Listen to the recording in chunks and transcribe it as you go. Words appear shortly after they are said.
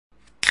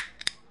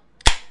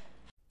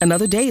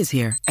Another day is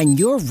here, and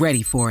you're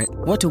ready for it.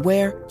 What to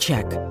wear?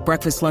 Check.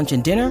 Breakfast, lunch,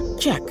 and dinner?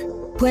 Check.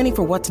 Planning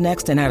for what's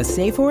next and how to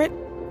save for it?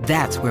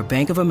 That's where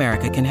Bank of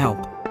America can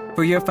help.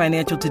 For your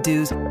financial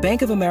to-dos,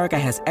 Bank of America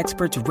has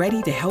experts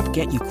ready to help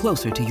get you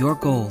closer to your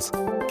goals.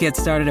 Get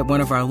started at one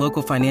of our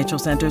local financial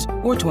centers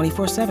or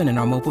 24/7 in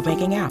our mobile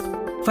banking app.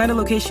 Find a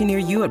location near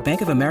you at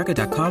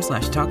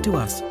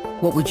bankofamerica.com/talktous.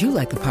 What would you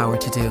like the power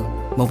to do?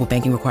 Mobile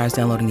banking requires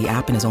downloading the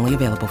app and is only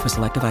available for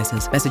select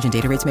devices. Message and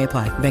data rates may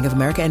apply. Bank of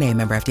America N.A.,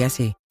 member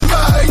FDIC.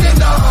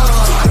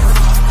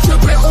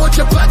 Tripping on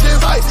your black and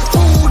white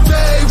all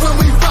day when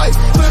we fight,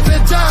 live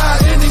and die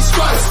in these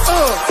stripes.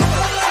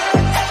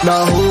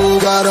 Now who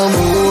got a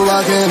move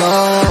rocking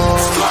on?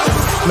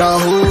 Now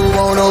who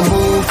wanna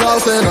move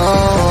crossing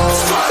on?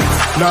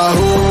 Now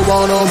who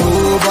wanna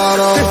move out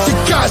on? If you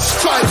got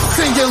stripes,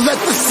 then you let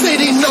the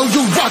city know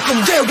you rock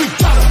 'em. Yeah, we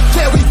got 'em,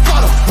 yeah, we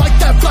fought 'em. Like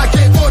that black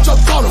and orange up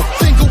on 'em.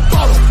 Single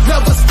bottle,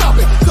 never stop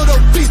it. To the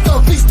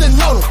feasting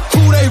on 'em.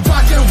 Who they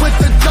rockin' with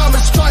the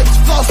diamond stripes?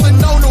 Flossing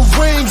on the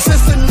ring.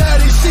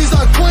 Cincinnati, she's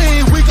our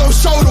queen. We gon'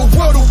 show the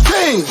world who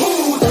king.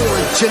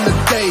 Orange in the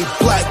day,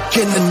 black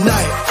in the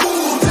night.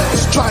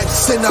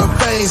 Stripes in our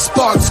veins,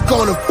 sparks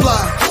gonna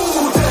fly.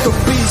 The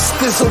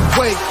beast is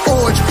awake,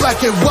 orange,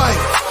 black and white.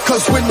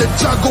 Cause when the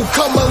jungle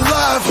come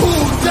alive, who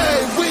day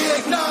we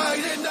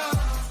ignite and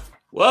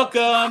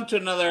Welcome to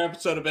another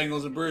episode of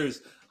Bengals and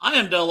Brews. I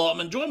am Del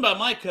Altman, joined by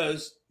my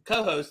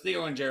co-host, The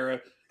Orange Arrow,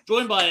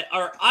 joined by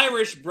our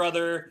Irish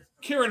brother,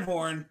 Kieran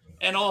Horn,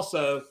 and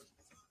also,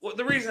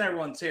 the reason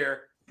everyone's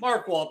here,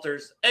 Mark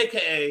Walters,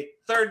 a.k.a.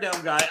 Third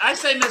Down Guy. I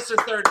say Mr.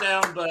 Third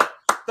Down, but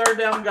Third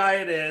Down Guy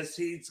it is.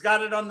 He's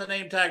got it on the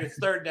name tag. It's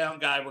Third Down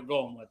Guy. We're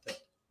going with it.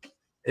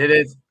 It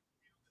is.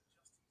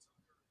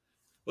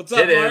 What's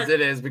up, Mark?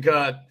 It is,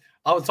 because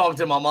I was talking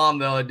to my mom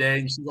the other day,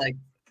 and she's like,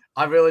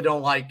 I really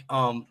don't like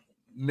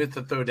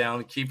Mr. Third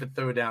Down. Keep it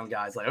Third Down,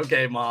 guys. Like,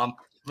 okay, Mom.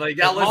 Like, you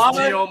got to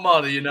listen to your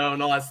mother, and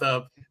all that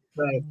stuff.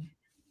 So,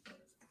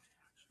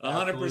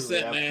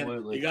 100%, man.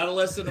 Absolutely. You got to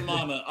listen to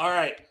Mama. All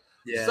right.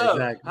 Yeah, so,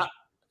 exactly.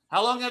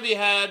 How long have you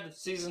had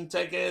season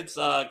tickets,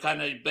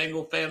 kind of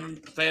Bengal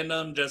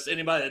fandom, just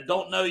anybody that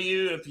don't know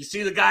you? If you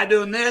see the guy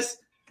doing this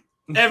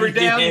every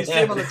down, you see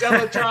him on the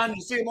Jumbotron,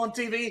 you see him on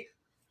TV,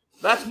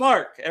 that's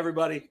Mark,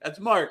 everybody. That's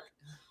Mark.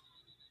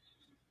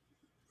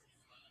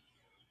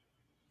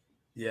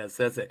 Yes,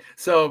 that's it.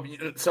 So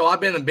I've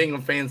been a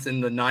Bengal fan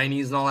since the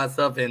 90s and all that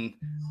stuff, and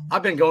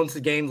I've been going to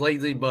games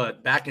lately,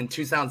 but back in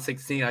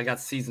 2016, I got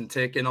season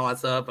ticket and all that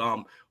stuff.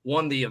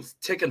 One of the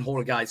ticket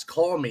holder guys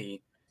called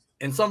me,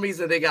 and some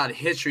reason they got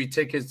history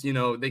tickets,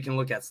 they can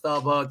look at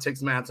StubHub,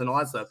 Ticketmaster, and all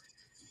that stuff.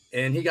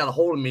 And he got a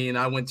hold of me, and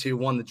I went to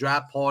the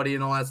draft party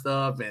and all that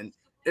stuff, and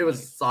it was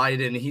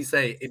exciting. And he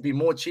said it'd be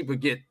more cheaper to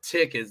get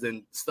tickets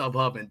than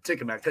StubHub and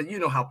Ticketmaster, because you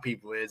know how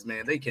people is,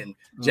 man. They can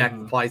jack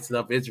the prices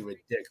up. It's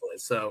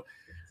ridiculous. So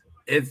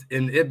it's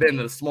been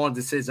a small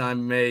decision I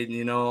made,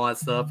 and all that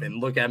stuff.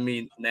 And look at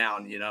me now,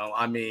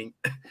 I mean,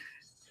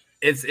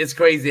 it's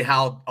crazy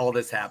how all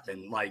this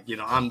happened. Like,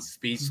 I'm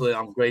speechless.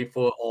 I'm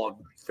grateful. All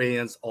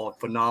fans are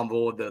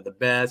phenomenal. They're the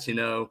best,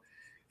 And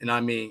I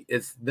mean,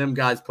 it's them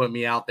guys put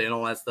me out there and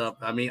all that stuff.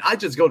 I mean, I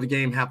just go to the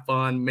game, have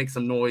fun, make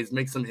some noise,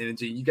 make some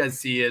energy. You guys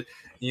see it.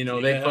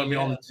 They put me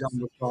on the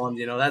Jumbotron.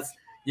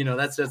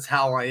 That's just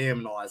how I am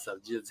and all that stuff.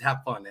 Just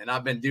have fun. And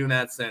I've been doing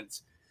that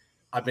since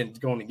I've been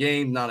going to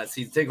games, not at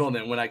season ticket holder.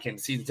 And when I came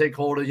to season ticket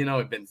holder,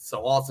 it's been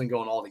so awesome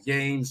going to all the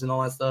games and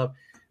all that stuff.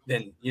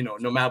 Then,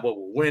 no matter what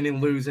we're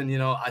winning,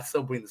 losing, I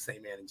still bring the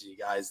same energy,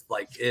 guys.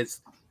 Like,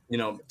 it's,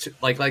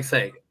 like I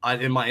say,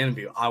 in my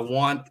interview, I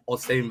want our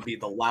stadium to be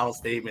the loudest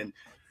stadium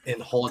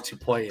and hard to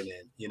play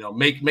in.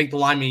 Make the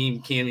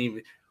lineman can't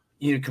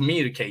even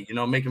communicate,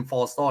 make him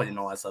fall asleep and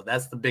all that stuff.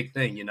 That's the big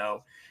thing,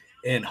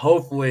 And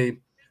hopefully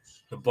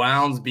the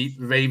Browns beat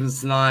the Ravens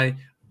tonight.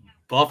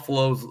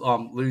 Buffalo's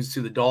lose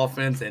to the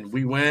Dolphins, and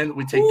we win.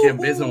 We take care of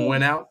business and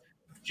win out.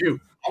 Shoot,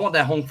 I want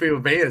that home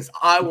field advantage.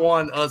 I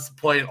want us to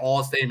play an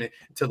all statement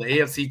till the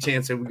AFC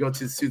championship. We go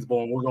to the Super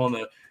Bowl and we're going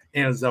to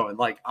Arizona.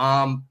 Like,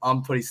 I'm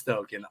pretty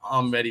stoked, and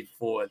I'm ready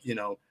for it,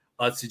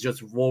 us to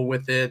just roll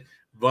with it,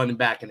 running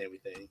back and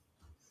everything.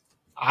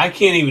 I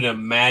can't even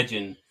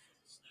imagine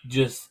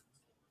just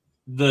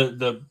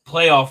the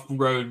playoff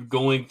road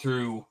going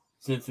through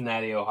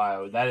Cincinnati,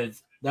 Ohio. That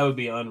would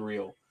be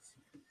unreal.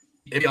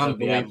 It'd be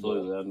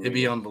unbelievable. It'd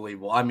be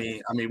unbelievable. I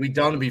mean, we've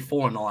done it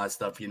before and all that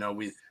stuff. We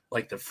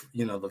like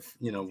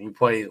we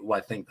play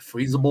what I think the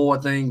Freezer Bowl, I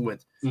think,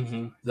 with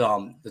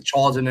the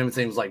Chargers and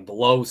everything was like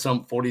below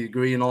some 40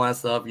 degree and all that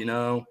stuff.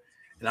 And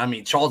I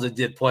mean, Chargers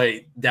did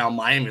play down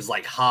Miami, was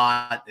like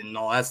hot and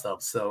all that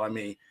stuff. So I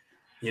mean,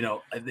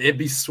 it'd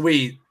be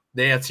sweet.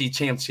 The AFC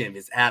championship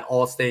is at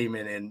All Stadium,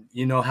 and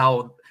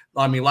how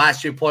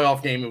last year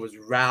playoff game, it was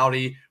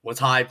rowdy, was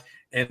hyped.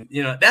 And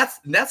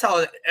that's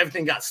how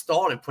everything got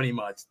started, pretty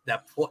much,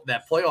 that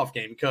playoff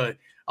game, because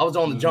I was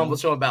on the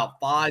Jumbotron about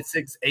 5,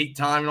 6, 8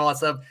 times and all that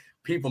stuff.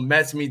 People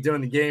messaged me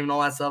during the game and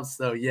all that stuff.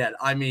 So yeah,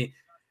 I mean,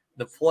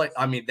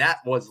 that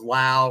was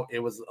loud. It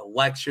was a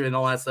lecture and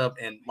all that stuff.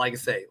 And like I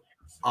say,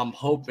 I'm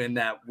hoping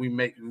that we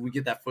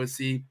get that first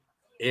seed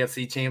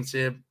AFC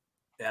Championship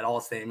at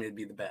All-State. It'd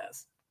be the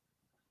best.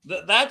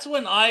 That's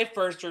when I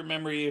first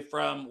remember you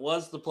from,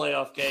 was the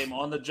playoff game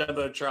on the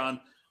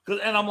Jumbotron.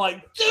 And I'm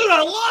like, dude,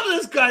 I love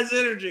this guy's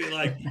energy.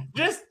 Like,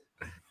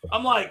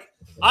 I'm like,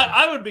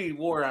 I would be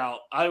wore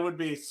out. I would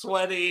be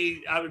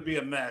sweaty. I would be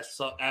a mess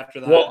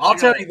after that. Well, I'll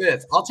tell you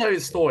this. I'll tell you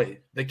a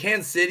story. The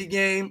Kansas City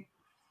game,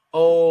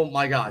 oh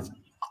my God.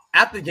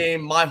 At the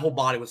game, my whole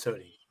body was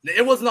hurting.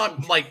 It was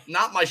not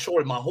my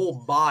shoulder, my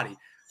whole body.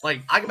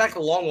 Like, I go back to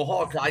Longwood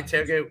Hall because I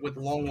tailgate with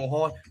the Longwood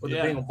Hall with the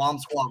Bengal Bomb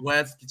Squad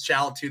West.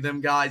 Shout out to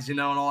them guys, and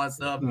all that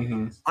stuff.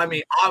 Mm-hmm. I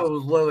mean, I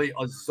was literally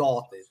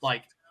exhausted.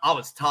 Like, I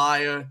was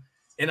tired,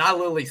 and I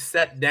literally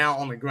sat down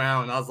on the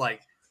ground, and I was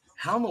like,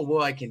 how in the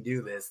world I can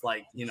do this?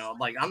 Like,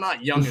 like, I'm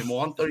not young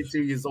anymore. I'm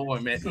 32 years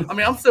old, man. I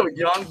mean, I'm still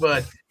young,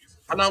 but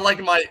I'm not like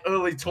in my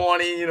early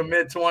 20s,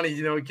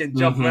 mid-20s, can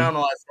jump around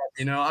all that stuff,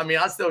 I mean,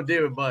 I still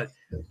do it, but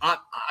I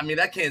mean,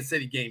 that Kansas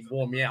City game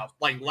wore me out.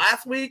 Like,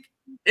 last week,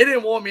 it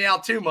didn't wear me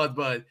out too much,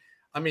 but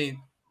I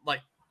mean,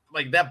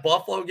 like that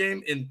Buffalo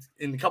game in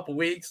a couple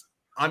weeks,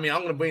 I mean, I'm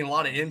going to bring a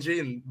lot of energy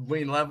and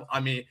bring level. I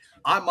mean,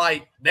 people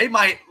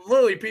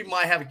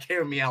might have to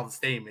carry me out of the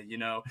statement,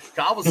 because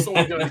I was so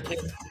good at the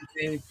Kansas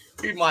City game.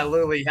 People might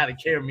literally have to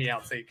carry me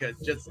out,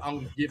 because I'm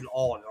going to give it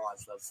all and all that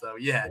stuff. So,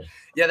 yeah,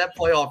 that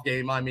playoff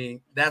game, I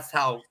mean, that's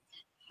how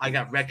I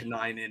got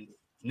recognized. And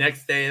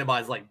next day,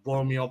 everybody's like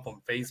blowing me up on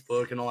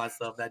Facebook and all that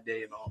stuff that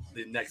day and all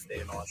the next day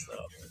and all that stuff.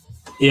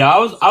 Yeah,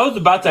 I was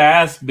about to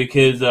ask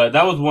because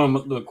that was one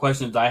of the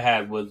questions I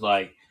had was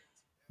like,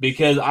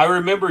 because I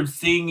remembered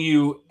seeing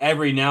you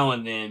every now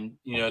and then,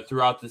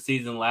 throughout the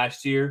season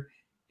last year.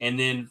 And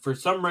then for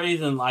some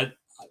reason,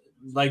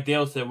 like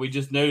Dale said, we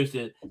just noticed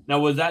it. Now,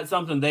 was that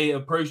something they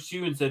approached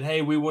you and said,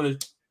 hey, we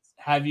want to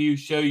have you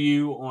show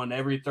you on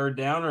every third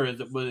down, or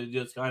was it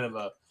just kind of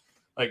a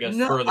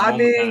spur of the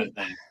moment kind of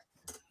thing?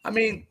 I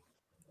mean,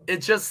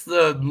 it's just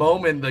the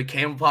moment the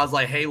camouflage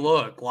like, hey,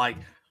 look, like,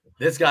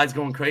 this guy's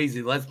going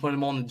crazy. Let's put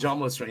him on the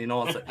jumbo string,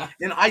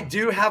 And I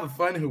do have a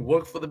friend who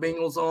worked for the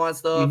Bengals and all that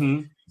stuff.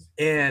 Mm-hmm.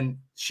 And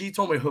she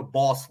told me her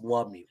boss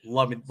loved me,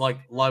 loved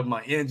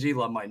my energy,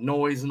 loved my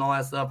noise and all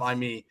that stuff. I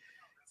mean,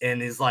 and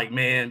it's like,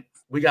 man,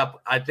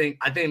 I think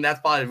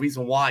that's probably the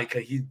reason why,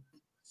 because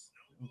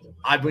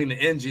I bring the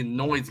energy and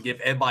noise to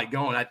get everybody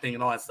going, I think,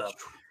 and all that stuff.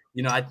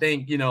 I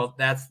think,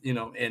 that's,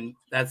 and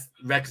that's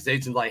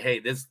representation like, hey,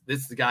 this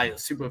is the guy, a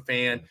super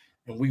fan,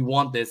 and we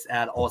want this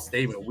at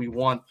All-State. We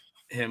want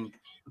him,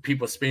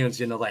 people experience,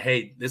 like,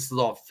 hey, this is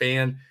all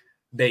fan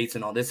base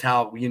and all this,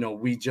 how,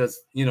 we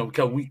just,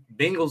 because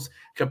Bengals,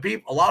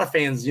 a lot of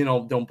fans,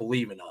 don't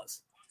believe in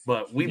us,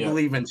 but we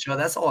believe in each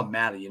other. That's all that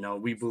matters,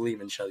 we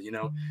believe in each other,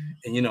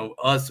 and,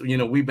 us,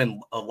 we've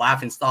been a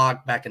laughing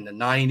stock back in the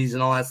 90s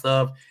and all that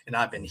stuff. And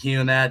I've been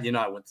hearing that,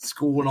 I went to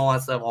school and all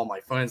that stuff. All my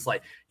friends,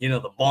 like,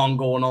 the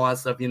bongo and all that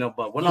stuff,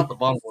 but we're not the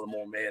bongo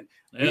anymore, man.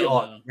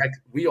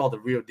 We are the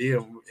real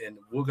deal. And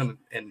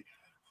and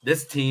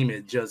this team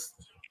is just,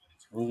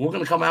 we're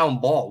going to come out and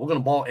ball. We're going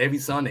to ball every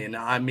Sunday. And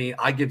I mean,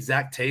 I give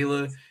Zach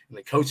Taylor and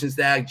the coaching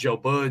staff, Joe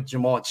Bud,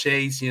 Jamal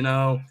Chase,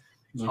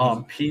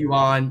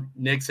 P-Ron,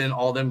 Nixon,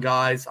 all them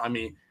guys. I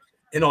mean,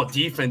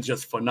 defense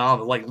just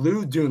phenomenal. Like,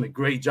 Lou doing a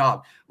great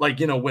job. Like,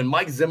 when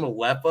Mike Zimmer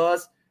left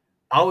us,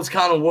 I was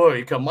kind of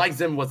worried because Mike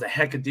Zimmer was a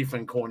heck of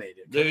defense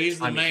coordinator. Dude, he's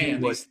the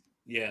man.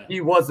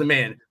 He was the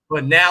man.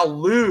 But now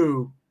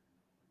Lou,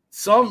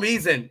 some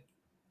reason,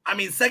 I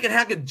mean, second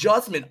half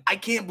adjustment, I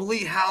can't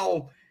believe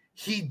how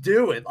he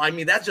do it. I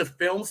mean, that's just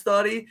film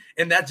study,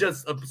 and that's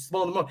just a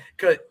small amount.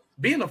 Because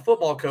being a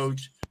football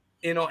coach,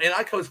 and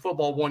I coached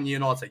football 1 year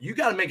and all that, you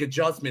got to make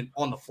adjustment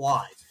on the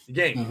fly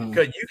game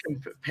because you can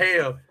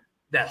prepare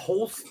the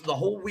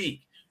whole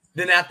week.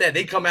 Then after that,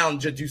 they come out and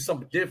just do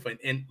something different.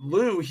 And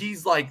Lou,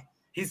 he's like,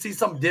 he sees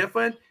something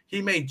different.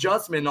 He made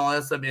adjustment and all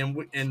that stuff, and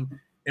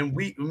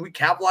we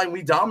capitalize,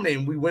 we dominate,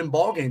 and we win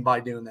ball game by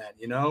doing that,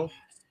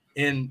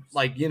 And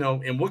like,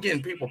 and we're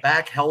getting people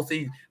back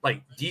healthy.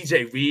 Like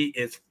DJ Reed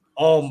is.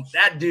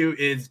 That dude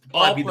is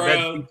probably the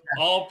best.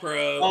 All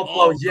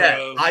pro.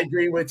 Yeah, I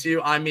agree with you.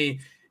 I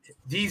mean,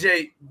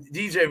 DJ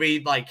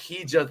Reed, like,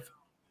 he just,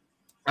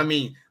 I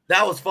mean,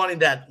 that was funny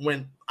that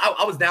when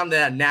I was down to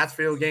that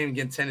Nashville game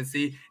against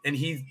Tennessee, and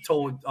he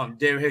told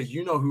Derrick Hayes,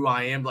 you know who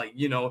I am, like,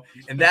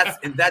 and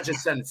that just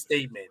sent a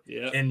statement.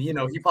 Yeah. And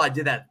he probably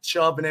did that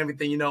Chubb and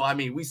everything. I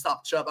mean, we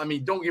stopped Chubb. I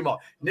mean, don't get me wrong,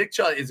 Nick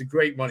Chubb is a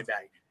great running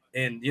back,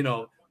 and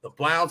the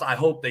Browns, I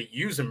hope they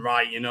use him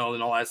right, and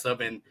all that stuff.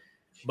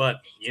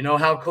 But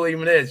how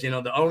Cleveland is,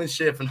 the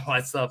ownership and all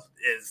that stuff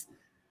is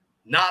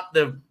not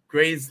the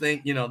greatest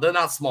thing. They're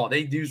not small.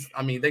 They do.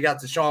 I mean, they got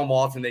Deshaun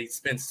Watson. They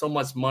spend so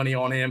much money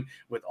on him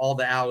with all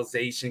the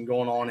allegation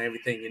going on and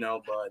everything,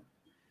 but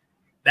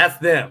that's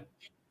them.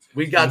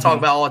 We got to talk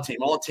about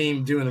all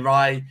team doing the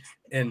right.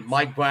 And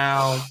Mike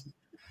Brown,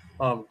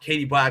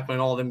 Katie Blackman,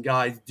 all them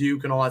guys,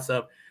 Duke and all that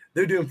stuff.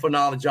 They're doing a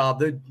phenomenal job.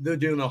 They're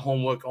doing the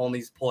homework on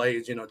these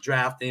players,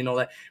 drafting and all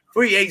that.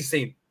 Free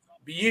agency.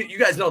 You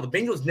guys know the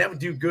Bengals never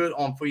do good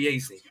on free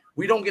agency.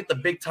 We don't get the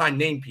big time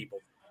name people.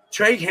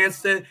 Trey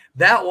Henston,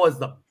 that was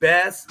the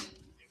best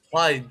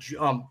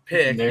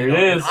pick. There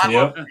it is.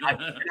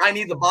 I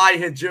need to buy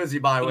his jersey,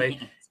 by the way.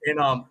 And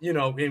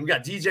and we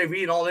got DJ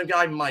Reed and all them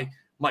guys,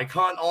 Mike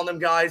Hunt, all them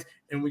guys,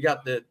 and we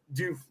got the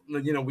dude,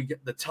 we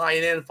get the tie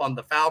in from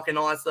the Falcon,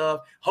 all that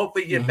stuff.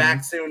 Hopefully get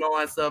back soon, all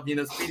that stuff,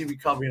 speedy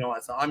recovery and all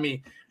that stuff. I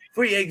mean,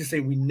 free agency,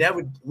 we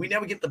never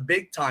get the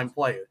big time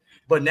player.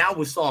 But now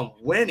with Song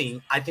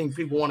winning, I think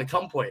people want to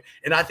come play.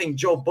 And I think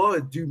Joe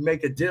Burrow do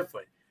make a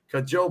difference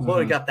because Joe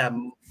Burrow got that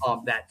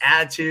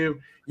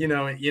attitude.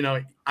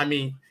 I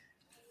mean,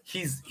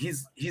 he's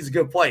a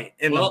good player.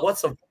 And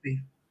what's a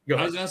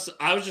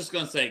I was just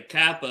gonna say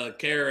Kappa,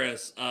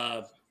 Karras,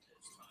 the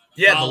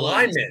Collins,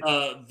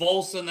 lineman,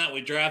 Volson that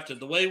we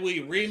drafted. The way we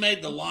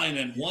remade the line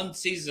in one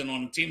season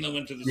on a team that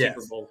went to the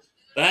Super Bowl.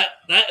 That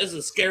is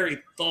a scary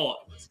thought.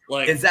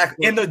 Like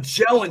exactly, and the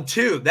gelling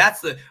too.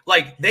 That's they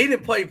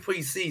didn't play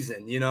preseason,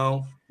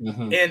 and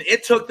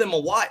it took them a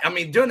while. I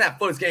mean, during that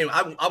first game,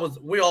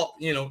 we all,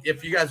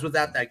 if you guys was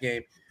at that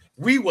game,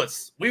 we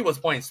was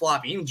playing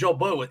sloppy. Even Joe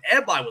Burrow,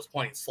 everybody was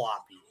playing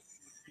sloppy.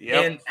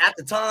 Yep. And at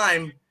the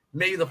time,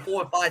 maybe the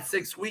 4, 5,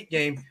 6 week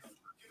game,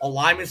 a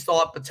lineman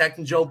started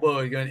protecting Joe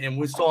Burrow, and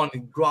we saw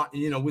him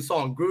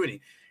Gruden.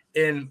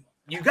 And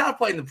you got to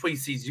play in the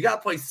preseason. You got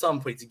to play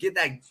some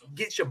preseason.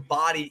 Get your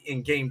body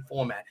in game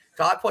format.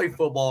 Cause I play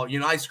football.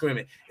 I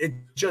scrimmage. It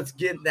just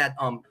get that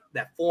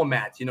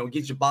format.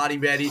 Get your body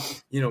ready.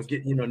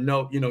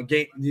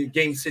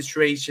 Game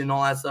situation,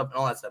 all that stuff.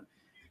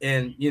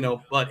 And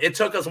but it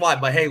took us a while.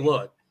 But hey,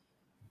 look,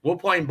 we're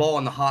playing ball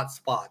in the hot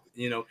spot.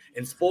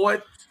 In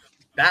sport,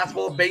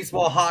 basketball,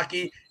 baseball,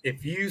 hockey.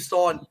 If you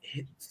start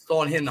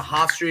hitting the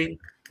hot streak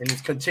and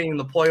it's continuing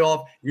the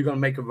playoff, you're gonna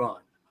make a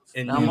run.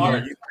 And you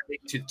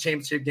make to the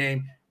championship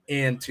game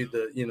and to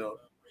the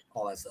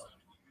all that stuff.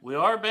 We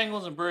are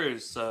Bengals and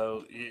Brews,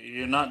 so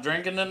you're not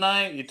drinking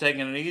tonight. You're taking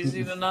it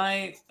easy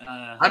tonight.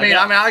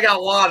 I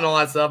got water and all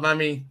that stuff.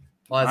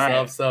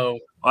 Stuff. So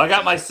I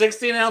got my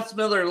 16-ounce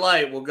Miller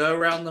Lite. We'll go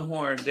around the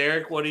horn.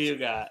 Derek, what do you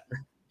got?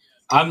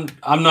 I'm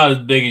not as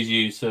big as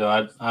you, so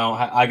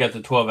I got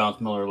the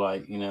 12-ounce Miller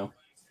Lite.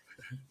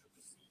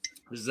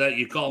 Is that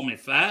you call me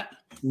fat?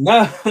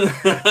 No.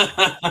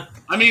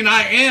 I mean,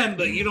 I am,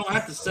 but you don't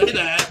have to say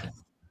that,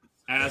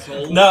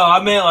 asshole. No,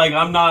 I meant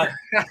I'm not.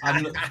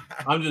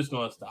 I'm just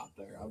gonna stop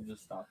there. I'll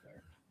just stop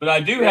there. But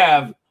I do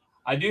have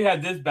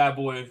this bad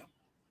boy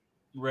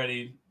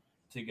ready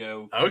to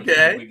go.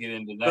 Okay, we get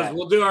into that.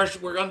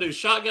 We're gonna do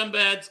shotgun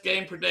bets,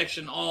 game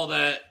prediction, all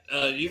that.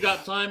 You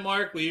got time,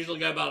 Mark? We usually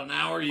got about an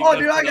hour.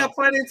 I got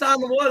plenty of time.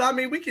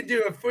 We could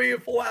do a 3 or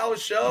 4 hour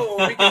show,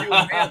 or we could do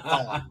a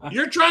marathon.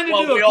 You're trying to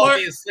do all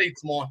be asleep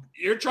tomorrow.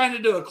 You're trying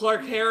to do a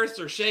Clark Harris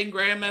or Shane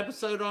Graham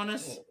episode on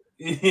us.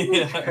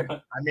 Yeah.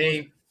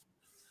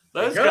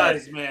 Those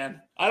guys,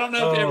 man. I don't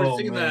know if you've ever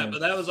seen that, but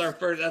that was our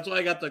first. That's why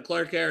I got the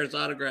Clark Harris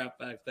autograph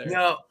back there.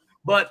 No.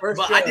 But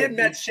I did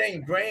met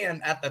Shane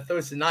Graham at the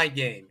Thursday night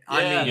game.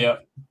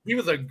 He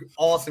was an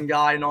awesome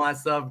guy and all that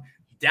stuff.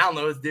 Down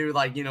those dude,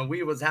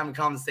 we was having a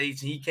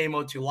conversation. He came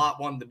over to Lot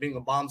 1, the Bengal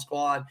Bomb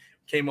Squad,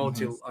 came over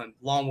to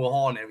Longwood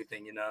Hall and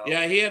everything,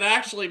 Yeah, he had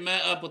actually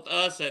met up with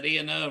us at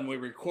E&O, and we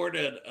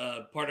recorded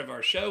part of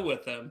our show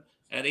with him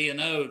at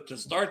E&O to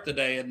start the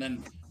day, and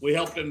then we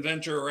helped him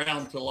venture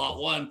around to Lot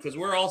 1 because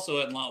we're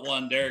also in Lot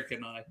 1, Derek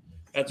and I.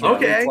 That's where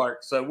we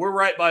park. So we're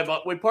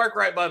we park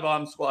right by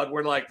Bomb Squad.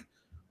 We're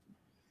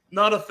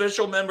not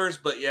official members,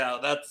 but yeah,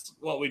 that's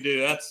what we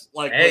do. That's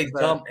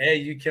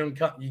you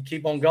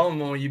keep on going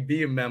when you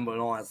be a member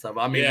and all that stuff.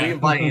 We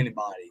invite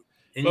anybody.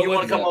 And you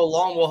want to come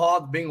along with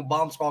Hard, being a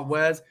Bomb Squad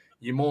West,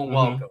 you're more than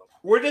welcome.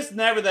 We're just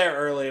never there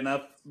early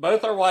enough.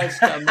 Both our wives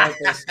come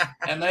with us,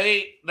 and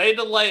they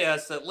delay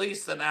us at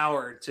least an hour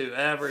or two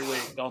every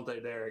week, don't they,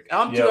 Derek?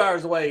 I'm 2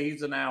 hours away.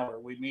 He's an hour.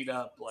 We meet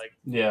up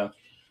Yeah.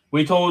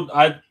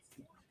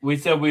 We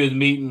said we was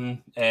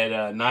meeting at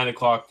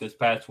 9:00 this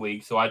past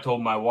week, so I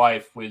told my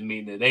wife we was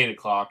meeting at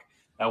 8:00.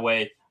 That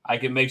way, I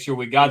can make sure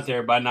we got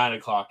there by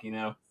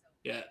 9:00.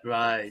 Yeah.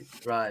 Right.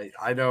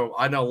 I know.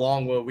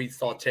 Longwood, we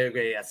saw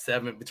tailgate at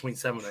 7, between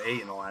 7 or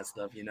 8, and all that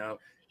stuff.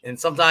 And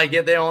sometimes I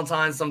get there on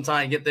time, sometimes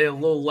I get there a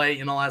little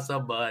late and all that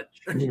stuff. But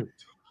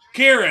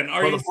Kieran,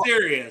 are you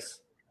serious?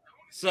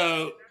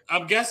 So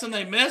I'm guessing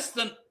they missed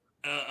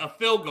a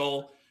field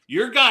goal.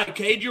 Your guy,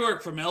 Cade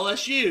York from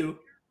LSU,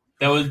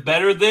 that was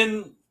better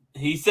than.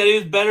 He said he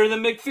was better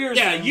than McPherson.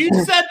 Yeah, you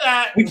said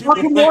that. He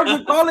fucking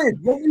was college.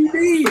 What do you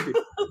mean?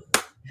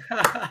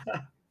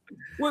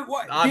 Wait,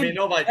 what?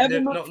 Nobody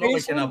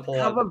can uphold.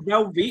 Have a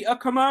Velveeta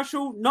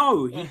commercial?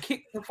 No, he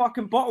kicked the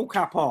fucking bottle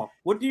cap off.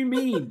 What do you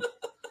mean?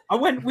 I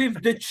went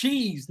with the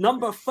cheese,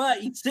 number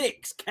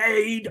 36,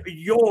 Cade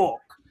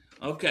York.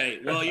 Okay,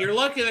 well, you're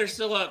lucky they're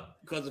still up,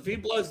 because if he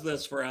blows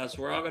this for us,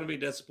 we're all going to be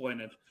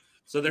disappointed.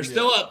 So they're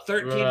still up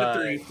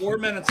 13-3. 4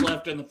 minutes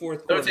left in the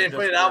fourth quarter.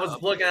 13-3. I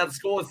was looking at the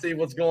score to see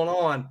what's going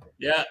on.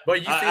 Yeah, but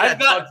you see that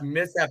Tuck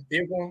missed that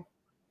field goal.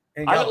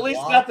 I at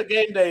least got the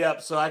game day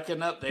up so I can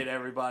update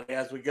everybody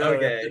as we go.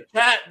 Okay. If the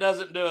chat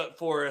doesn't do it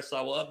for us,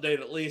 I will update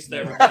at least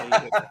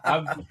everybody.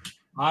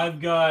 I've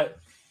got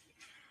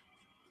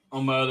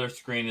on my other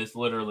screen is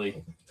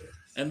literally.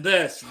 And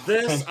this,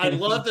 I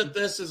love that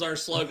this is our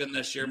slogan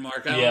this year,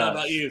 Mark. I don't know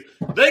about you.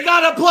 They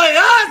gotta play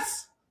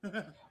us.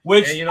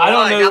 Which I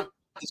don't know.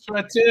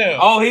 Too.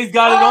 Oh, he's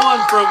got it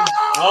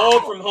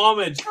on from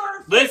Homage.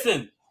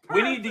 Listen,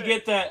 we need to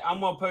get that. I'm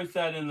gonna post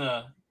that in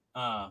the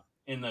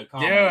comments.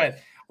 Dude,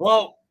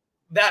 well,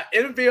 that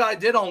interview I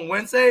did on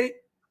Wednesday,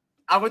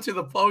 I went to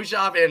the pro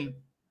shop, and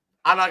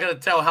I'm not gonna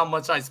tell how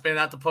much I spent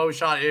at the pro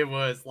shop. It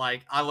was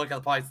like I look at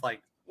the price,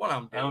 like what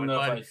I'm doing. I don't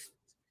know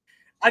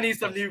I need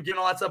some new gear and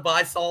all that stuff. But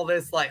I saw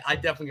this, like I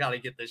definitely got to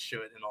get this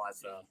shirt and all that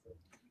stuff.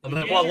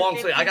 Well, long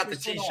sleeve. I got the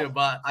T-shirt,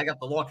 but I got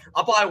the long.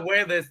 I'll probably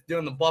wear this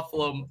during the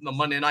the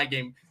Monday night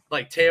game,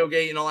 like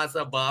tailgate and all that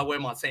stuff. But I wear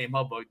my same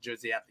Hubbard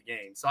jersey at the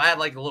game, so I had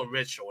like a little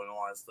ritual and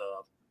all that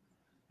stuff.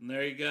 And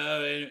there you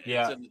go.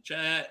 It's in the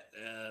chat.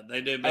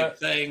 They do big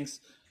things.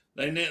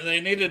 They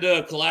need to do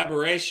a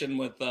collaboration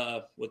with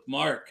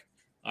Mark.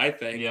 I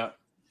think. Yeah.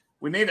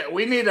 We need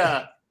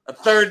a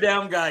third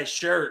down guy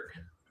shirt.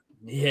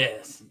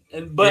 Yes.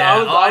 Hey, I'll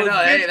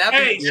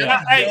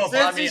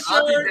be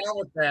down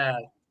with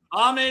that.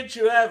 Homage,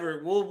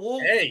 whoever.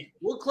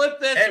 We'll clip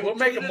this. Hey, we'll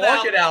make a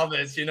market out of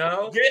this, you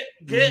know.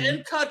 Get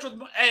in touch with.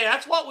 Hey,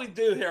 that's what we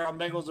do here on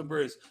Bengals and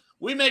Brews.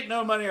 We make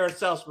no money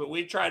ourselves, but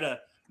we try to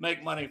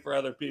make money for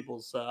other people.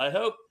 So I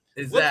hope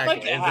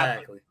exactly.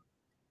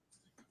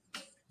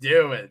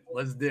 Do it.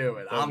 Let's do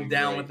it. I'm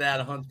down with that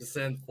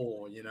 100%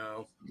 full. You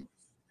know.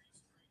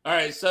 All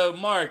right, so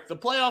Mark, the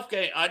playoff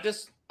game. I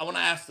want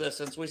to ask this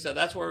since we said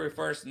that's where we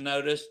first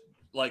noticed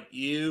like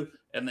you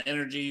and the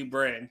energy you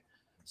bring.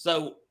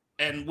 So.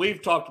 And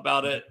we've talked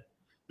about it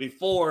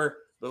before,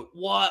 but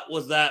what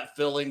was that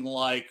feeling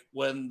like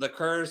when the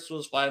curse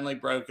was finally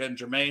broken,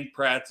 Jermaine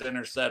Pratt's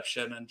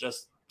interception, and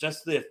just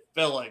the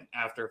feeling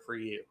after for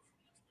you?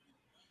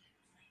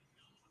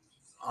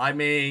 I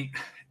mean,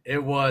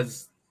 it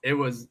was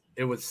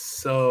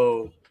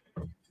so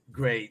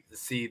great to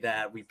see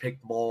that we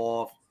picked the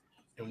ball off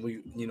and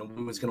we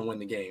was going to win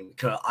the game.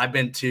 Because I've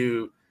been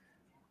to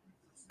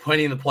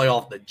plenty in the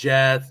playoff, the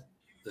Jets,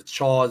 the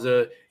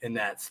Chargers, and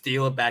that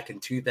Steelers back in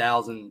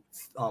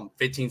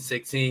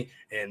 2015-16,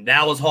 and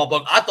that was hard.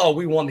 But I thought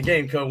we won the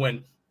game because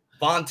when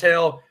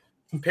Vontae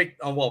picked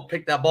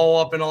that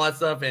ball up and all that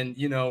stuff, and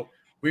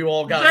we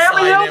all got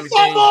Jeremy Hill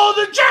fumble,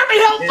 the Jeremy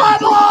Hill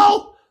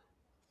fumble.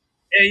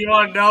 And you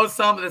want to know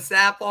some of the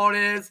sad part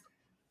is,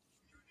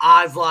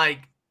 I was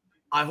like,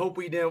 I hope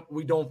we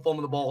don't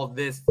fumble the ball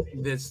this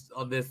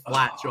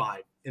last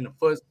drive. In the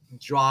first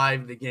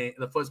drive of the game,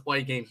 the first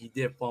play game, he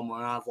did fumble,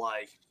 and I was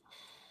like,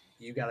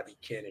 you got to be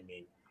kidding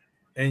me.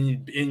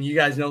 And you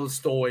guys know the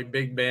story.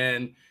 Big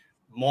Ben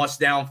marched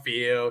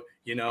downfield,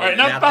 All right,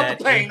 enough about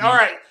the pain. All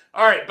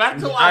right, back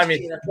to last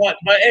year. But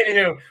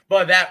anywho,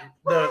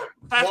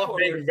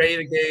 the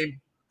Raider game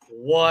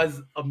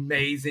was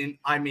amazing.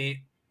 I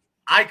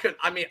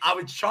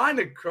was trying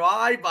to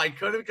cry, but I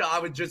couldn't because I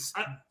was just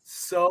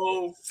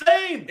so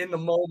in the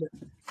moment.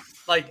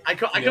 Like I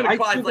couldn't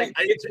cry. Like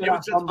it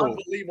was just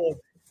unbelievable.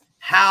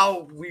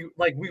 How we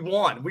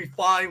won. We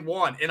finally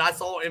won. And I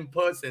saw in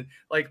person,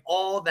 like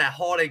all that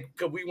heartache,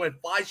 because we went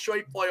 5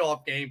 straight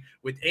playoff game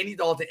with Andy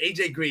Dalton,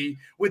 AJ Green,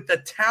 with the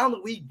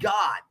talent we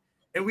got,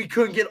 and we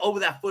couldn't get over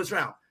that first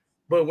round.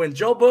 But when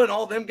Joe Burrow and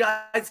all them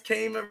guys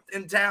came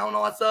in town,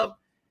 all that stuff,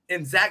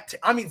 and Zach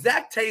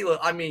Taylor,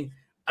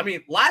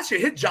 last year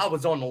his job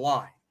was on the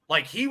line.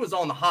 Like he was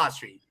on the hot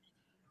street.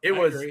 It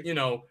was, you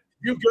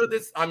good at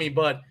this.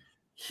 But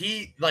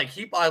he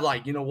probably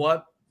like, you know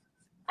what?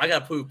 I got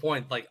to prove a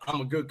point. Like,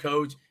 I'm a good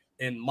coach,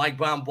 and Mike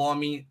Brown bought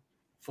me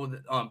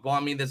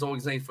this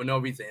organization for no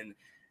reason.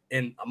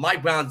 And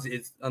Mike Brown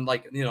is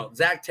unlike,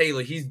 Zach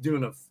Taylor, he's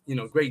doing a,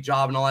 great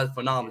job and all that,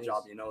 phenomenal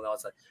job,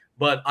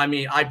 But,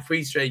 I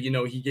appreciate,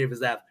 he gave us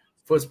that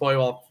first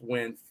playoff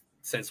win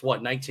since,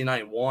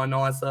 1991,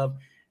 all that stuff.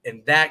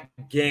 And that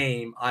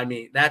game,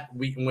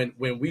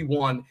 when we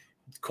won,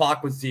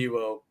 clock was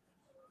 0.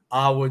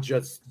 I was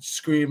just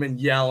screaming,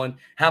 yelling,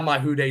 have my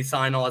Who Dey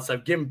sign, all that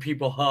stuff, giving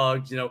people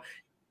hugs,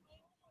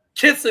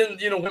 kissing,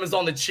 women's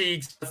on the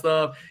cheeks and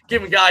stuff,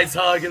 giving guys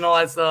hugs and all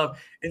that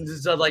stuff, and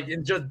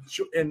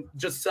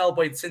just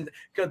celebrate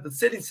because the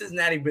city of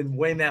Cincinnati been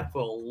winning that for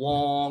a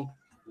long,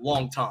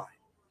 long time.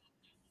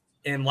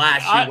 And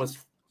last year was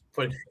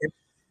put.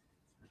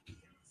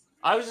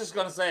 I was just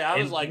gonna say I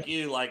was like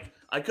you, like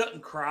I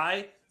couldn't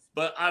cry,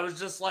 but I was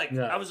just like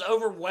I was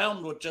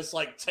overwhelmed with just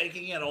like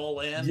taking it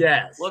all in.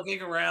 Yes,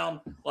 looking around,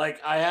 like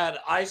I had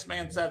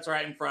Iceman sets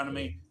right in front of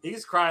me.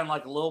 He's crying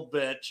like a little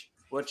bitch,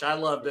 which I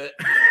loved it.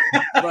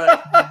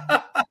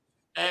 But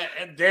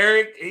and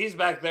Derek, he's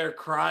back there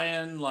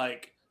crying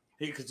like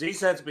because he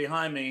sits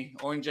behind me,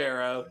 Orange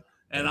Arrow,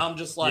 and I'm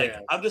just like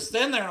I'm just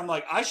standing there. And I'm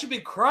like I should be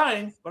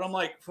crying, but I'm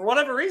like for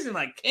whatever reason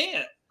I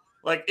can't.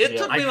 Like it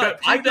took me like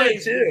 2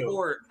 days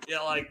before.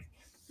 Like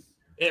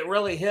it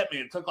really hit me.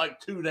 It took like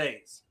 2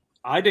 days.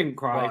 I didn't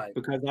cry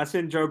because I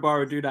seen Joe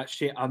Burrow do that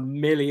shit a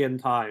million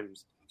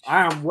times.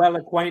 I am well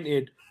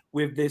acquainted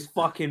with this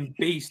fucking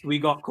beast we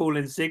got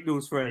calling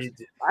signals for us.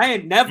 I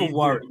ain't never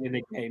worried in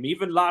a game.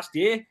 Even last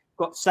year,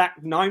 got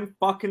sacked 9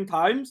 fucking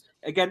times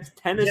against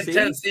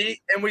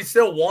Tennessee. And we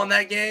still won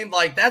that game.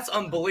 Like, that's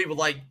unbelievable.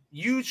 Like,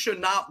 you should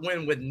not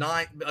win with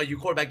 9. Your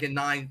quarterback get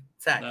 9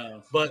 sacks.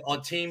 No. But our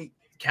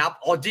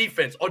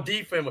defense.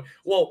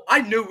 Well,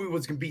 I knew we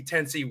was gonna beat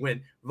Tennessee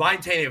when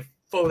Ryan Tannehill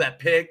threw that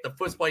pick, the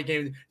first play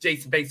game.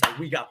 Jason Bates like,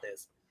 we got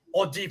this.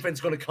 Our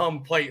defense gonna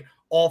come play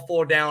all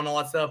 4 down, all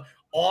that stuff.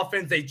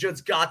 Offense, they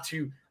just got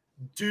to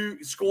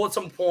score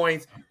some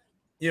points,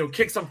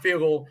 kick some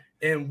field goal,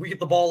 and we get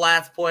the ball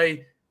last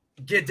play,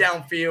 get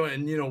downfield,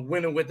 and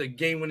win it with a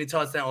game-winning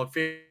touchdown or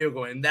field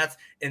goal. And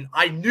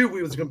I knew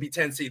we was gonna be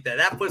Tennessee.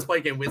 That first play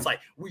game was like,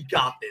 we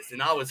got this,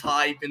 and I was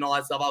hyped and all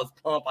that stuff. I was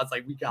pumped. I was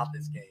like, we got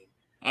this game.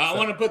 I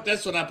want to put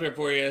this one up here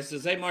for you. It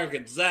says, "Hey, Mark,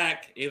 it's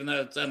Zach," even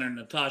though it's under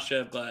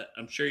Natasha, but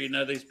I'm sure you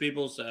know these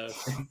people, so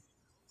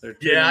they're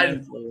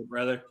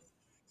brother.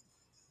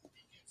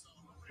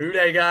 Who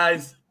they,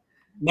 guys?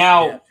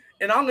 Now,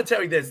 and I'm gonna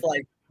tell you this,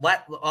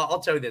 I'll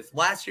tell you this.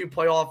 Last year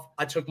playoff,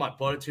 I took my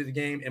brother to the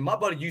game, and my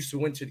brother used to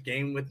went to the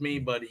game with me,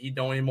 but he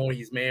don't anymore.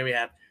 He's married,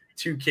 have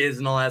 2 kids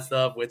and all that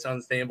stuff, which is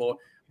understandable.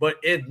 But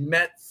it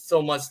meant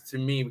so much to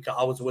me because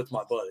I was with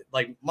my brother.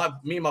 Like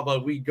me and my brother,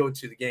 we go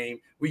to the game.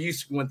 We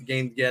used to win the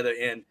game together,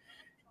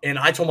 and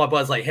I told my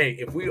brothers like, hey,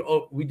 if we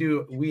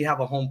have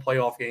a home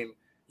playoff game,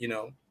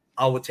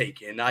 I would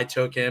take it. And I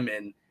took him,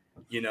 and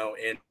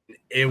and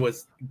it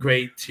was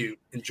great to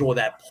enjoy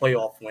that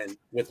playoff win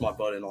with my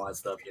brother and all that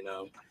stuff,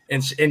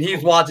 And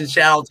he's watching.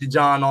 Shout out to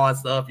John, all that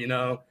stuff,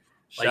 Shout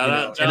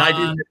out,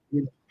 John.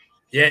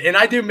 And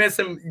I do miss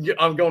him.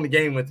 I'm going to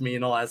game with me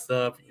and all that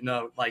stuff,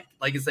 like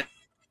I said.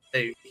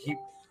 He's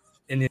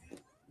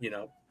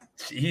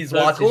so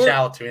watching. Shout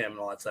out to him and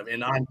all that stuff.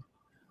 And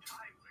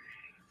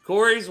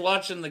Corey's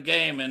watching the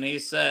game, and he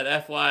said,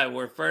 "FY,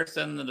 we're first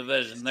in the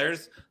division.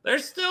 There's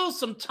still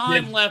some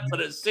time left, but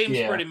it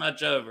seems pretty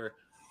much over."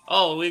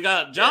 Oh, we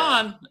got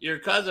John, your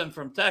cousin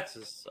from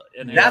Texas.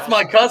 That's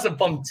my cousin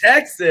from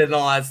Texas and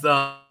all that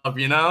stuff.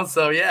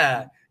 So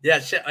yeah.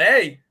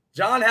 Hey,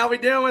 John, how we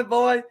doing,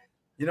 boy?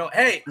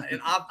 Hey,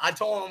 and I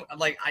told him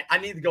like I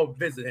need to go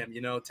visit him.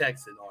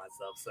 Texas and all that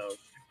stuff. So.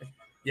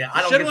 Yeah,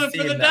 I should have went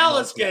for the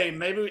Dallas game.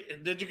 Maybe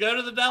did you go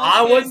to the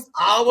Dallas game?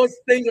 I was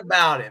thinking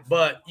about it,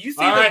 but you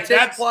see the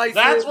tick prices.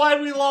 That's why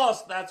we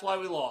lost. That's why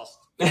we lost.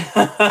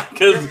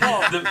 Because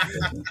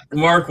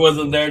Mark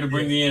wasn't there to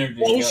bring the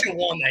energy. Well, we should have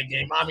won that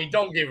game. I mean,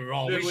 don't get me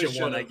wrong. We should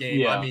have won that game.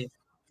 Yeah. I mean,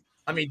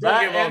 don't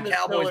get me wrong.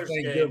 Cowboys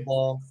playing good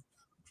ball.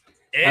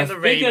 And the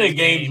Ravens speaking of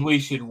games we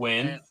should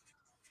win.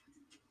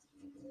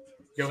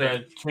 So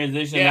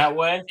transition that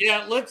way.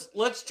 Yeah,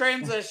 let's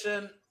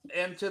transition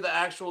into the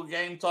actual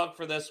game talk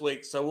for this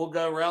week. So we'll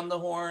go around the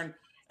horn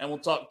and we'll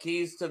talk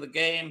keys to the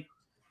game.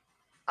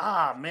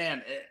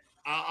 Man,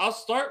 I'll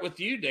start with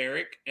you,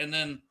 Derek, and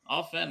then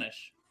I'll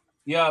finish.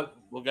 Yeah,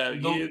 we'll go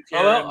you,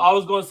 Karen. I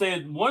was going to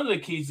say one of the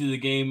keys to the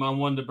game I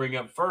wanted to bring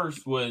up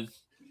first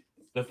was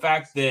the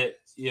fact that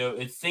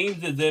it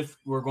seems as if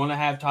we're going to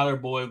have Tyler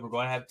Boyd, we're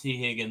going to have T.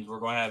 Higgins, we're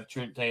going to have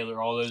Trent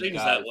Taylor, all those guys. Seems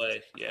that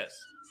way, yes.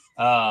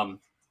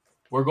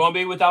 We're going to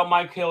be without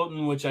Mike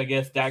Hilton, which I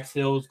guess Dax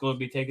Hill is going to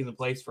be taking the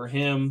place for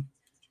him.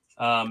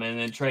 And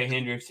then Trey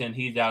Hendrickson,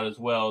 he's out as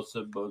well.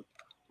 So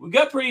we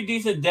got pretty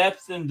decent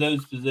depth in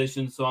those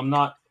positions. So I'm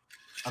not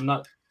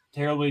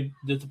terribly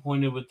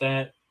disappointed with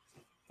that.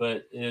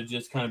 But it'll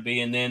just kind of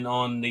be. And then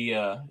on the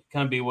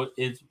kind of be what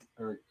is,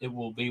 or it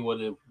will be what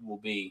it will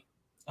be.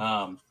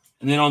 And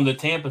then on the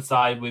Tampa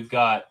side, we've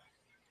got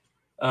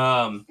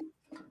Vita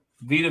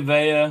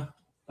Vea,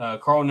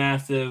 Carl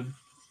Nassib,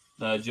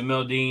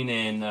 Jamel Dean,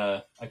 and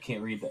I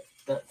can't read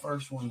that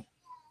first one.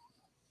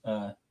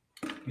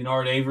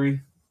 Bernard Avery.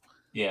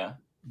 Yeah.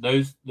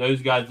 Those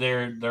guys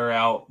they're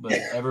out, but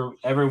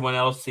everyone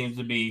else seems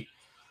to be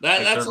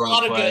that's a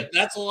lot of good.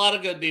 That's a lot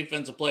of good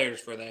defensive players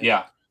for that.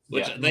 Yeah.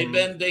 They've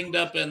been dinged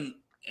up in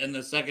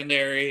the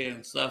secondary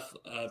and stuff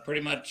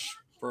pretty much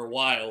for a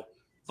while.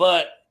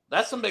 But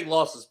that's some big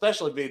losses,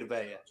 especially Vita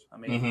Vea. I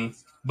mean,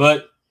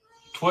 but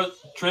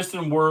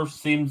Tristan Wirfs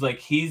seems like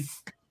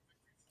he's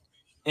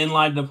in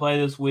line to play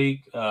this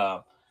week.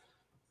 So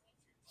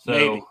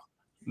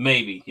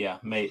maybe.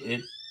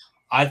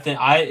 I think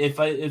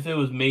if it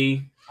was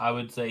me, I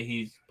would say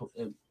he's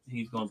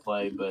going to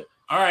play. But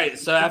all right.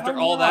 So after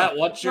all that,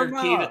 what's your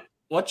key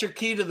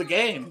to the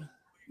game?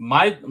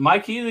 My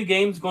key to the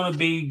game is going to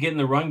be getting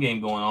the run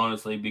game going.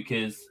 Honestly,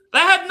 because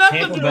that had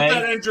nothing to do with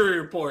that injury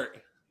report.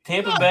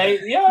 Tampa Bay,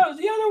 yeah, there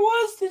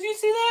was. Did you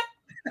see that?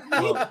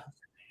 Well,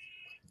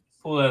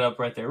 pull that up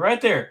right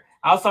there.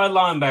 Outside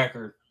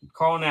linebacker,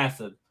 Carl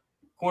Nassib.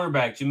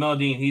 Cornerback, Jamel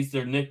Dean. He's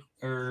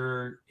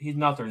he's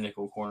not their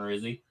nickel corner,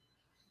 is he?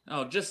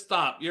 Oh, just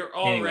stop. You're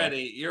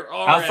already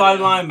outside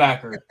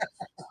linebacker.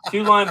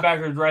 2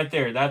 linebackers right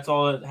there. That's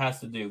all it has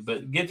to do.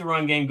 But get the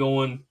run game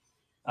going.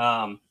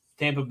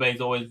 Tampa Bay's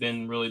always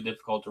been really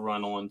difficult to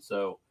run on,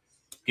 so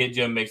get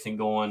Joe Mixon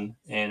going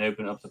and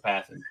open up the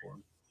passing for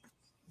him.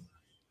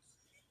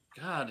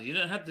 God, you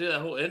didn't have to do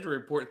that whole injury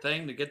report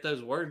thing to get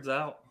those words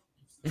out.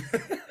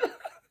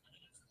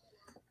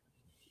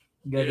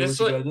 You're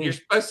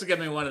supposed to give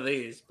me one of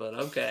these, but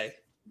okay.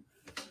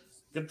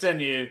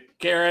 Continue.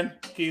 Karen,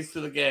 keys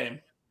to the game.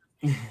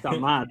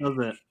 Doesn't matter, does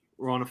it?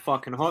 We're on a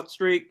fucking hot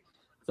streak.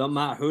 Doesn't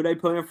matter who they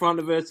put in front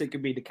of us. It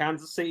could be the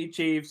Kansas City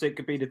Chiefs. It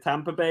could be the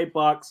Tampa Bay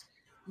Bucks.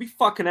 It could be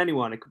fucking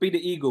anyone. It could be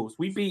the Eagles.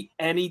 We beat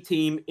any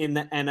team in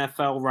the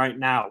NFL right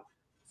now.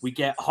 We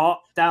get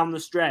hot down the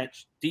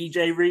stretch.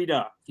 DJ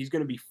Reader, he's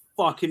going to be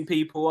fucking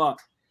people up.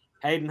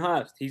 Hayden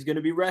Hurst, he's going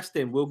to be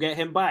resting. We'll get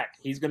him back.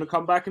 He's going to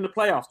come back in the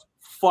playoffs.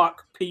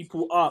 Fuck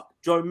people up.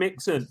 Joe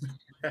Mixon,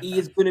 he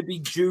is going to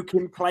be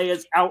juking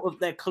players out of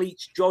their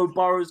cleats. Joe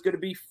Burrow is going to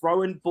be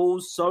throwing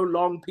balls so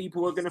long,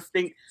 people are going to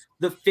think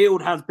the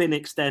field has been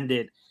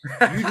extended.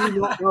 You do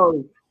not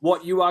know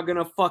what you are going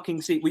to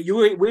fucking see.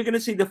 We're going to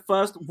see the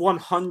first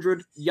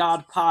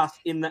 100-yard pass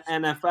in the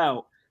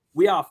NFL.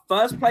 We are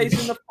first place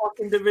in the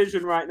fucking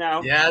division right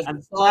now. Yes,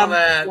 and Sam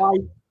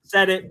White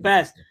said it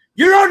best.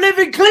 You don't live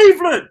in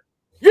Cleveland.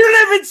 You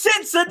live in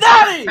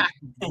Cincinnati.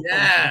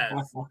 Yes.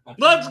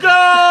 Let's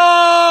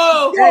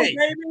go! Hey,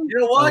 baby. you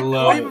know what?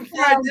 Cleveland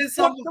Pride did Fuck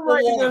something the for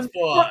Ravens, once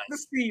for fuck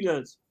us. the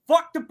Steelers,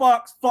 fuck the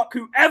Bucks, fuck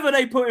whoever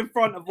they put in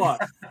front of us.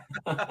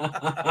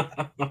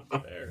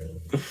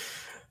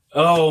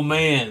 Oh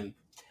man,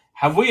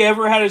 have we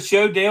ever had a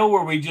show, Dale,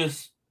 where we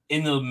just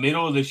in the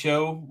middle of the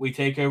show we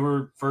take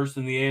over first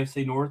in the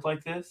AFC North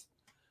like this?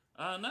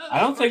 No, I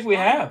don't think we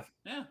have.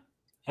 Yeah.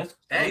 That's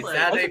Hey, That's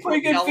Saturday a pretty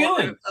good football,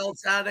 feeling. NFL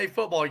Saturday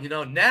football. You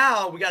know,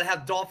 now we got to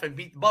have Dolphin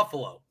beat the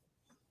Buffalo,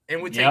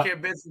 and we take Yep. care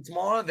of business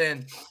tomorrow.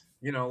 Then,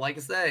 you know, like I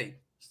say,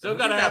 Still we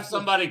got to got have some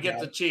somebody food, get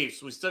guys. the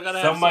Chiefs. We still got to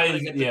have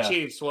somebody get the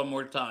Chiefs one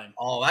more time.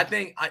 Oh, I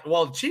think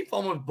Chief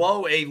almost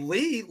blew a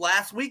lead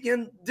last week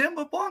in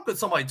Denver Broncos.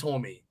 Somebody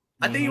told me.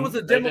 I think it was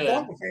a Denver did.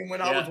 Broncos game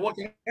when I was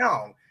walking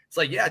down. It's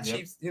like, yeah,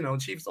 Chiefs. You know,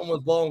 Chiefs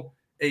almost blow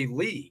a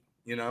lead.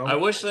 You know, I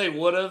wish they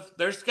would have.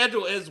 Their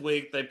schedule is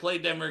weak. They play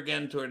Denver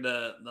again toward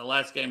the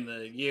last game of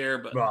the year,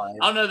 but right.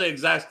 I don't know the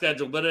exact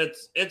schedule. But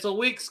it's a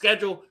weak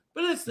schedule.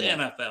 But it's the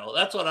NFL.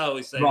 That's what I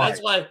always say. Right.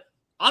 That's why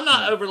I'm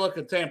not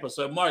overlooking Tampa.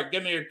 So, Mark,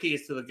 give me your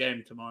keys to the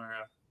game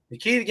tomorrow. The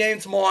key to the game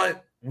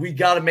tomorrow, we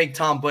got to make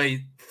Tom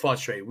Brady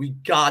frustrated. We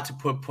got to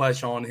put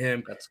pressure on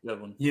him. That's a good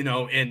one. You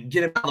know, and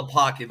get him out of the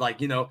pocket, like,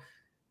 you know,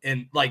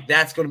 and like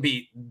that's going to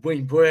be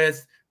Wayne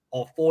Briss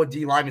or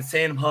 4D linemen,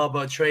 Sam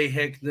Hubbard, Trey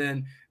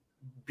Hickman,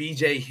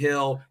 BJ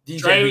Hill,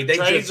 DJ.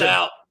 Trey's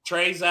out.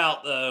 Trey's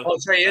out though. Oh,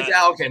 Trey is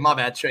out. Okay, my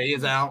bad. Trey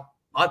is out.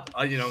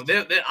 You know,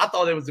 I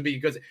thought it was to be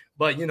because,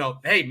 but you know,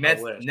 hey,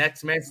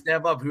 next man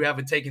step up.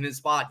 Whoever taking his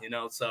spot, you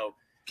know. So,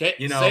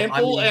 you know,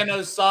 Sample and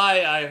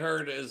Osai, I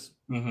heard is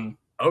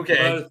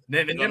okay.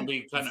 Then going to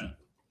be kind of.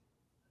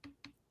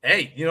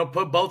 Hey, you know,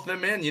 put both of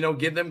them in, you know,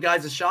 give them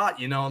guys a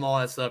shot, you know, and all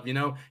that stuff, you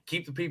know,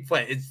 keep the people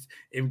playing.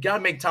 We got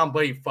to make Tom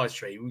Brady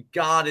frustrated. We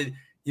got to,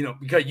 you know,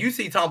 because you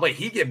see Tom Brady,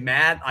 he get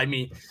mad. I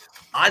mean,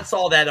 I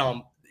saw that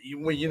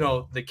when, you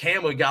know, the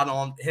camera got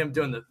on him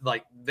doing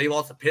they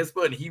lost to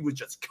Pittsburgh and he was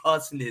just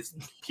cussing his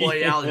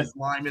play out, his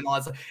lineman, and all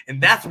that stuff.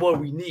 And that's what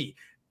we need.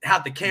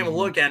 Have the camera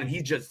look at him.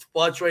 He just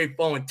frustrated,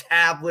 throwing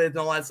tablets and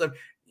all that stuff.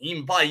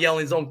 Even probably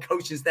yelling his own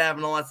coaching staff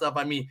and all that stuff.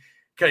 I mean,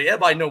 because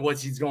everybody know what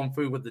he's going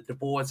through with the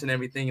divorce and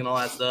everything and all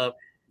that stuff.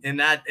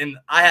 And I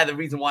had the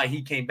reason why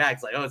he came back.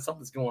 It's like, oh,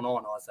 something's going on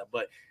and all that stuff.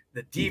 But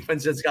the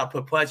defense just got to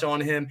put pressure on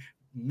him,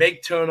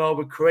 make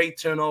turnover, create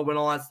turnover and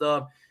all that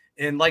stuff.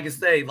 And like I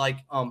say, like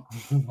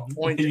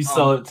you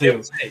saw it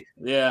too.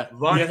 Yeah.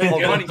 Running, you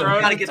got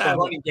to get the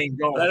running game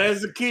going. That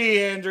is the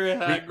key, Andrew.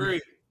 I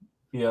agree.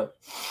 Yeah.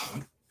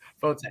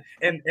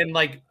 And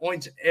like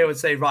it would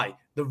say, right,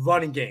 the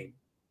running game.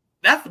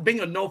 That's being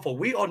a no for.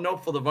 We are no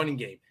for the running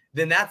game.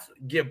 Then that's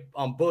give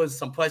Buzz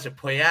some pressure,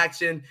 play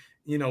action.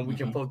 You know, we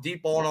can throw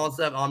deep ball and all that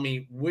stuff. I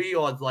mean, we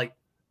are like,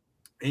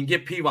 and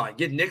get P-Ryan,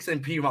 get Nixon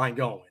and P-Ryan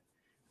going.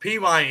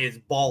 P-Ryan is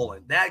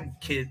balling.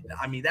 That kid,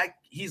 I mean,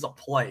 he's a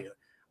player.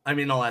 I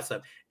mean, all that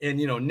stuff. And,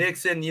 you know,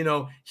 Nixon, you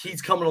know,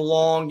 he's coming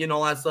along, you know,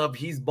 all that stuff.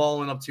 He's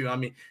balling up too. I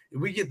mean,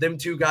 if we get them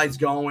two guys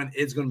going,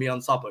 it's going to be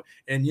unstoppable.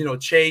 And, you know,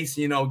 Chase,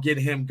 you know, get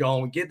him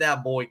going. Get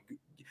that boy.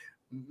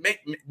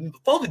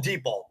 Throw the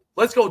deep ball.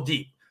 Let's go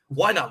deep.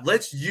 Why not?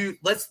 Let's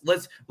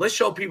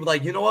show people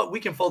like, you know what, we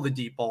can throw the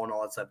deep ball and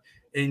all that stuff.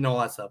 And you know, all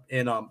that stuff.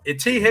 And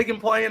is T. Higgins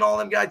playing? All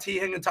them guys, T.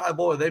 Higgins, Ty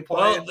Boyd, are they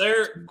playing? Well,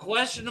 they're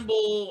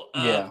questionable.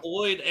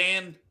 Boyd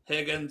and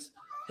Higgins.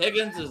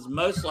 Higgins is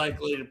most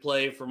likely to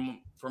play from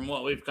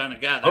what we've kind of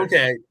gathered.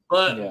 Okay,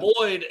 but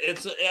Boyd,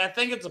 I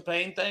think it's a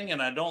pain thing,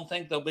 and I don't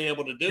think they'll be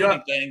able to do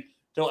anything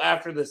till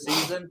after the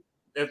season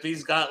if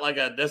he's got like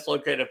a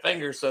dislocated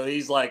finger. So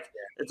he's like,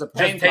 it's a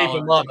pain just tape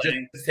him up,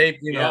 thing. just tape,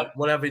 you know,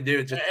 whatever you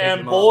do. Just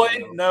and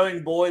Boyd,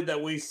 knowing Boyd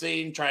that we've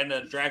seen trying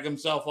to drag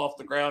himself off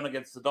the ground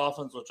against the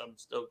Dolphins, which I'm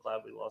still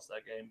glad we lost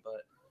that game,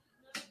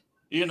 but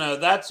you know,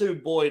 that's who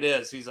Boyd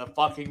is. He's a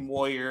fucking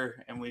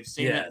warrior, and we've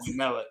seen it, we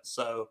know it.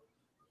 So,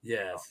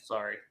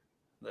 sorry,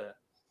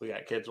 we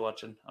got kids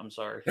watching. I'm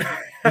sorry,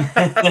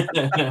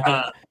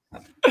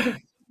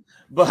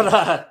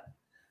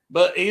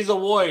 but he's a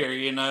warrior,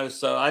 you know.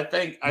 So I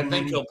think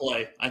he'll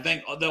play. I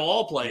think they'll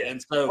all play,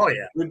 and so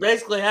we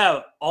basically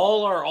have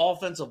all our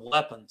offensive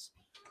weapons.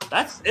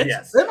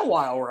 It's been a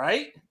while,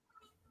 right?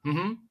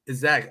 Mm-hmm.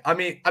 Exactly. I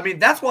mean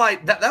that's why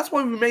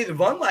we made the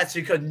run last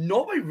year, because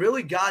nobody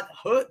really got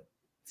hurt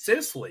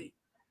seriously.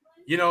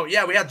 You know,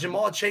 yeah, we had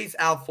Jamal Chase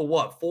out for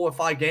what, 4 or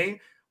 5 games,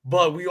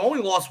 but we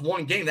only lost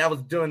 1 game. That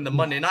was during the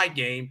Monday night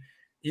game.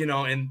 You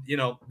know, and you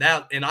know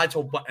that, and I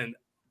told, and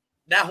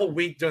that whole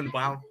week during the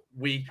Brown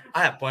week,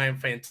 I had Brian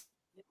fans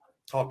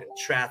talking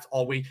trash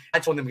all week. I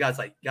told them guys,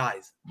 like,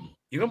 guys,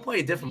 you're gonna play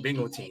a different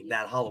bingo team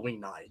that Halloween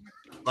night,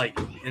 like,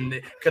 and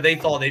because they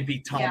thought they'd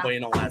beat Tom Brady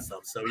and all that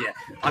stuff. So yeah,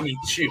 I mean,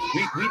 shoot,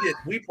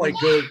 we played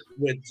good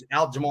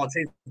without Jamal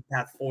Chase the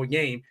past 4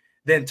 games.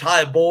 Then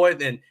Tyler Boyd,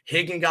 then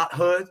Higgins got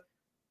hurt.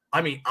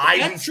 I mean,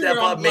 Ivy step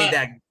up, made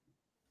that.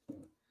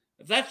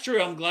 If that's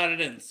true, I'm glad I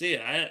didn't see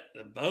it.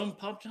 The bone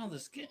popped on the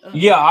skin. Oh.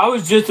 Yeah, I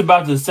was just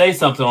about to say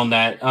something on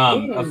that.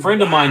 A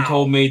friend of mine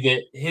told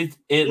me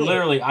that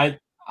literally,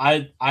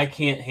 I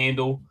can't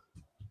handle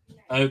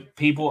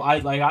people. I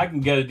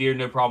can get a deer,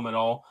 no problem at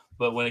all.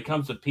 But when it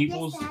comes to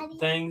people's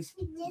things,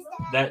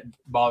 that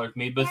bothers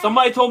me. But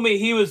somebody told me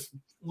he was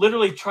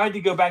literally tried to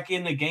go back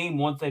in the game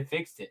once they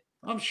fixed it.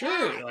 I'm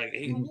sure. Like,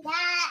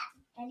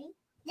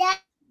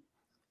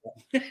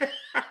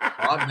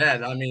 I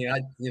bet. I mean,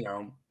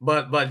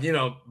 but you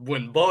know,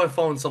 when Bowen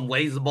phones some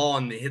laser ball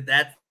and they hit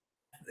that,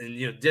 and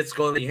you know,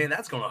 disco in the hand,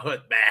 that's gonna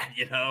hurt bad.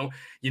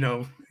 You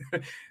know,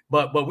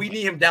 but we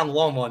need him down the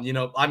long run. You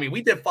know, I mean,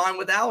 we did fine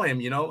without him.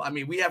 You know, I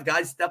mean, we have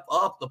guys step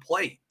up the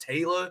plate.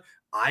 Taylor,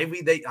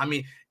 Ivy. I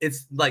mean,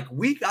 it's like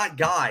we got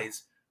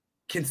guys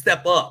can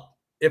step up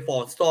if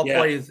our star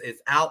player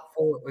is out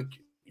for a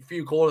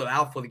few quarters,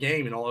 out for the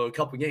game, and all a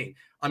couple games.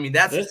 I mean,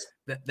 that's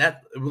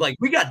that like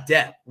we got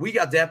depth. We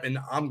got depth, and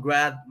I'm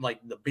glad,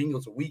 like, the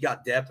Bengals, we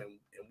got depth, and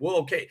we're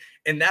okay.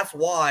 And that's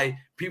why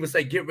people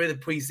say get rid of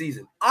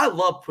preseason. I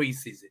love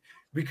preseason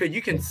because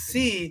you can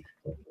see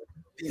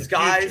these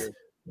guys,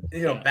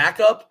 you know, back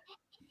up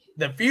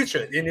the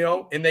future, you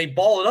know, and they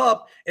ball it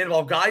up. And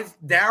while guys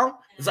down,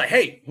 it's like,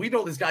 hey, we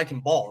know this guy can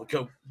ball.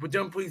 Because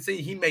during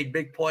preseason, he made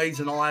big plays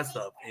and all that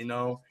stuff, you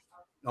know,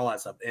 all that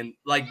stuff. And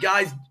like,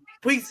 guys,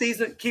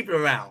 preseason, keep it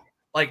around.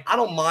 Like, I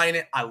don't mind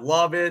it. I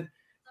love it.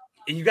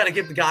 And you got to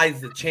give the guys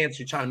the chance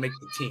to try to make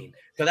the team.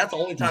 Because that's the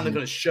only time they're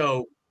going to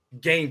show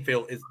game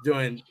film is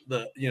during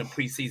the, you know,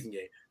 preseason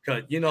game.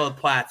 Because, you know, the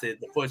Platts, the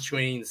first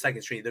string, the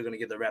second string, they're going to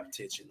get the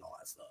repetition and all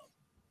that stuff.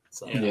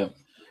 So, yeah.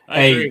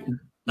 Hey,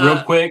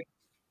 real quick,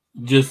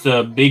 just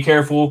be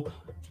careful.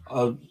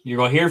 You're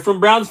going to hear from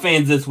Browns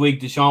fans this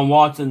week. Deshaun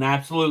Watson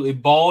absolutely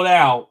balled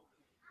out.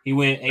 He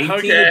went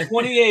 18 to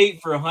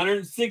 28 for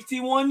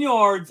 161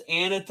 yards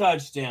and a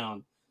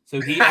touchdown. So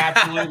he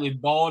absolutely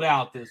balled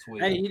out this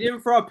week. Hey, he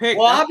didn't throw a pick.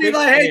 Well, I'll be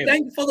like, hey,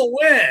 thank you for the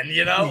win.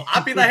 You know,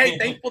 I'll be like, hey,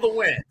 thank you for the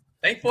win.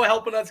 Thanks for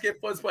helping us get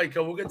first play,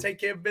 because we're going to take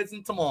care of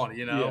business tomorrow,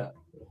 you know?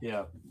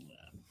 Yeah.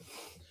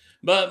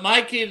 But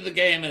my key to the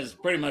game is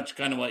pretty much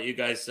kind of what you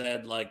guys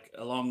said, like,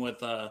 along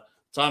with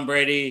Tom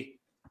Brady,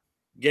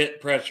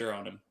 get pressure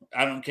on him.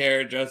 I don't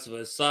care, Joseph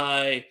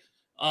Asai.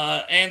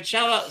 And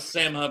shout out to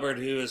Sam Hubbard,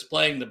 who is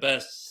playing the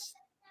best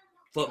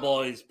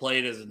football he's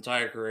played his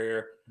entire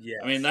career.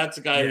 Yes. I mean, that's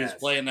a guy who's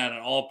playing at an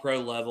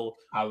all-pro level.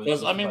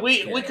 I mean,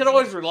 we we could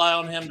always rely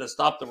on him to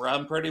stop the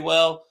run pretty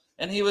well,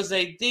 and he was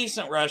a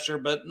decent rusher,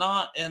 but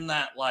not in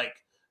that, like,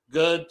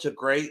 good to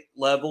great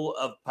level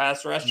of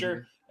pass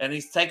rusher, and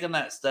he's taken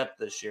that step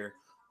this year.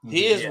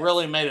 He has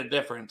really made a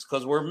difference,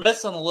 because we're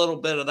missing a little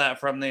bit of that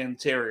from the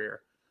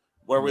interior.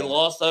 Where we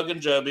lost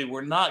Ogunjobi,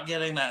 we're not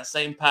getting that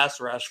same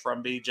pass rush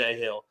from B.J.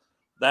 Hill.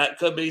 That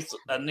could be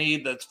a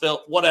need that's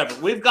filled. Whatever.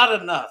 We've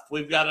got enough.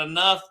 We've got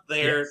enough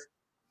there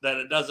that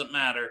it doesn't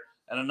matter,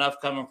 and enough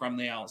coming from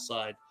the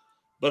outside.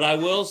 But I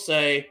will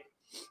say,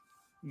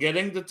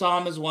 getting to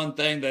Tom is one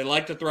thing. They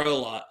like to throw a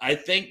lot. I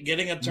think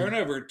getting a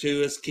turnover or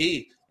two is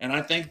key. And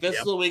I think this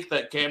is the week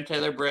that Cam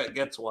Taylor-Britt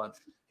gets one.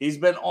 He's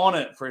been on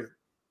it for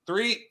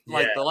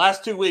the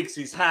last 2 weeks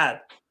he's had.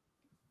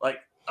 Like,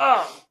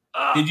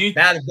 did you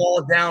bad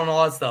ball down,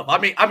 all that stuff? I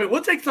mean,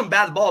 we'll take some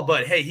bad ball,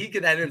 but hey, he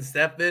get that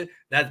intercepted.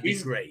 That'd be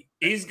great.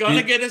 He's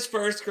gonna get his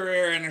first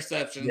career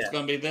interception. It's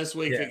gonna be this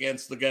week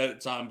against the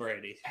GOAT Tom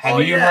Brady.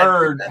 Have you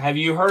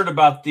heard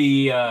about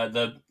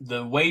the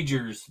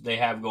wagers they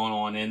have going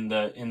on in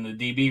the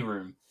DB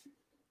room?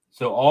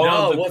 So all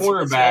of the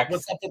quarterbacks.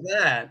 What's up with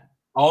that?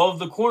 All of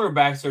the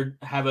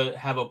quarterbacks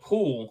have a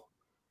pool.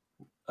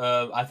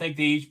 I think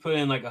they each put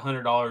in like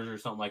 $100 or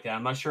something like that.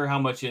 I'm not sure how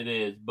much it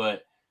is,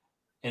 but.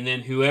 And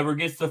then whoever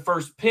gets the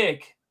first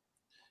pick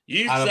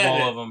out of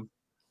all of them.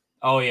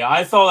 Oh, yeah.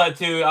 I saw that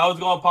too. I was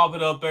going to pop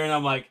it up there, and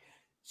I'm like,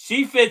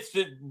 she fits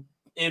it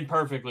in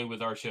perfectly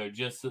with our show.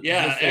 Andrew,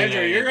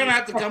 you're going to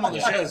have to come on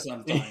the show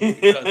sometime.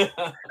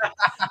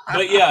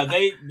 But, yeah,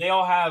 they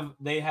all have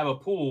a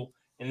pool.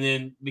 And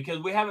then because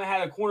we haven't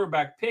had a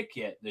cornerback pick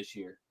yet this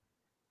year.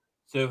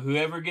 So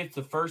whoever gets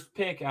the first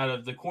pick out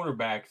of the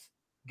cornerbacks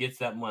gets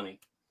that money.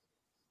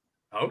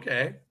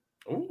 Okay.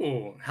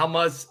 Ooh, how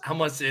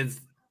much is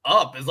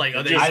up? It's like,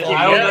 are they I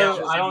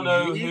don't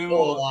know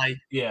who. like,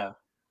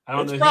 I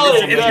don't It's know.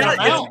 probably Who a good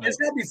amount. It's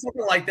gotta be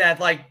something like that.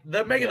 Like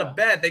they're making Yeah. a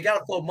bet. They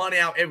gotta throw money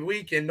out every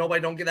week, and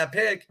nobody don't get that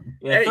pick.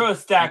 Yeah, Hey, throw a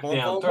stack keep on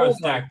down. throwing Throw a more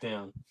stack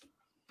down.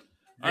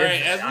 All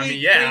right, as we I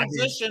mean,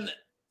 transition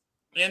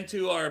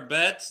into our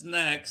bets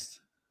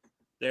next,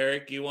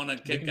 Derek, you want to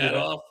kick can that do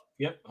it. off?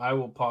 Yep, I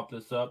will pop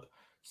this up.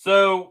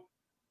 So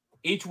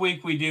each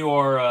week we do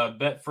our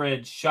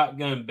Betfred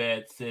shotgun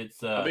bets.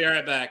 It's I'll be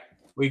right back.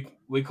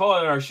 we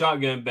call it our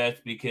shotgun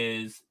bets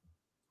because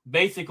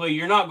basically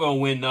you're not going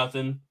to win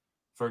nothing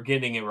for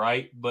getting it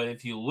right, but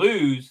if you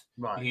lose,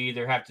 Right. you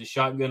either have to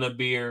shotgun a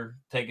beer,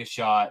 take a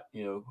shot,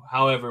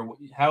 however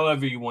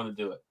you want to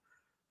do it.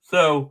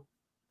 So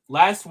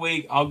last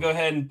week, I'll go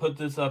ahead and put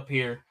this up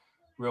here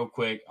real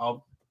quick.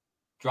 I'll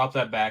drop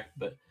that back,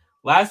 but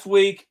last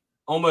week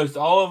almost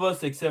all of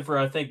us except for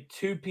I think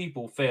 2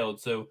 people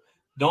failed. So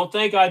don't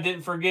think I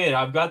didn't forget.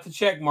 I've got the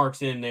check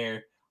marks in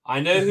there. I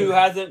know who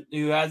hasn't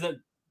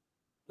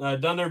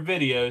done their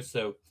videos,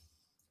 so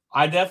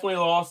I definitely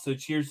lost. So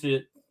cheers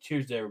to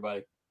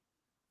everybody.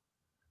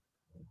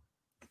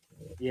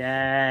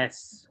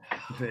 Yes.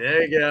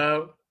 There you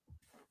go.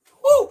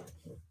 Woo!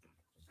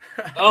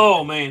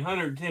 Oh man,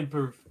 110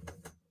 proof.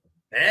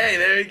 Hey,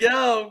 there you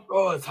go.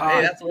 Oh, it's Hey,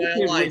 hot. that's the way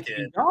I like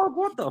it. Dog,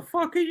 what the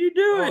fuck are you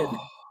doing?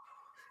 Oh,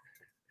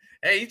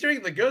 Hey, you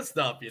drink the good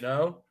stuff,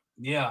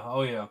 yeah.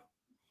 Oh yeah.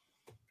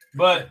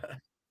 But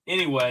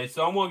anyway,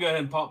 so I'm gonna go ahead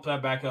and pop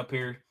that back up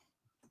here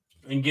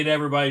and get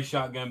everybody's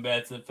shotgun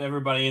bets. If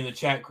everybody in the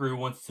chat crew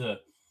wants to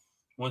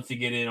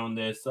get in on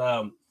this,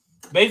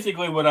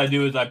 basically what I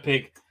do is I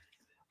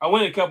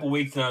went a couple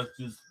weeks and I was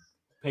just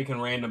picking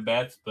random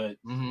bets, but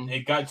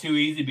it got too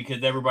easy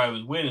because everybody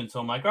was winning. So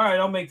I'm like, all right,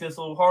 I'll make this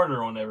a little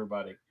harder on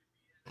everybody.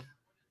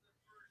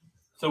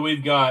 So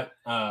we've got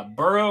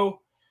Burrow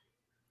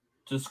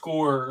to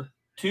score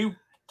 2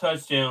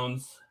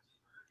 touchdowns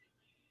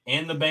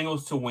and the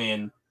Bengals to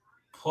win,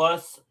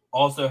 plus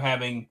also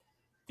having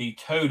the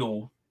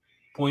total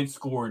points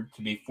scored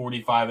to be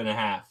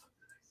 45.5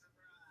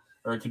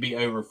 or to be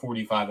over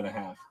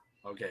 45.5.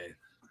 Okay.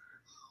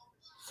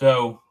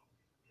 So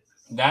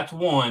that's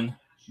one.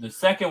 The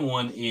second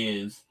one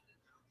is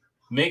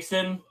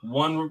Mixon,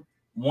 one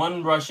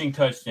rushing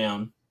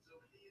touchdown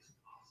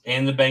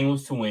and the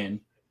Bengals to win.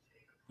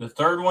 The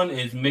third one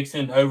is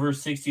Mixon over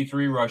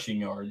 63 rushing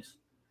yards.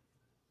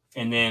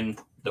 And then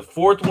the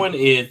fourth one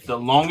is the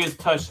longest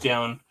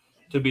touchdown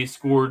to be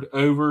scored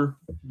over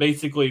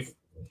basically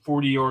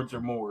 40 yards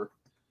or more.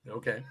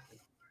 Okay.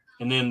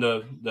 And then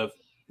the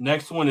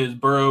next one is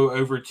Burrow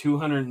over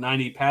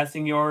 290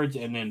 passing yards,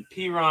 and then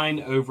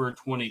Pirine over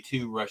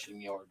 22 rushing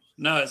yards.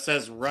 No, it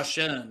says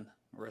Russian.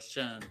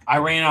 I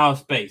ran out of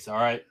space, all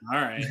right?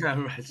 All right.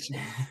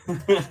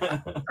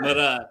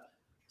 But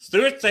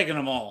Stewart's taking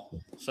them all.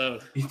 So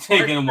He's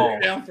taking them all.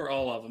 Down for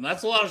all of them.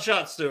 That's a lot of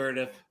shots,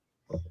 Stewart.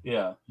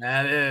 Yeah.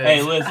 That is.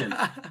 Hey, listen.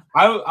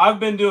 I've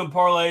been doing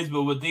parlays,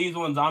 but with these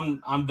ones,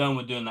 I'm done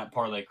with doing that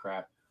parlay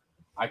crap.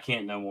 I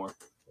can't no more.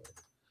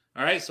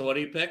 All right, so what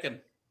are you picking?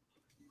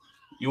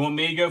 You want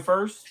me to go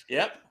first?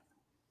 Yep.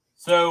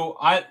 So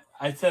I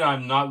said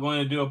I'm not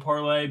going to do a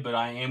parlay, but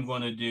I am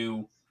going to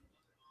do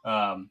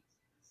a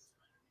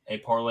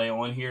parlay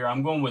on here.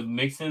 I'm going with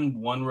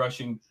Mixon, 1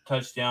 rushing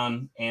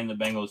touchdown, and the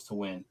Bengals to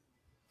win.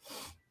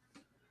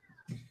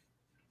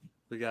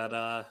 We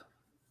got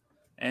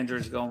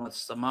Andrew's going with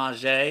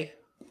Samaje.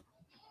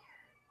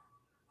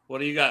 What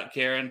do you got,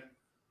 Karen?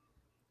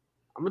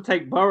 I'm gonna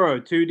take Burrow,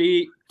 2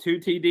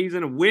 TDs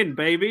and a win,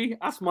 baby.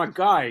 That's my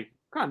guy.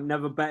 Can't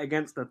never bet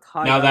against a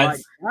tight Now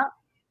like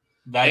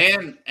that.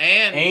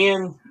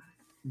 And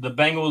the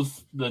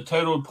Bengals, the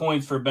total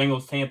points for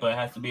Bengals Tampa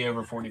has to be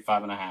over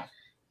 45.5.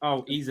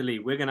 Oh, easily.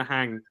 We're gonna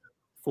hang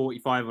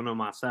 45 on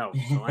them ourselves.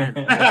 So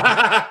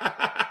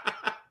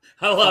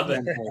I love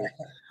it.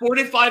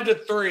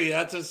 45-3.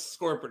 That's a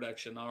score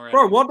prediction already.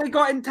 Bro, what they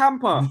got in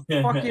Tampa?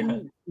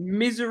 Fucking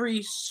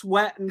misery,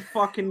 sweat, and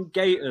fucking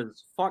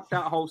Gators. Fuck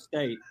that whole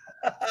state.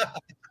 I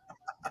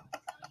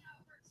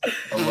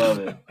love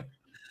it.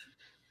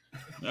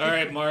 All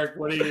right, Mark,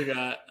 what do you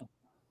got?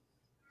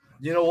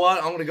 You know what?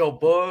 I'm going to go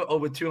Burrow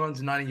over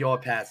 290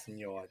 yard passing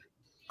yard.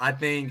 I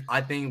think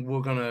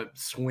we're going to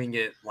swing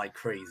it like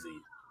crazy.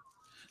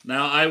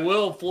 Now, I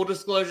will, full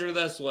disclosure,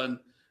 this one.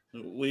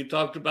 We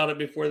talked about it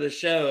before the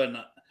show, and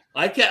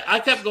I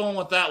kept going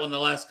with that one the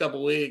last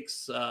couple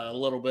weeks a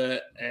little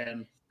bit,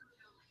 and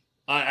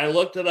I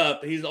looked it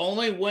up. He's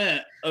only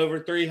went over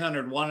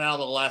 300 1 out of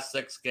the last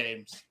 6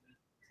 games.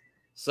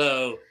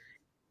 So,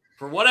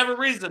 for whatever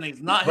reason,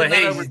 he's not hitting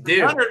that over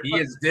 300. He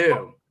is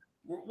due.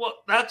 Well,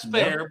 that's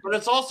fair, but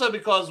it's also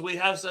because we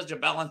have such a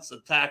balanced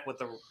attack with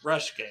the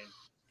rush game.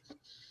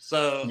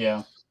 So,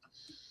 yeah,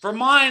 for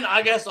mine,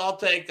 I guess I'll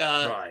take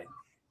Right.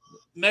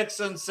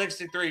 Mixon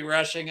 63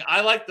 rushing.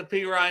 I like the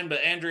Pirine, but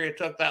Andrea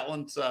took that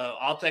one, so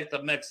I'll take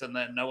the Mixon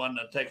then. No one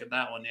has taken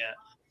that one yet.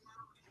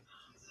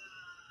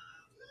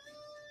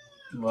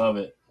 love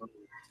it.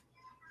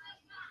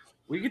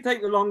 We could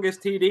take the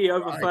longest TD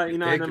over Right,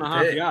 39 and a pick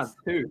half it. yards,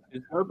 too.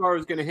 Joe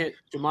Burrow's going to hit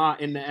Jamar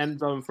in the end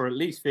zone for at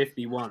least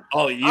 51.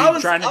 Oh, you I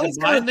was trying to kind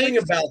combine of thinking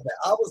these? about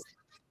that.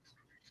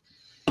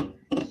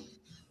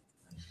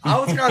 I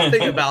was kind of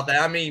thinking about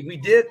that. I mean, we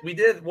did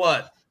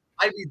what?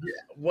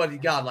 What he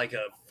got like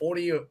a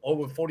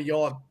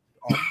 40-yard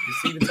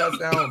receiving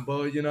touchdown,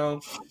 but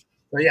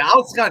But yeah, I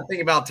was kind of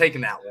thinking about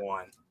taking that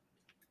one.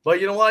 But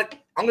you know what?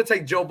 I'm gonna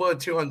take Joe Burrow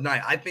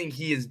 209. I think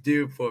he is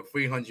due for a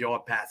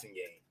 300-yard passing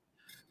game.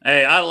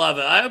 Hey, I love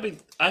it. I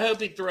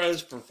hope he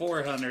throws for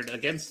 400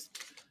 against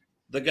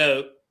the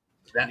GOAT.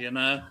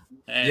 And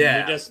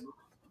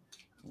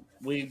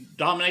we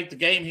dominate the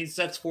game. He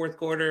sets fourth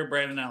quarter.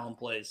 Brandon Allen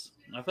plays.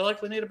 I feel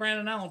like we need a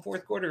Brandon Allen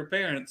fourth quarter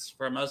appearance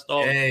from us.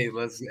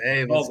 Let's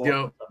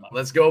go.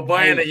 Let's go,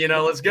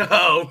 Brandon. Let's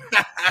go.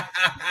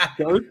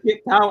 Go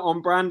kicked out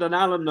on Brandon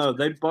Allen, though.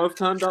 They both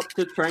turned up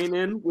to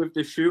training with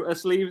the shooter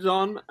sleeves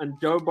on, and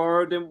Joe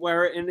Burrow didn't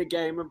wear it in the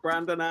game, and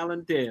Brandon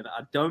Allen did.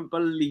 I don't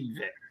believe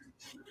it.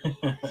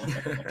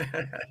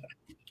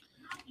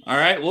 All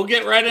right, we'll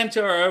get right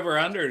into our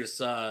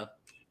over-unders.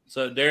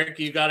 So, Derek,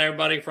 you got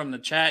everybody from the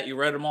chat. You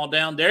wrote them all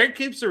down. Derek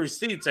keeps the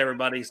receipts,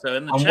 everybody. So,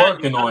 in the chat, I'm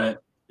working on it.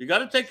 You got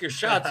to take your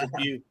shots if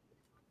you.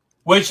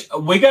 Which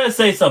we got to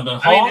say something.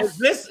 I mean,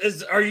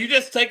 are you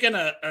just taking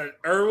a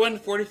Irwin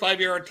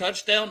 45-yard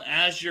touchdown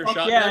as your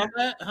shot? Yeah.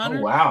 Bet, Hunter?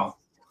 Oh, wow.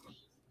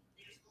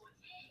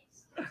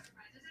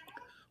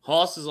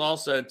 Hoss is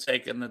also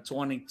taking the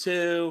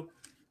 22.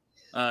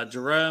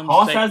 Jerome.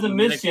 Hoss hasn't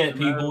missed yet,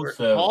 people.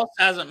 So Hoss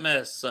hasn't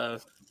missed. So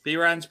B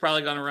Ryan's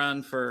probably going to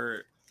run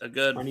for a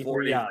good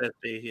 40,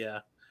 50. Yeah.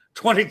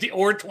 20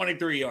 or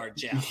 23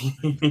 yards. Yeah.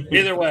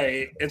 Either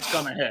way, it's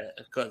going to hit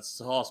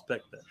because Hoss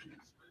picked it.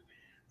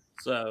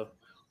 So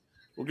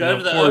we'll go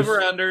to the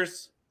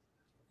over-unders.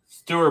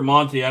 Stuart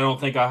Monty, I don't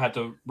think I'll have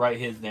to write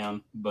his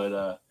down.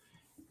 But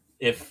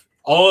if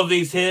all of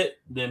these hit,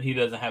 then he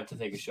doesn't have to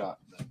take a shot.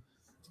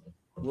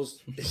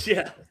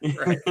 Yeah,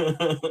 right.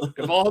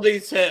 If all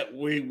these hit,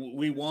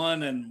 we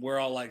won, and we're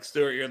all like,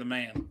 Stuart, you're the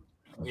man.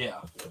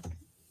 Yeah.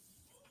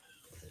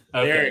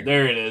 Okay,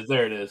 there it is.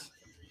 There it is.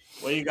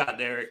 What you got,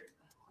 Derek?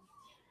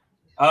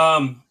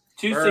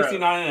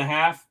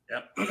 269.5.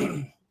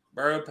 Yep.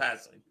 Burrow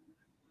passing.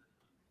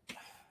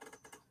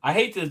 I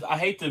hate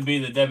to be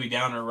the Debbie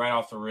Downer right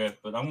off the rip,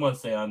 but I'm going to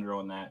say under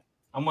on that.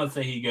 I'm going to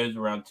say he goes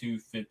around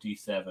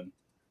 257.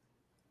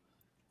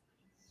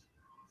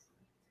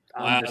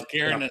 Wow,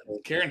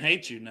 Karen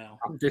hates you now.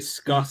 I'm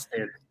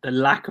disgusted. The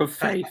lack of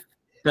faith.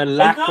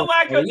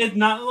 It's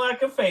not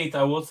lack of faith.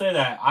 I will say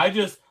that.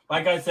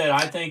 Like I said,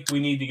 I think we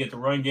need to get the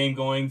run game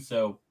going.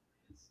 So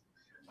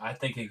I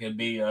think it could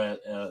be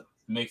a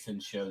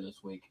mix-and show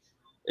this week.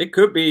 It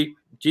could be.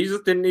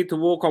 Jesus didn't need to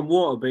walk on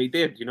water, but he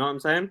did. You know what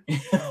I'm saying?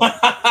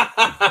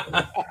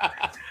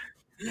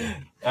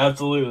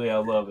 Absolutely. I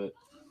love it.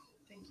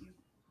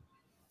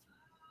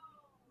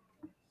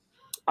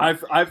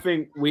 I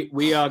think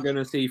we are going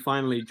to see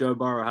finally Joe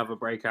Burrow have a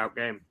breakout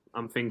game.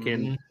 I'm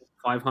thinking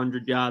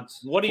 500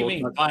 yards. What do you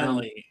mean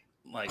finally?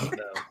 Like,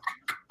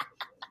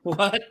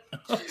 what?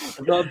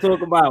 I'm not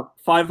talking about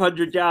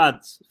 500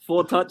 yards,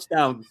 4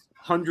 touchdowns,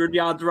 100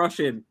 yards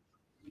rushing.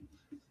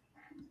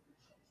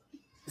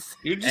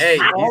 He's going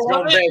big. I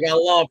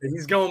love it.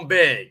 He's going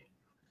big.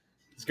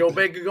 He's go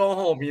big or go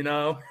home,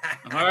 All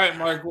right,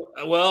 Mark.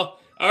 Well,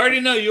 I already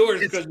know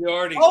yours because you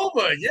already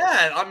over.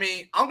 Yeah, I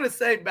mean, I'm gonna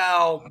say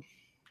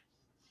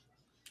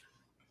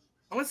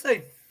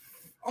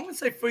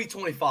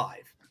 325.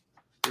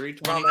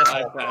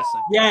 325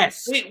 passing.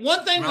 Yes. See,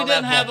 one thing we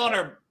didn't have on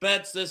our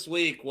bets this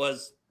week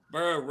was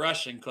Burrow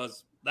rushing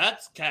because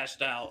that's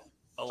cashed out.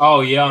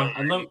 Oh yeah,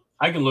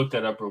 I can look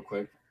that up real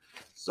quick.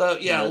 So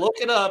yeah, look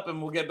it up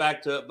and we'll get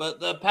back to it.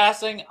 But the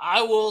passing,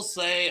 I'll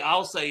say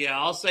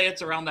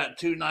it's around that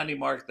 290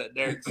 mark that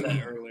Derek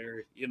said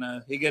earlier.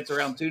 He gets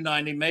around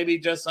 290, maybe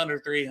just under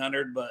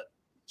 300, but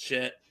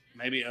shit,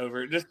 maybe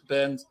over. It just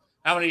depends.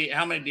 How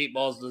many deep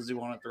balls does he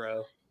want to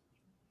throw?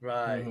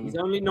 Right. He's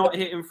only not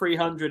hitting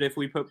 300 if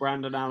we put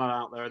Brandon Allen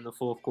out there in the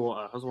fourth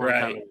quarter. That's what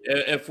I'm telling you.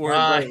 If we're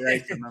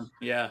racing them.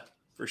 Yeah,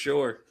 for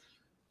sure.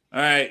 All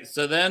right,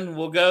 so then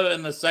we'll go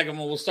in the second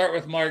one. We'll start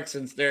with Mark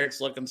since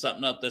Derek's looking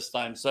something up this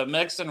time. So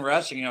Mixon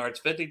rushing yards,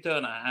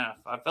 52.5. I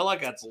feel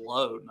like that's a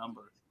low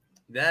number.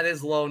 That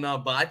is low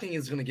number, but I think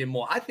he's going to get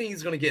more. I think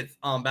he's going to get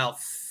about,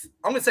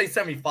 I'm going to say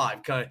 75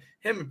 because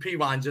him and P.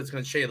 Ryan just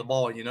going to share the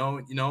ball,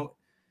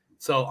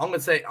 So I'm going to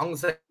say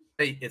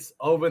it's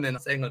over, and then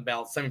I'm saying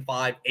about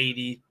 75,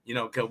 80,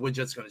 because we're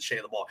just going to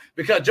share the ball.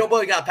 Because Joe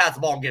Burrow got to pass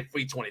the ball and get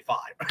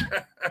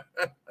 325.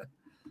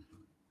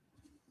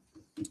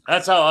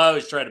 That's how I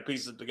always try to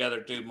piece it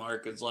together too,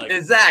 Mark. It's like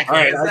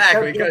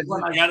exactly. Because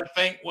I got to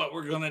think what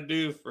we're gonna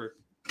do for.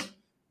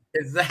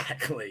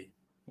 Exactly.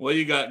 What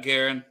you got,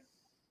 Karen?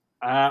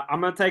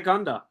 I'm gonna take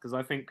under because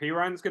I think P.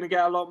 Ryan's gonna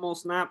get a lot more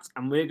snaps,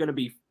 and we're gonna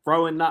be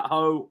throwing that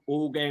hoe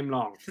all game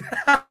long.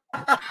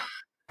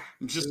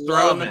 Just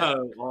throwing the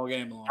hoe all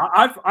game long.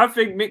 I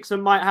think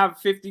Mixon might have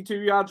 52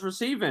 yards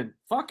receiving.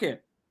 Fuck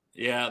it.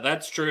 Yeah,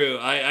 that's true.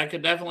 I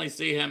could definitely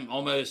see him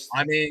almost.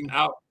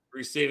 Out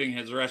receiving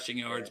his rushing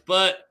yards,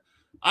 but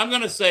I'm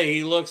going to say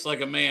he looks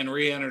like a man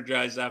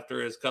re-energized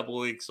after his couple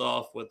of weeks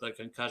off with the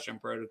concussion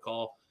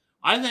protocol.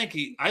 I think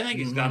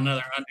he's got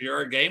another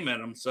 100-yard game in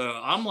him. So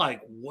I'm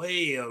like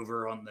way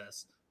over on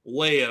this.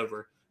 Way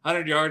over.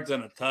 100 yards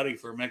and a tutty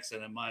for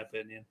Mixon, in my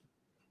opinion.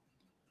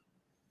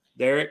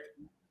 Derek,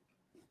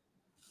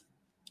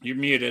 you're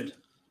muted.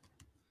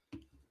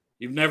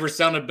 You've never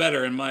sounded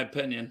better, in my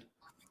opinion.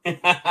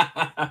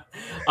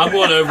 I'm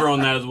going over on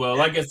that as well.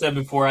 Like I said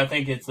before, I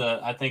think it's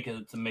a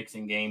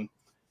mixing game.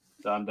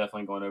 So I'm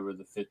definitely going over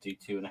the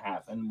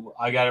 52.5. And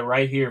I got it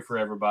right here for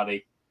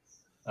everybody.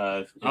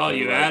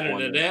 You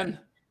added it in?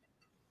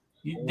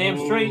 You damn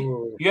straight.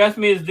 You asked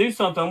me to do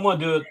something, I'm going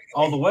to do it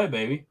all the way,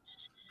 baby.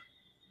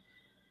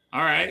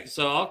 All right,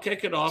 so I'll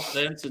kick it off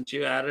then since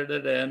you added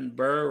it in.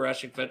 Burrow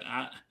rushing fit.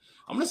 I'm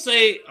gonna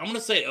say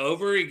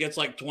over. He gets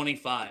like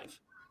 25.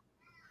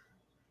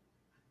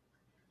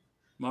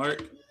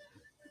 Mark,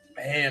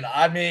 man,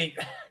 I mean,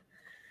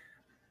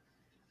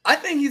 I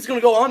think he's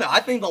gonna go under. I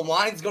think the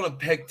line's gonna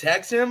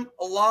protect him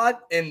a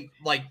lot, and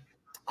like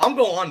I'm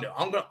going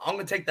under. I'm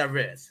gonna take that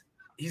risk.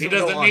 He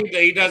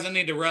doesn't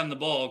need to run the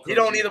ball. He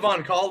don't need to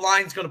run. Call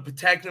line's gonna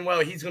protect him well.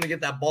 He's gonna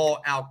get that ball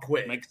out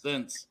quick. Makes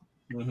sense.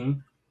 Mm-hmm.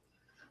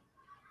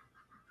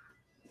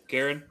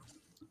 Karen?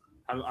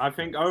 I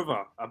think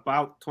over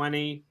about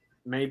 20,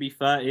 maybe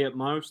 30 at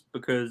most,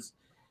 because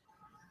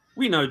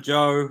we know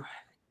Joe.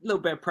 A little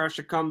bit of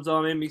pressure comes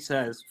on him. He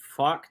says,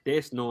 "Fuck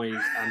this noise,"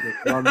 and just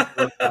runs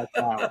the fuck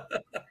out.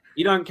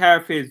 You don't care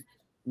if his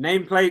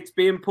nameplate's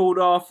being pulled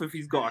off, if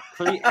he's got a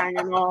cleat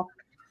hanging off.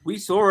 We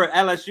saw at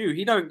LSU.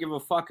 He don't give a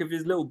fuck if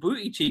his little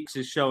booty cheeks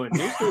is showing.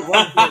 He'll still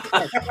run for a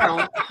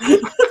touchdown.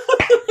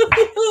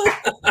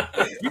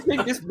 You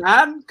think this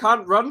man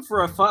can't run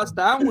for a first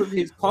down with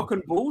his cock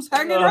and balls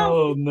hanging out?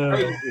 Oh, no.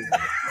 Crazy.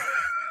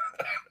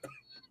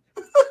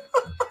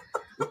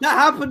 If that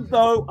happens,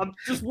 though, I'm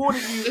just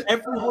warning you,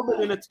 every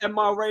woman in a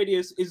 10-mile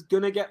radius is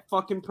going to get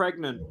fucking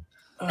pregnant.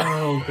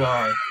 Oh,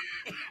 God.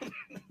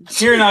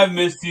 Kieran, I've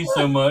missed you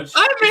so much.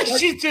 I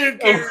missed you too,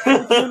 Kieran.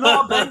 If you're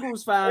not a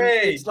Bengals fan,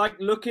 it's like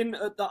looking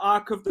at the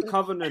Ark of the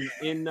Covenant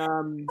in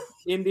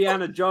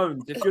Indiana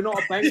Jones. If you're not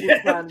a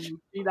Bengals fan,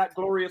 you see that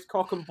glorious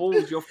cock and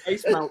balls, your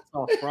face melts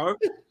off, bro.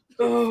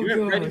 You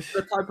ain't ready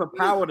for the type of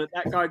power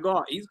that guy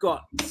got. He's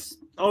got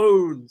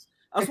stones.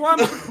 That's why I'm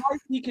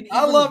surprised he can.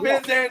 I love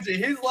Vince Energy.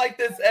 He's like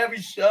this every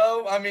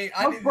show. I mean,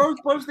 bro's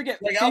supposed to get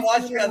like I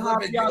watch you guys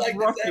live it. You like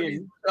this every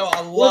show.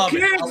 I love well, it.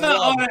 Kieran's not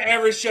on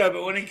every show,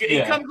 but when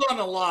he comes on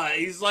a lot,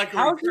 he's like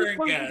a recurring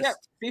guest.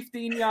 Get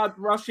 15 yards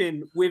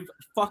rushing with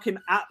fucking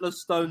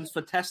Atlas stones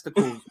for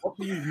testicles. What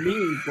do you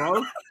mean,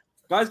 bro?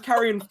 Guys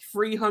carrying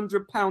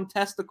 300-pound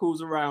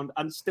testicles around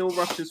and still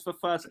rushes for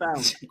first down.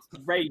 It's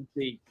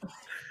crazy.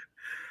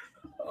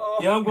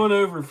 Yeah, I'm going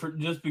over for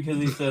just because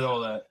he said all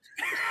that.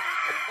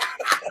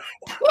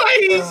 Why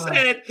he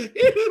said?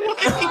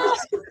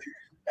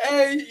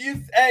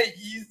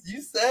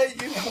 You said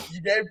you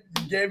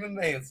gave him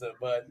the answer,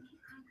 but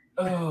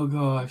oh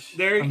gosh,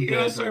 Derek, you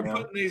gotta start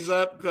putting these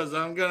up because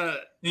I'm gonna.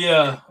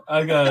 Yeah,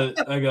 I got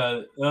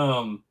it.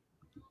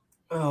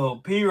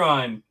 P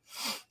Ryan.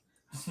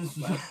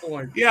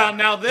 Yeah,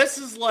 now this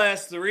is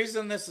less. The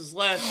reason this is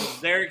less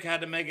is Derek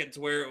had to make it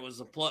to where it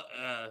was a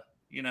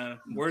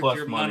worth plus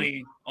your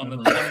money on the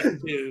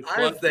 22.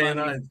 I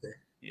understand.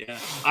 Yeah,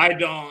 I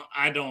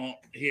don't.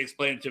 He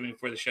explained it to me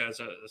before the show,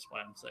 so that's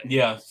why I'm saying.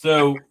 Yeah,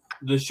 so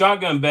the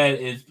shotgun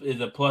bet is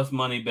a plus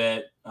money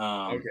bet.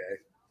 Okay.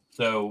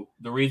 So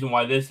the reason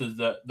why this is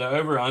the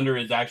over under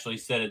is actually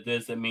set at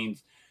this. It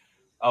means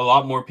a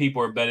lot more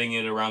people are betting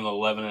it around the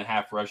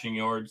 11.5 rushing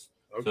yards.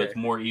 Okay. So it's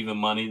more even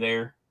money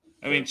there.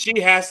 I mean,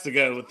 she has to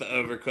go with the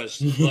over because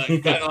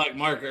kind of like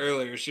Mark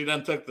earlier, she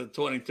done took the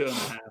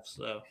 22.5.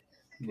 So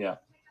yeah.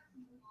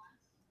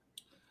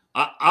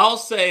 I'll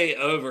say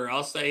over.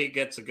 I'll say he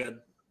gets a good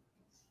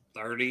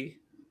 30,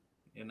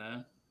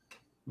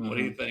 What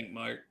do you think,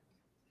 Mark?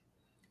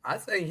 I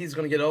think he's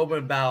going to get over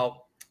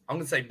about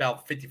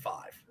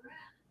 55.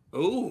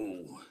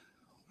 Ooh.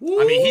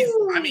 I mean,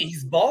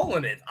 he's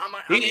balling it.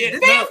 He can do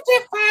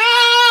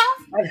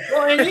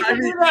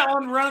that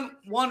on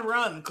one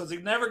run because he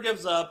never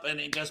gives up and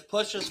he just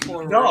pushes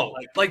forward. No,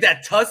 like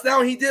that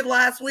touchdown he did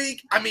last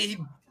week. I mean, he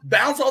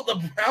bounced off the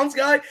Browns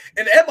guy,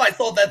 and everybody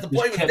thought that the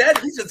play was dead.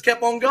 He just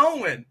kept on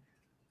going.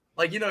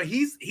 Like,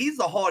 he's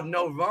a hard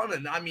no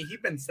running. I mean, he's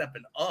been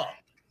stepping up.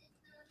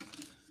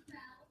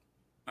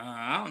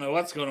 I don't know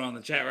what's going on in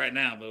the chat right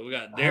now, but we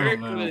got Derek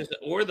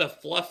or the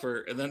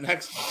Fluffer in the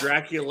next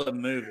Dracula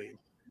movie.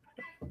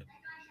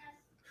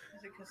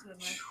 Is it because of the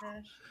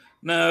mustache?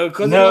 No,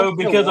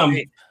 because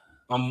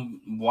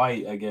I'm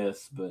white, I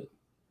guess. But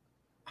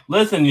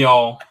listen,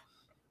 y'all.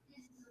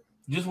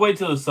 Just wait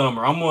till the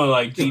summer. I'm going to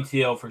like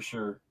GTL for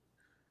sure.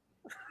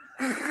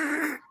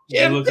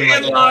 Jim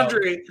Tan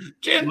laundry.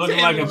 Looking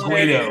like a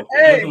Guido.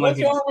 Hey,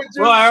 what's wrong with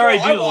you? Well, I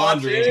already do the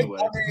laundry anyway.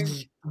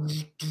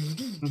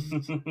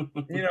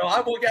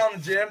 I work out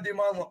in the gym.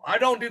 I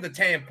don't do the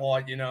tan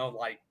part. No.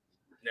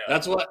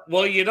 That's what.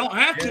 Well, you don't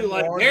have to.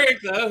 Like Derek,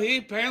 though, he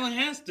apparently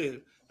has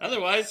to.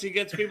 Otherwise, he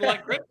gets people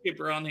like Crypt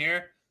Keeper on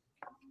here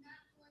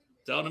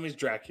telling him he's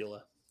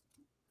Dracula.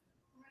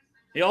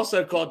 He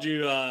also called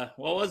you.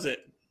 What was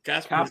it?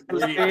 Casper's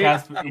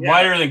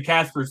Wider than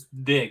Casper's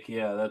dick.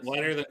 Yeah, that's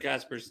wider than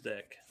Casper's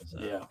dick. So.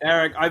 yeah.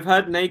 Eric, I've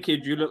heard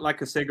naked you look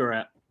like a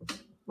cigarette.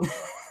 So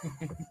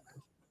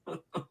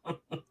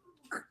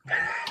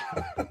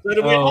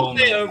do we all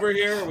stay over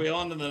here? Or are we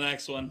on to the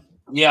next one?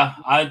 Yeah,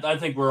 I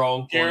think we're all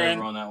going Karen,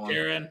 over on that one.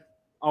 Karen.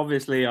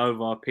 Obviously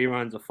over.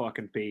 P-Run's a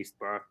fucking beast,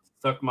 bro.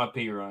 Suck my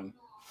P run.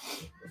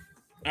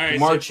 All right,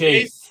 Jamar so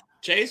Chase.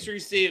 Chase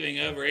receiving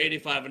over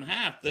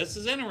 85.5. This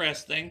is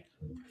interesting,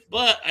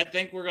 but I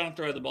think we're going to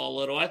throw the ball a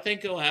little. I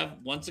think he'll have,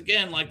 once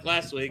again, like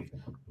last week,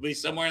 be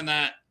somewhere in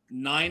that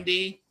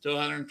 90 to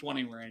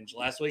 120 range.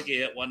 Last week he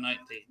hit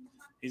 119.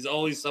 He's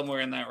always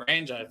somewhere in that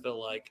range, I feel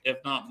like, if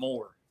not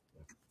more.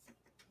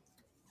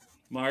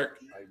 Mark?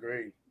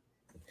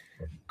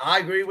 I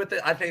agree with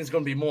it. I think it's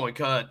going to be more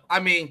because, I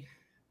mean,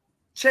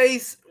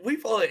 Chase, we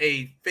follow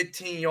a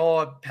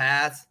 15-yard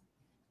pass.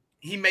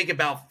 He make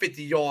about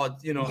 50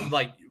 yards,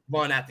 like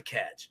run at the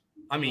catch.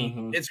 I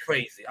mean, It's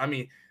crazy. I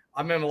mean,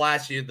 I remember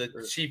last year, the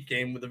Chief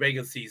game with the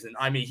regular season.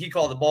 I mean, he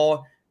called the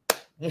ball.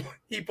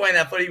 He playing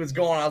that foot. He was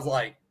going. I was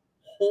like,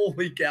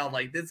 holy cow.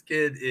 Like, this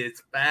kid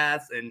is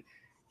fast, and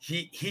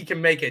he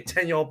can make a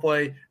 10-yard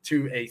play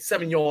to a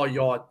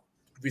 7-yard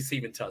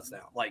receiving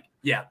touchdown. Like,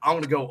 yeah, I'm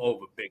going to go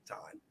over big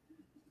time.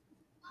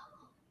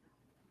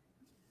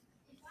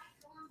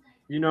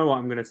 You know what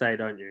I'm going to say,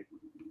 don't you?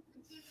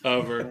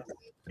 Over.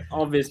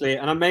 Obviously.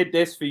 And I made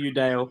this for you,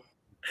 Dale.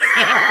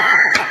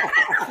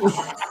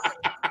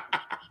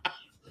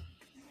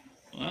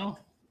 Well,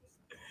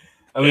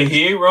 I mean,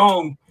 he ain't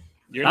wrong.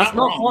 you're That's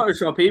not not wrong.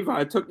 Photoshop either.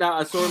 I took that.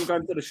 I saw him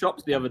going to the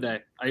shops the other day.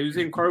 I was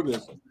in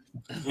Kroger's.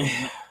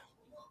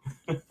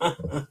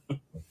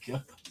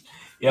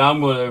 Yeah,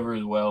 I'm going over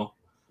as well.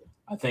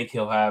 I think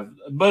he'll have,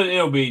 but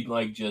it'll be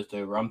like just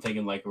over. I'm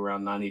thinking like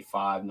around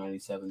 95,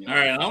 97. All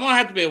right, I'm going to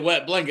have to be a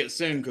wet blanket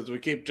soon because we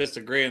keep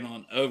disagreeing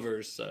on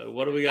overs. So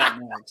what do we got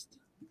next?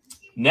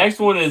 Next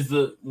one is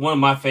one of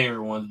my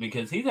favorite ones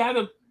because he's had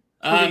a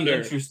pretty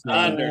interesting.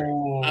 Under.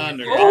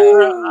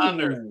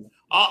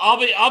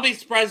 I'll be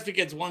surprised if he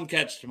gets one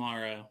catch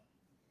tomorrow.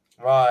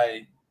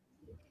 Right.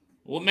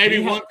 Well, maybe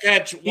one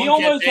catch. He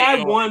almost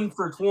had one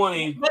for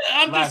 20. But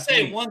I'm just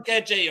saying, week. one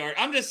catch, 8 yards.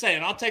 I'm just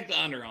saying, I'll take the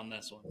under on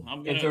this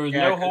one. If there was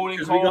no holding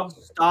We call, got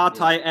star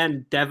tight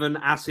end Devin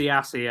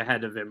Asiasi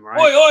ahead of him, right?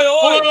 oi, oi,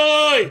 oi!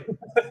 Oi!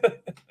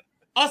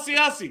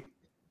 Aussie.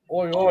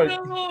 Oi,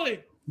 Oi!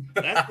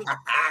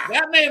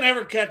 That man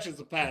never catches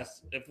a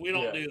pass. If we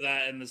don't do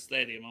that in the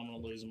stadium, I'm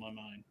going to lose my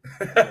mind.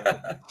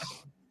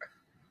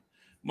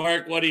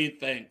 Mark, what do you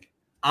think?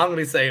 I'm going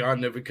to say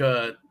under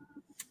because,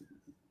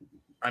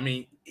 I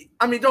mean,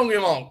 don't get me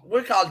wrong.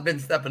 Wilcox been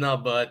stepping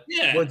up, but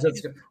we're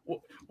just we're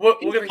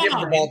going to give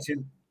the ball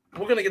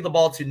to get the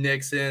ball to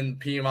Nixon,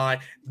 PMI.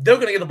 They're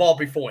going to get the ball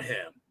before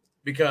him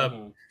because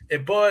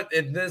if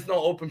there's no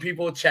open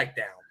people, check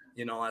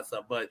down, all that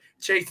stuff. But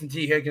Chase and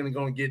T Hick are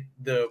going to get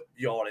the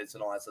yardage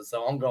and all that stuff.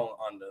 So I'm going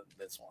under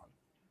this one.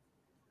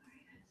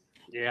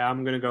 Yeah,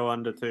 I'm going to go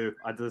under too.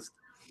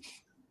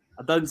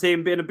 I don't see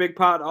him being a big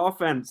part of the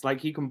offense.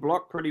 Like, he can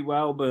block pretty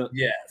well, but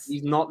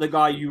he's not the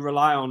guy you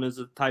rely on as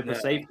a type of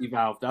safety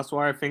valve. That's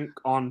why I think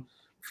on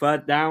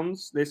third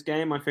downs this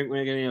game, I think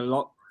we're going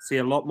to see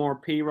a lot more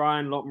P.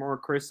 Ryan, a lot more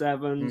Chris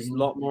Evans, a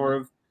lot more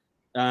of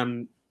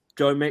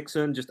Joe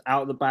Mixon, just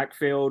out of the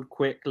backfield,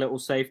 quick little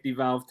safety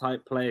valve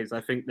type plays.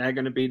 I think they're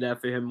going to be there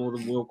for him more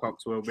than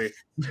Wilcox will be.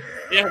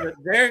 Yeah, but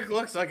Derek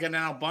looks like an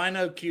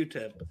albino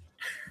Q-tip.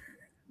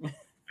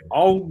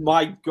 Oh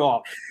my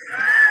God.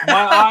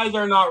 My eyes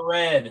are not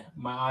red.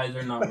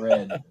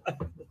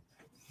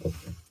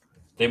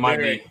 They might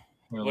Derek, be.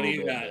 What do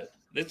you got?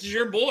 This is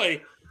your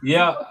boy.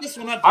 Yeah. This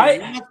one up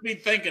there. You must be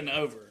thinking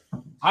over.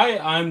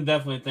 I'm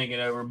definitely thinking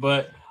over,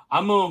 but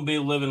I'm going to be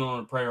living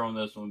on a prayer on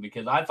this one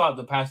because I thought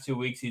the past 2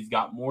 weeks he's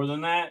got more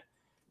than that.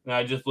 And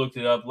I just looked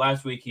it up.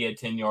 Last week he had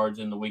 10 yards,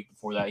 and the week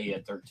before that he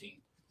had 13.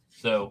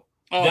 So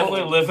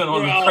definitely living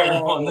on the prayer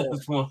on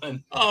this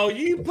one. Oh,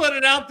 you put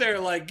it out there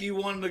like you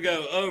wanted to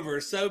go over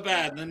so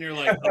bad. And then you're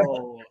like,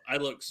 oh, I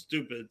look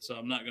stupid, so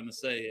I'm not going to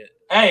say it.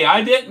 Hey,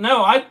 I didn't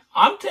know.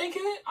 I'm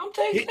taking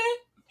it.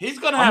 He's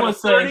going to have a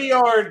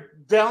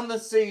 30-yard down the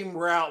seam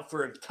route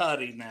for a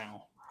tutty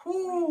now.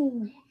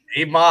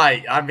 He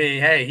might. I mean,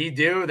 hey, he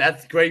do.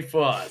 That's great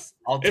for us.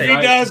 If he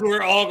does,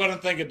 we're all going to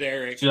think of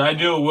Derek. Should I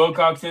do a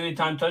Wilcox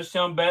anytime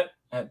touchdown bet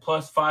at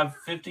plus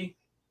 550?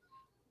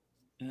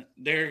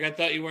 Derek, I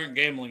thought you weren't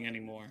gambling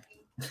anymore.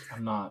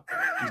 I'm not.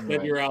 You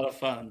said you're out of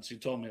funds. You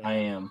told me that.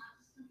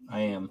 I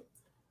am.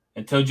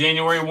 Until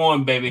January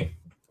 1, baby.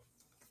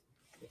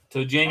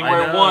 Till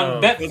January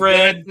 1.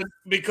 Betfred.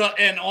 Because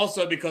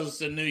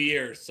it's a new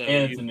year. So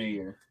it's a new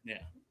year.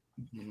 Yeah.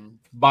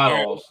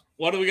 Bylaws. Right,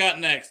 what do we got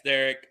next,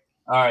 Derek?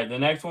 All right. The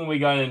next one we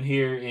got in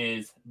here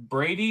is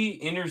Brady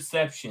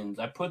interceptions.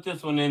 I put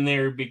this one in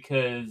there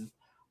because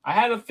I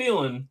had a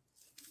feeling,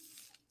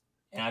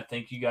 and I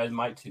think you guys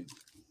might too.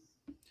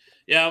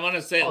 Yeah, I'm going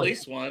to say at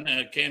least one,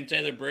 Cam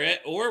Taylor-Britt,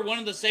 or one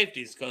of the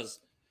safeties, because,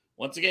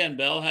 once again,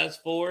 Bell has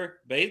 4.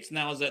 Bates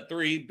now is at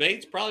 3.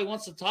 Bates probably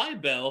wants to tie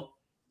Bell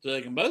so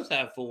they can both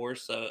have 4.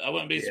 So I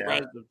wouldn't be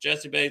surprised if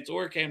Jesse Bates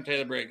or Cam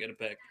Taylor-Britt get a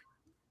pick.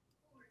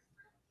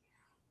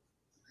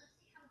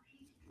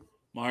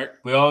 Mark,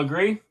 We all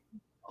agree?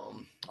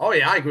 Oh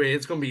yeah, I agree.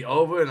 It's gonna be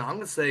over, and I'm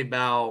gonna say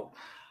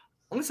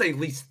at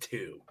least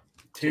 2.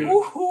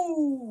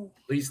 Woohoo!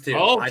 At least 2.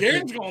 oh, I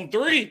Karen's think- going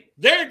 3.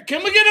 There,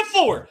 can we get a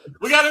 4?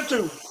 We got a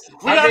 2.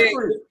 We I got mean-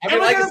 a 3. I Can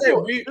mean, like I get a said,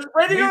 4? we Is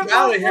Brady gonna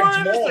battle go him 4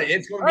 tomorrow. interceptions?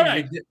 It's gonna be. All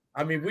right.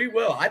 I mean, we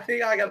will. I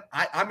think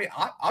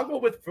I'll go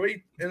with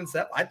 3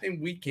 intercept. I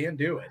think we can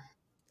do it.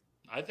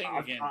 I think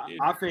we can. Dude.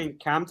 I think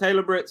Cam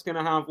Taylor-Britt's going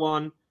to have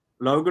 1,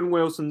 Logan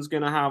Wilson's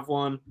going to have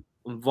 1,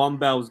 and Von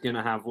Bell's going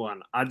to have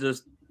 1.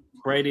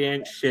 Brady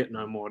ain't shit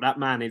no more. That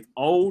man is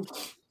old.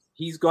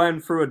 He's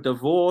going through a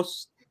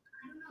divorce.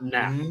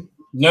 Nah. Mhm.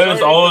 Notice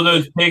Sorry. all of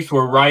those picks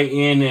were right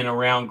in and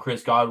around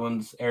Chris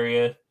Godwin's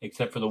area,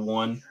 except for the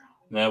one,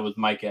 and that was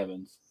Mike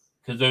Evans.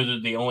 Because those are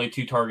the only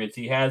 2 targets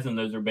he has, and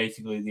those are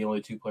basically the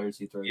only 2 players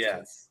he throws to.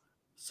 Yes.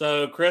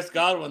 So Chris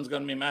Godwin's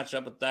going to be matched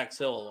up with Dax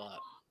Hill a lot.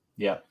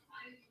 Yeah.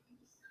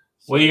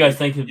 So What do you guys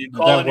think? Does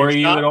calling that worry you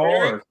your shot, at all?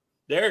 Derek? Or?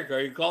 Derek,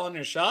 are you calling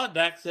your shot?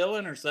 Dax Hill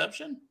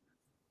interception?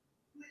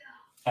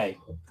 Hey,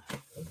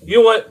 you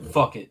know what?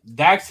 Fuck it.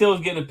 Dax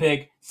Hill's getting a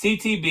pick.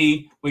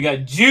 CTB. We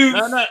got Juice.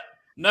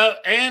 No.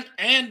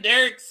 And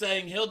Derek's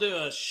saying he'll do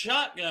a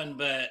shotgun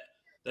bet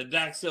that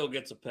Dax Hill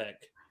gets a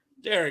pick.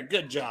 Derek,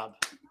 good job.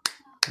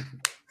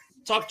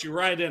 Talked you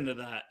right into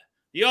that.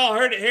 You all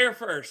heard it here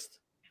first.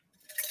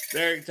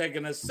 Derek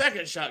taking a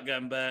second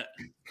shotgun bet.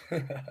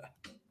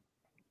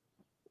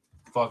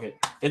 Fuck it.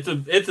 It's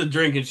a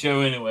drinking show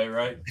anyway,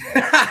 right?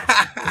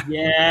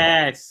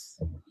 Yes.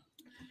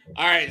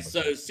 All right,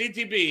 so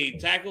CTB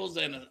tackles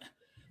and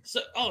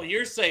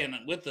you're saying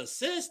with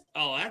assist?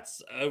 Oh,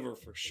 that's over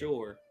for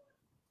sure.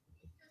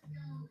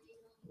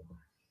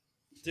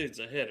 Dude's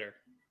a hitter.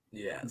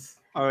 Yes.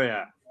 Oh,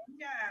 yeah.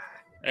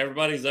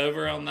 Everybody's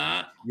over on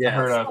that. Yes. I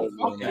heard of it.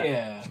 Fuck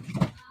Yeah.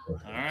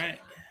 All right.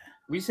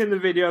 We seen the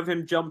video of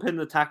him jumping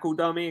the tackle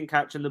dummy and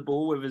catching the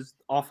ball with his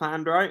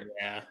offhand, right?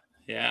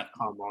 Yeah.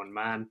 Come on,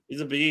 man.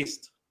 He's a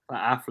beast.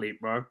 That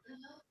athlete, bro.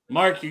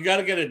 Mark, you got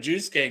to get a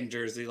Juice Gang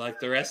jersey like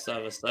the rest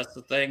of us. That's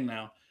the thing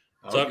now.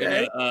 Talking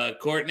Okay. to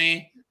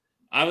Courtney,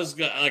 I was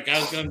going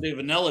to do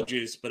vanilla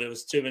juice, but it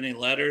was too many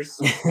letters.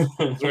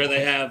 It's where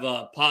they have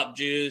pop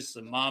juice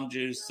and mom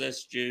juice,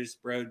 sis juice,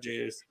 bro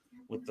juice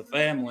with the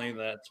family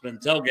that's been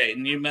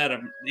tailgating. You met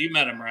him.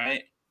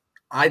 Right?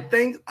 I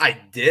think I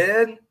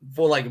did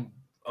for like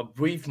a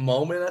brief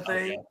moment. I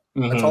think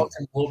Okay. I talked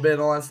to him a little bit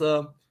and all that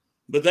stuff.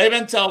 But they've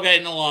been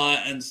tailgating a lot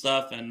and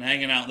stuff and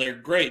hanging out. They're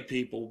great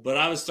people. But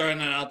I was throwing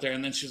that out there,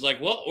 and then she's like,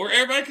 well, or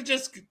everybody could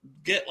just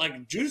get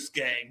like Juice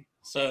Gang.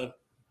 So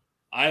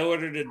I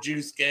ordered a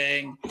Juice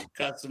Gang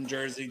custom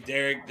jersey.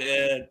 Derek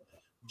did.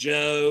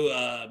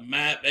 Joe,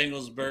 Matt,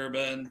 Bengals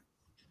Bourbon.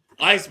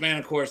 Iceman,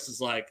 of course,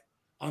 is like,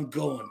 I'm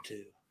going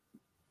to.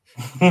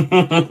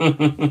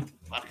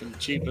 Fucking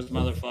cheapest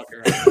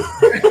motherfucker.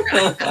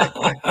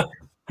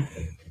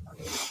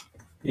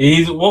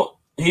 He's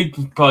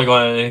probably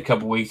going in a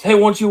couple weeks. Hey,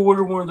 why don't you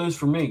order one of those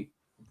for me?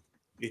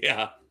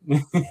 Yeah.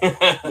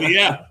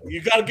 Yeah.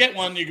 You got to get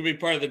one. You can be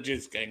part of the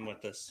Juice Gang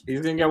with us.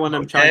 He's going to get one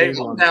of them Okay, Chinese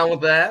I'm ones. down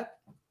with that.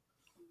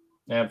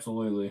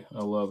 Absolutely. I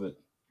love it.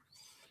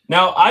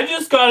 Now, I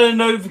just got a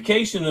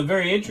notification, a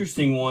very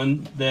interesting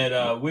one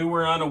that we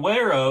were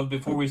unaware of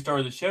before we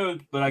started the show,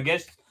 but I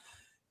guess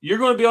you're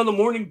going to be on the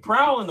morning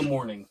prowl in the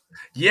morning.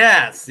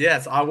 Yes,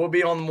 I will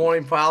be on the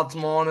morning prowl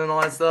tomorrow and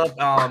all that stuff.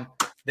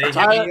 They hit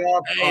me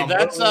up. Hey,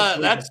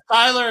 that's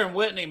Tyler and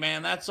Whitney,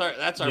 man. That's our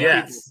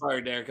Yes. people.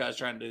 Sorry, Derek. I was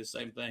trying to do the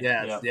same thing.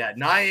 Yes, yeah.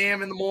 9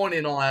 a.m. in the morning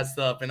and all that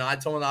stuff. And I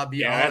told him I'd be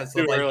Yeah, on. that's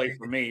So too like, early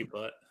for me,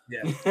 but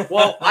yeah.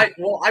 Well, I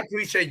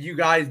appreciate you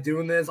guys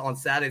doing this on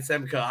Saturday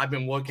 7 because I've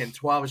been working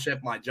 12-hour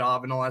shift my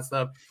job and all that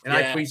stuff. And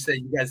I Yeah. appreciate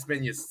you guys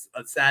spending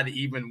a Saturday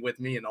evening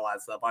with me and all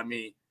that stuff. I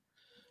mean,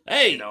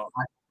 hey, you know,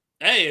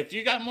 hey, if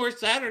you got more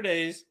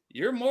Saturdays,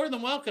 you're more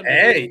than welcome. to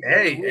hey, do it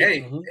every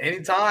week. Mhm.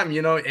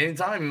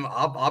 anytime,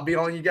 I'll be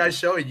on you guys'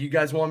 show. You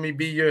guys want me to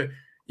be your,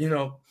 You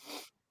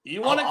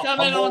want to I'll- come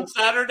I'll in go- on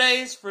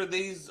Saturdays for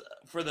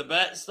the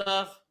bet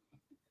stuff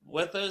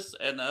with us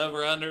and the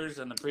over-unders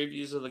and the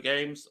previews of the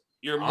games?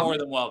 You're more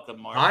than welcome,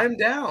 Mark. I'm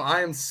down.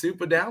 I am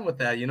super down with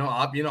that.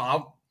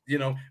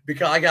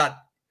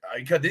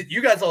 Because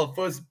you guys are the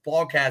first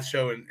podcast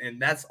show,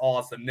 and that's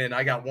awesome. Then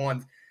I got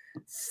one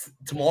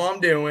tomorrow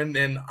I'm doing.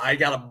 Then I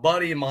got a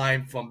buddy of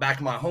mine from back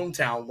in my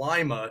hometown,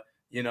 Lima.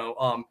 He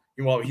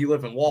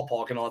lived in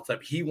Walpark and all that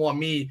stuff. He want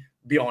me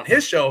to be on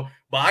his show,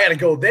 but I got to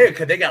go there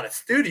because they got a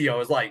studio.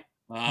 It's like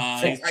so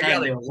He's I trying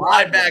got to to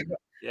fly back.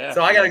 Yeah.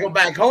 So I got to go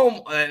back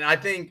home, and I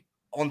think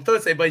on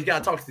Thursday, but he's got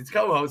to talk to his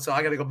co-host, so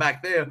I got to go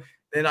back there.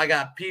 Then I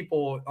got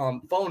people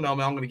phone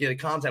number I'm going to get in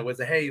contact with.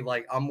 Say, hey,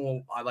 like I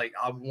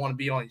want to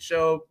be on your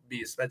show,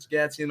 be a special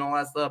guest, all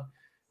that stuff.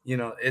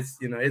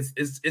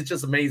 It's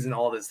just amazing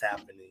all this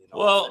happening.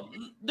 Well,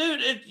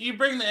 dude, you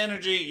bring the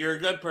energy. You're a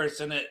good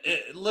person.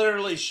 It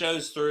literally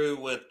shows through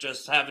with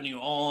just having you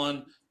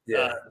on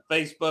yeah.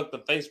 Facebook. The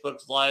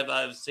Facebook's live.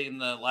 I've seen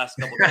the last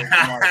couple of days.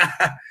 Mark.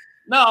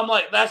 No, I'm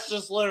like, that's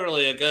just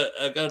literally a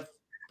good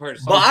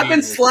person. But I've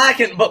been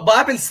slacking. But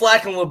I've been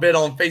slacking a little bit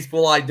on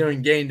Facebook Live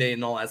during game day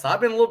and all that. So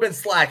I've been a little bit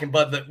slacking.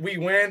 But we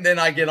win, then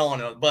I get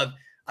on it. But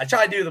I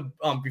try to do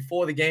the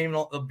before the game,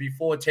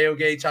 before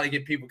tailgate. Try to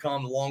get people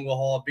come to Longwood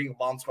Hall, Bingo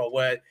Bomb Squad,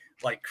 where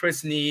like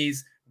Chris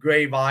Nees,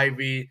 Grave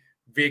Ivy,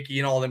 Vicky,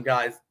 and all them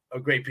guys are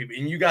great people.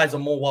 And you guys are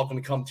more welcome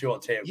to come to our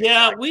tailgate.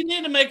 Yeah, we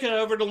need to make it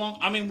over to Long.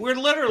 I mean, we're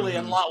literally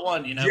in lot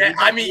 1. You know. Yeah,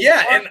 we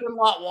and in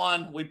lot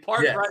 1. We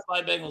parked Yes. right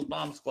by Bengals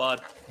Bomb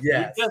Squad.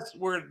 yes.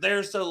 We're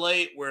there so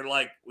late. We're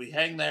like, we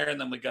hang there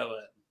and then we go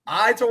in.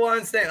 I don't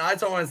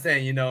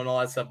understand, you know, and all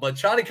that stuff. But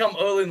try to come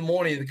early in the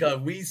morning because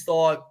we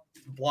start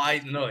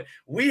blind and early.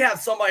 We have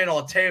somebody in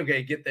our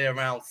tailgate get there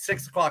around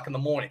 6 o'clock in the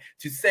morning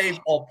to save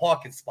our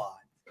parking spot.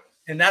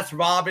 And that's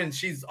Robin.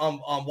 She's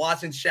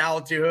watching. Shout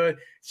out to her.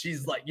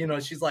 She's like, you know,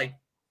 I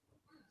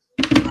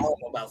don't know,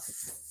 about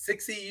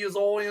 60 years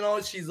old, you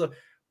know. She's a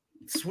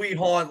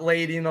sweetheart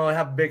lady, you know,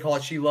 have a big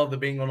heart. She loved the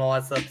bingo and all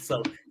that stuff.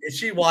 So if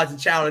she watching,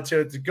 shout out to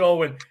her to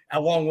go and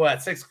at one way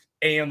at 6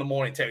 a.m. in the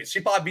morning.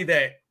 She'd probably be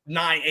there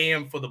 9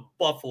 a.m. for the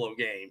Buffalo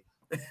game.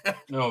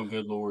 Oh,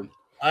 good Lord.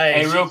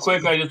 Hey, Real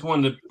quick, I just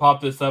wanted to pop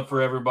this up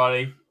for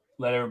everybody.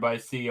 Let everybody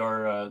see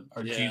our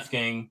Juice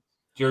Gang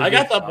jersey. I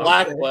got the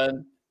black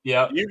one.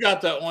 Yeah. You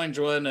got the orange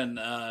one, and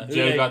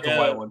Joe got the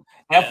white one.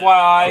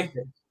 FYI,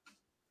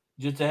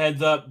 just a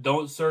heads up,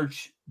 don't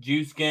search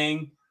Juice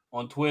Gang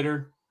on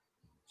Twitter.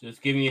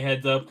 Just giving you a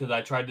heads up because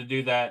I tried to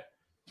do that.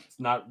 It's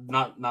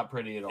not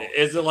pretty at all.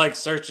 Is it like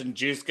searching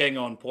Juice Gang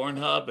on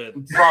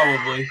Pornhub?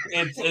 Probably.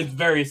 It's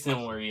very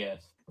similar,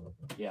 yes.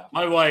 Yeah.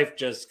 My wife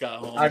just got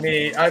home.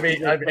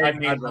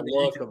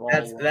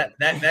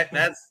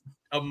 That's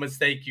a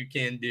mistake you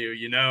can do,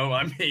 you know.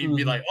 I mean,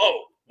 be like,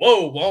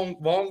 whoa,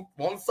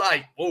 wrong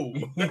site. Whoa.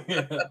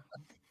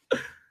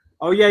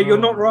 Oh yeah, you're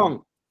not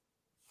wrong.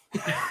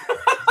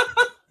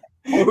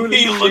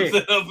 He looks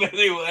it up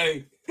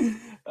anyway.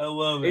 I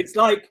love it. It's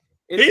like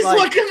he's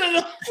looking it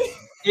up.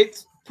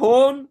 It's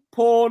porn.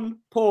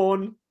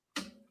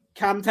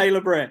 Cam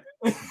Taylor Britt.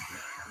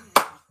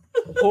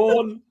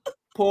 Porn.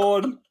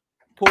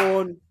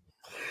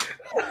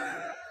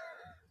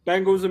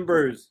 Bengals and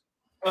Brews.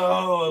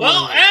 Oh,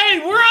 well, hey,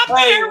 we're up there.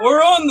 Hey,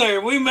 we're on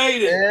there. We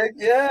made it. Heck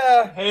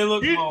yeah. Hey,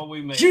 look, Paul,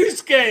 we made it. Juice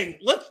Gang.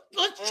 Let's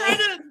try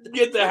to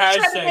Get the try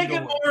to hashtag make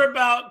going. it more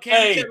about Cam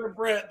Hey. Taylor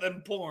Britt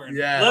than porn.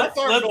 Yeah. Let's That's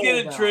our get goal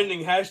it now.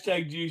 trending.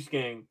 Hashtag Juice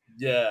Gang.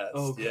 Yes.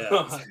 Oh, yes.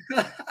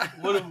 God.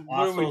 What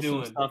are we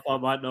doing? Stuff I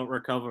might not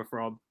recover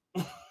from.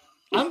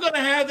 I'm gonna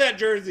have that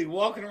jersey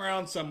walking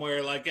around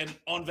somewhere, like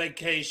on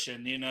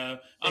vacation. You know,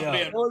 I'm Yeah.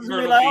 being It was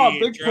gonna be like,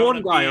 big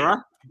porn guy, right?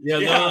 Yeah,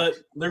 Yeah.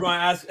 they're going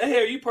to ask, hey,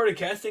 are you part of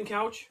Casting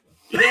Couch?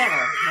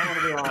 Yeah, I'm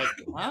gonna be like,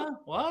 huh?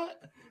 What?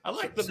 I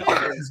like the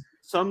Bengals.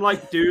 Some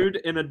like dude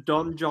in a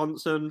Don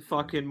Johnson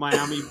fucking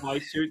Miami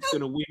Vice suit's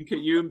gonna wink at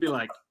you and be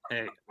like,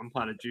 "Hey, I'm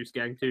part of Juice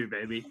Gang too,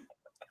 baby."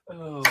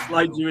 Oh,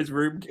 Slide you his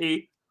room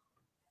key.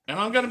 And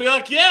I'm gonna be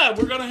like, yeah,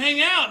 we're gonna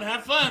hang out and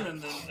have fun,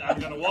 and then I'm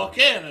gonna walk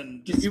in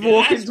and just You get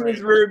walk ass into raped.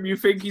 his room, you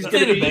think he's Is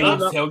gonna it a be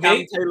Bengals up tailgate?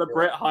 Cam Taylor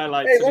Britt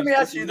highlights. Hey, and let me he's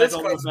ask you fucking this dead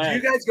on the question. Do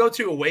you bed. guys go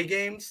to away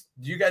games?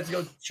 Do you guys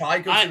try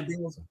to go to the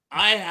Bengals?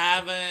 I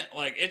haven't.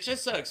 Like, it's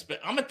just so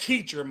expensive. I'm a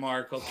teacher,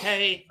 Mark.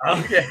 Okay.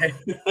 Okay.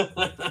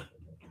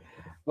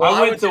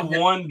 I went to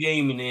one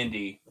game in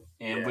Indy,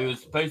 and we Yeah. were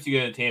supposed to go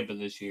to Tampa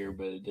this year,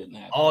 but it didn't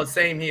happen. Oh,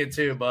 same here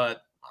too.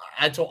 But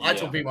I told Yeah.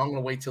 people I'm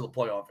gonna wait till the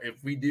playoff.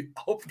 If we do,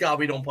 hope to God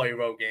we don't play a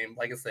road game.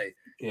 Like I say,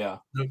 Yeah.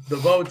 the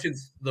road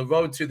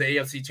to the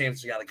AFC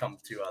Championship got to come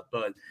to us.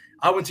 But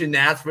I went to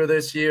Nashville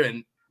this year,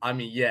 and I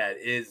mean, yeah,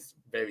 it is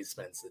very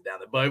expensive down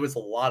there. But it was a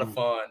lot of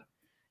fun,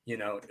 you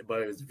know.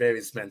 But it was very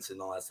expensive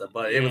and all that stuff.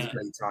 But it was a Yeah.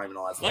 great time and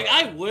all that stuff. Like,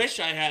 I wish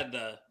I had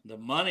the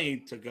money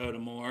to go to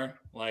more.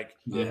 Like,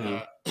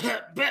 Yeah.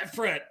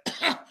 Betfred,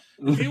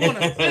 if you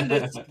want to send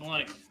us,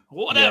 like,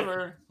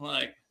 whatever.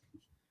 Like,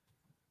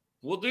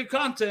 we'll do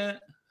content.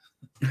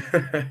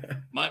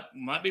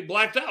 Might be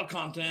blacked out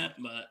content,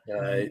 but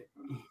Right.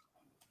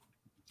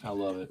 I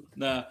love it.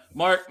 no.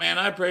 Mark, man,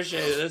 I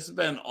appreciate it. This has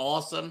been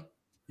awesome.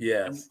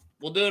 Yes.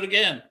 We'll do it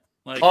again.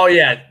 Like, Oh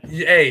yeah.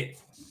 Hey,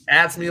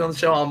 ask me on the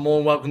show. I'm more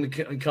than welcome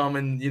to come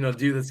and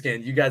do this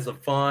again. You guys are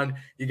fun.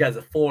 You guys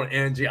are full of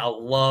energy. I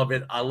love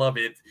it. I love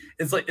it.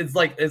 It's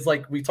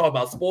like we talk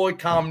about sport,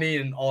 comedy,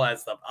 and all that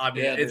stuff. I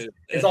mean, Yeah, it's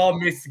dude. all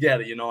mixed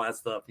together. All that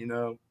stuff.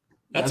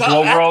 That's what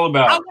we're all I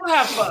about. want to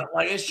have fun.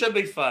 Like, it should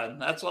be fun.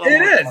 That's what I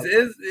It want.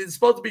 is. It's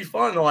supposed to be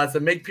fun and all that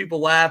stuff. Make people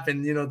laugh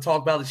and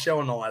talk about the show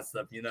and all that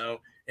stuff.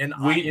 And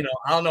I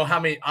don't know how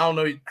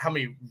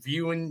many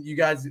viewing you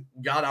guys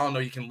got. I don't know.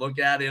 You can look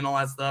at it and all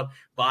that stuff.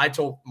 But I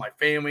told my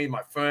family,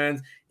 my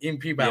friends, even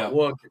people at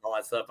work and all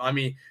that stuff. I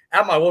mean,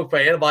 at my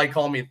workplace, everybody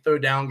called me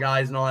third down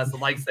guys and all that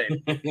stuff. Like I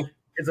say,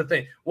 it's a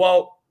thing.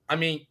 Well, I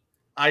mean,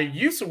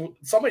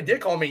 somebody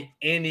did call me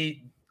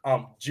Andy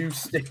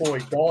Juice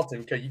Steroid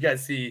Dalton because you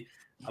guys see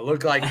I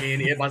look like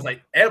Andy.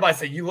 Everybody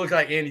say you look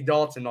like Andy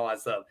Dalton and all that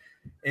stuff.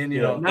 And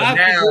Not but to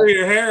now, grow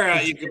your hair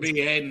out, you could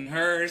be Hayden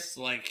Hurst.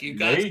 Like, you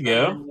got There you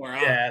go. more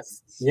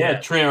yes, Yeah,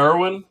 Trent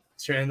Irwin.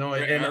 And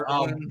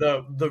Irwin.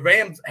 the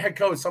Rams head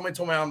coach, somebody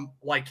told me I'm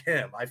like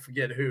him. I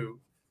forget who.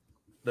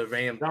 The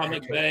Rams. Sean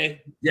head coach. McVay.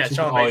 Yeah,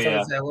 Sean Oh, McVay. yeah.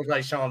 Someone said I look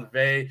like Sean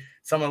McVay.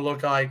 Someone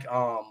looked like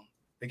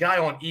the guy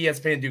on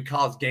ESPN do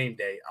College Game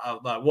Day.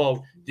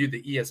 Do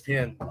the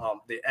ESPN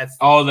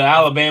The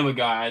Alabama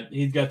guy.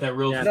 He's got that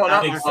real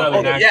Yeah, thick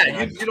Southern accent.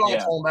 yeah, you know what I'm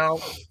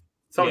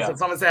talking about.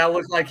 Someone said I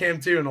look like him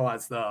too and all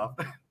that stuff.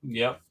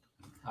 Yep,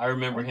 I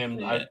remember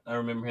him. I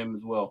remember him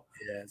as well.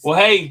 Yes. Well,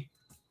 hey,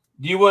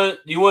 do you want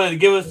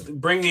to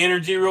bring the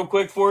energy real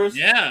quick for us?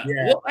 Yeah.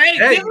 Yeah. Well, hey,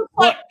 Hey,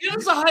 give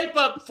us a hype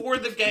up for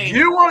the game.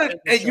 You want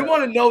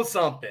to know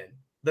something?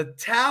 The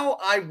towel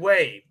I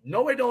wave,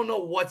 nobody don't know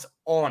what's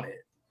on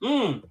it.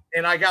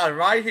 And I got it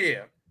right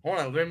here. Hold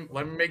on,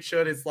 let me make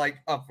sure it's like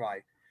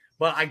upright.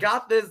 But I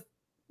got this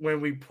when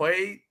we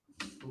played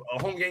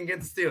a home game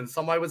against the Steelers.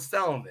 Somebody was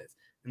selling this,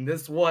 and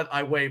this is what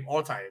I wave all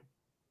the time.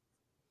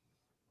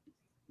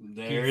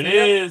 There it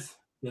is.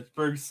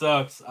 Pittsburgh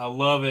sucks. I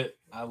love it.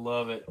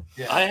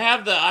 Yeah. I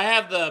have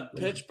the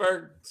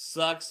Pittsburgh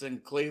sucks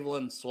and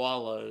Cleveland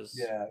Swallows.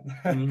 Yeah.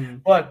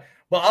 Mhm. But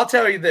I'll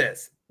tell you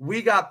this.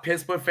 We got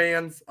Pittsburgh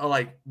fans,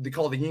 like they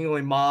call the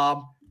Yingling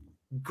Mob.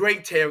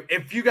 Great tail.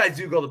 If you guys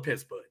do go to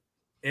Pittsburgh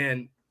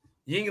and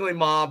Yingling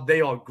Mob,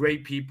 they are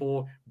great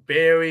people.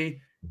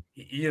 Barry,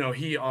 he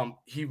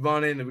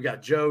running, and we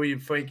got Joey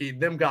and Frankie.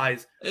 Them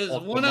guys. Is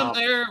are one of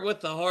them there with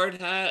the hard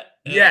hat?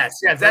 Yes,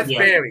 that's Yeah.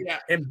 Barry. Yeah.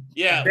 And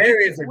Yeah,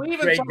 Barry is a we even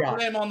great talked guy.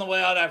 to him on the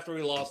way out after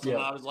we lost him. Yeah.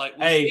 I was like,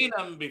 we've Hey, seen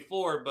him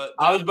before, but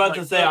I was about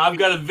to like, say I've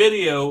got a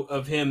video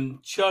of him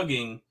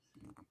chugging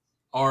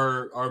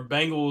our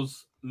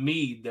Bengals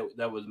mead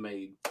that was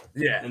made.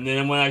 Yeah. And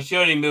then when I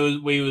showed him,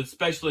 we was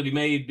specially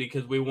made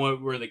because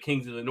we're the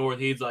Kings of the North.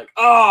 He's like,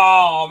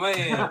 oh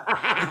man.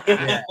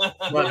 Yeah.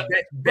 But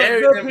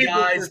Barry, good them people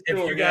guys, for if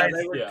sure, you guys,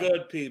 they were Yeah.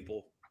 good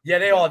people. yeah,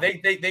 they are.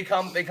 They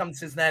come to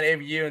Cincinnati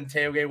every year and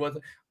tailgate with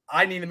them.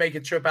 I need to make a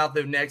trip out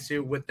there next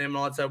year with them and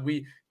all that stuff.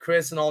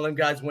 Chris and all them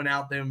guys went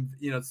out there and,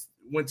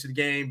 went to the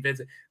game,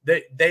 visit.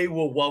 They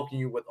will welcome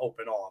you with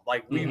open arms.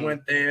 Like we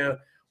went there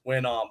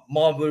when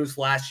Marv Lewis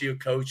last year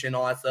coaching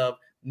all that stuff.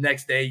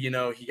 Next day, he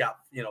got,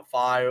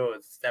 fired or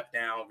stepped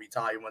down,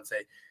 retired one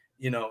day,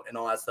 and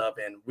all that stuff.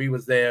 And we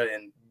was there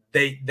and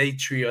they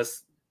treat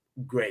us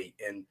great.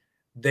 And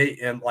they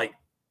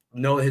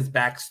know his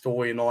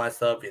backstory and all that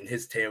stuff and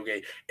his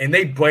tailgate. And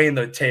they bring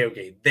the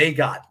tailgate. They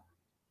got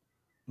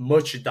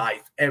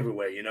merchandise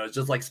everywhere, it's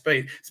just like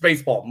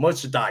Spaceball,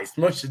 merchandise.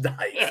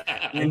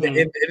 and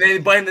they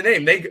bring the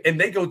name.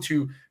 They go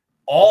to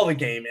all the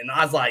game. And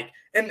I was like,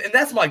 and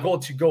that's my goal,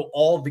 to go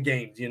all the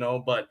games,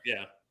 but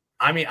Yeah.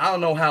 I mean, I don't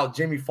know how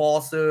Jimmy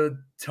Foster,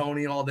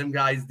 Tony, all them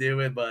guys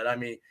do it, but I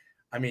mean,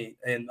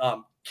 and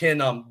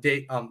Ken,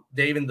 Dave,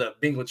 and the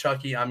Bingo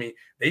Chucky,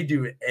 they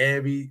do it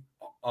every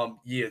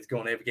year. It's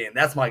going every game.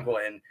 That's my goal,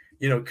 and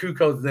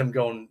kudos to them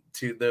going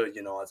to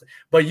the,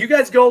 But you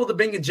guys go to the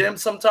Bingo Gym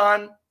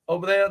sometime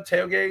over there,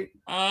 tailgate?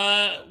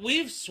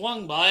 We've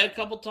swung by a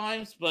couple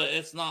times, but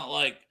it's not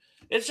like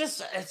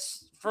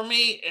it's for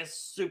me. It's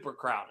super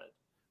crowded.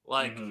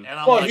 Like, and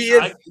I'm Well, like, he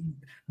is.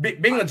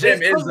 Bingo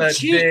Gym is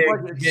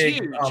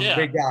a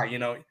big guy,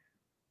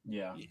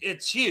 Yeah.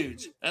 It's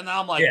huge, and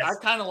I'm like, Yes.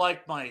 I kind of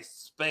like my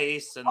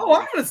space. And Oh,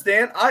 I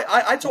understand.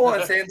 I totally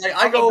understand. Like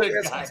I I'm a go big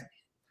over guy. there.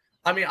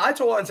 I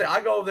totally understand.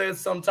 I go over there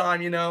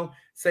sometime,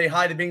 say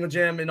hi to Bingo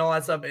Gym and all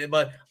that stuff.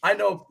 But I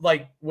know,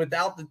 like,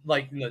 without the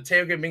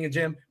tailgate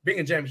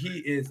Bingo Gym, he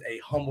is a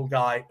humble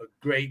guy, a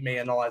great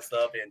man, all that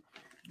stuff, and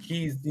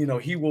he's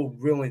he will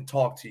really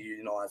talk to you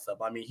and all that stuff.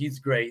 He's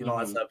great and all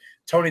that stuff.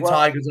 Tony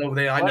Tiger's over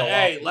there. I know.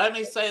 Hey, let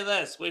me say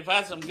this: we've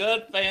had some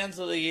good fans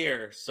of the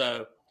year.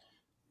 So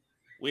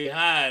we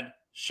had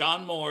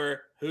Sean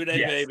Moore, Who Dey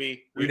Yes.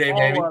 Baby. Who We Dey all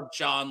Baby. love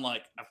Sean.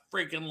 Like, I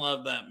freaking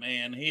love that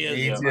man. He is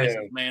Me the too.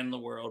 nicest man in the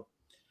world.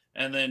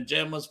 And then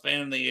Jim was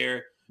fan of the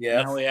year.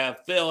 Yes. Now we have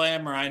Phil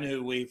Amrine,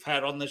 who we've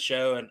had on the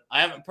show, and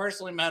I haven't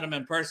personally met him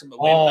in person, but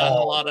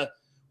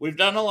we've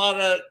done a lot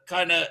of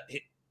kind of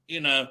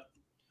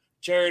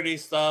charity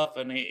stuff,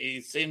 and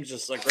he seems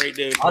just a great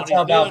dude. I'll What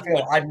tell he's about doing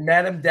Phil. I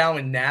met him down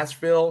in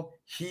Nashville.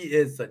 He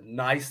is the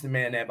nicest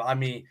man ever.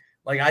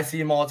 I see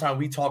him all the time.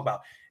 We talk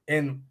about,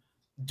 and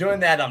during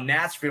that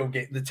Nashville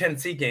game, the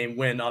Tennessee game,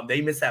 when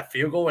they missed that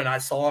field goal, and I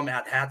saw him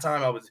at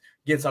halftime, I was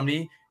getting something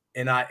to eat,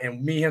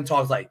 and me and him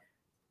talks like,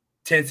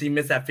 Tennessee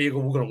missed that field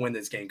goal, we're gonna win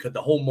this game because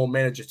the whole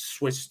momentum just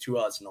switched to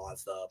us and all that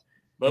stuff.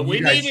 But And we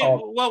you guys need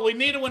saw- we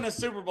need to win a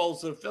Super Bowl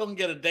so Phil can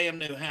get a damn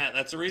new hat.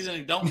 That's the reason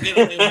he don't get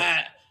a new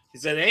hat. He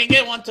said he ain't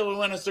get one till we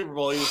win a Super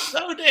Bowl. He was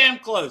so damn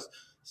close.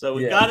 So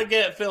we Yeah. got to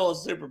get Phil a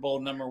Super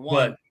Bowl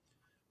 #1.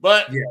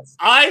 But Yes.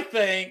 I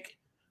think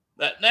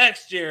that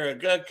next year a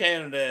good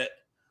candidate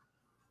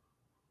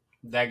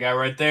That guy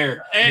right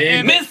there.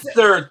 and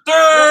Mr.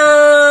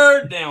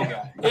 Third Down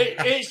guy.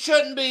 it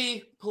shouldn't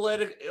be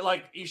political.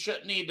 Like, you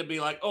shouldn't need to be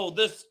like, oh,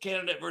 this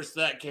candidate versus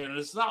that candidate.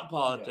 It's not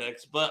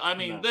politics, but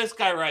No. this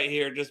guy right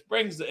here just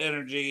brings the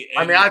energy.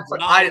 I and mean, I he's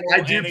phenomenal,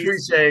 do and he's-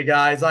 appreciate it,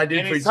 guys. I do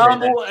and he's appreciate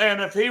that. humble. And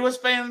if he was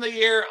fan of the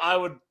year,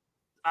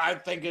 I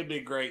think it'd be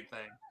a great thing.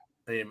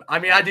 I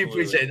mean, I do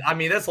appreciate it. I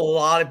mean, there's a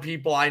lot of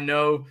people I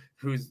know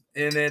who's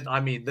in it. I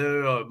mean,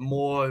 they're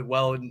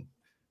more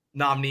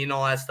nominee and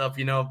all that stuff,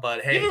 you know.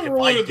 But hey, even if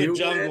Ruler I of the do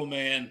Jungle, win,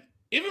 man.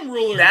 Even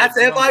Ruler. that's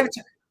of the if I. Jungle.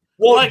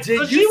 Well, Like,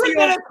 did she you was see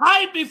gonna on?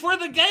 hype before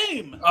the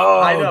game. Oh,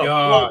 I know.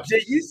 Well, gosh.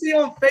 did you see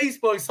on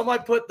Facebook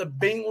somebody put the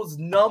Bengals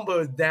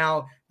numbers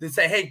down to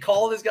say, "Hey,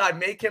 call this guy,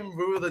 make him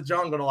rule the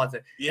jungle," and all that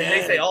stuff. Yeah. And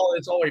they say, "Oh,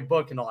 it's already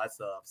booked and all that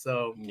stuff."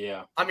 So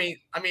Yeah. I mean,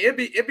 it'd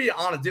be an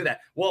honor to do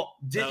that. Well,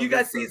 did That you would be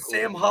guys see so cool.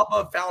 Sam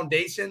Hubbard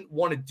Foundation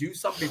want to do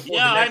something before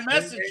Yeah, the I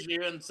next game? messaged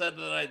you and said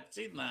that I'd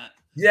seen that.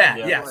 Yeah.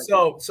 Yeah.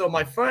 So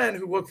my friend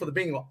who worked for the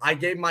Bengals, I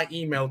gave my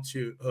email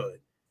to Hood.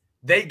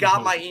 They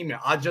got my email.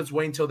 I just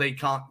wait until they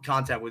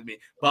contact with me.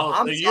 But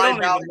I'm so you excited don't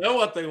about even know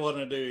what they want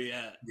to do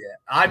yet. Yeah,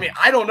 I mean,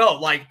 I don't know.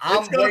 Like,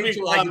 I'm gonna waiting be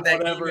till I fun, get that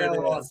whatever email it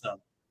and all that is. stuff.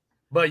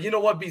 But you know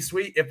what? Be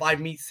sweet if I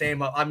meet Sam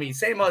Hubbard. I mean,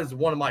 Sam Hubbard is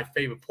one of my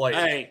favorite players.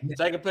 Hey,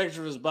 take a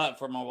picture of his butt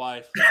for my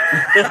wife.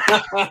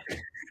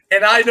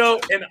 And I know,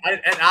 and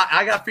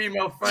I got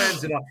female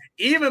friends, you know.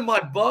 Even my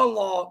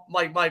brother-in-law,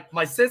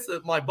 my sister,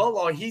 my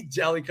brother-in-law, he's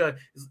jelly because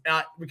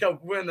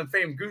we're in the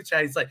same group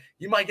chat. He's like,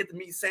 you might get to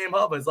meet Sam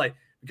Hubbard. It's like,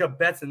 because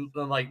Bets and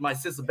like my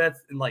sister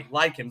Bets and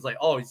like him. It's like,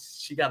 oh,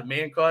 she got a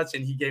man crush,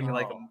 and he gave me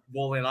like a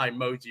rolling eye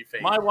emoji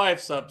face. My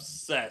wife's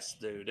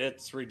obsessed, dude.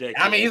 It's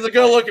ridiculous. I mean, he's a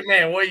good-looking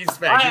man. What do you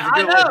expect? He's a I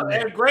good-looking know.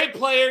 man. A great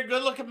player,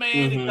 good-looking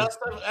man. He Mhm. does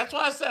stuff. That's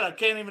why I said I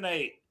can't even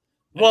hate.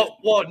 Well,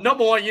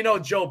 number one, you know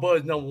Joe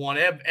Bird's number one.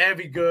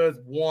 Every good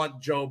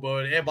want Joe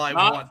Bird. Everybody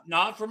wants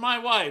Not for my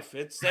wife.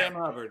 It's Sam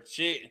Hubbard.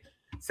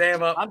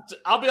 Sam up.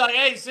 I'll be like,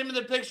 hey, send me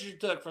the picture you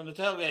took from the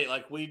tailgate.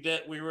 Like we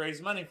did, we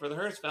raised money for the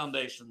Hearst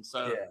Foundation.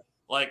 So, Yeah.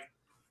 like,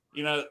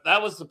 you know,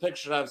 that was the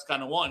picture that I was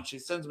kind of wanting. She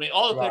sends me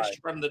all the Right. pictures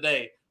from the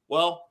day.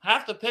 Well,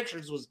 half the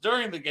pictures was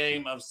during the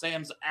game of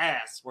Sam's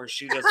ass, where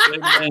she just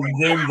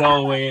Zoomed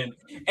all the way in.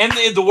 And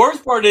the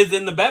worst part is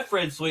in the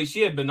Betfred suite, she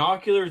had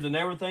binoculars and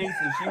everything,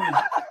 so she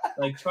was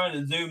like trying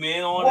to zoom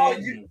in on Well,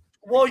 it.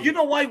 Well, you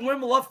know why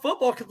women love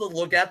football? Because they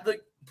look at the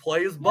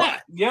player's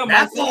butt. Yeah, my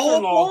That's the whole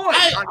sister-in-law. point.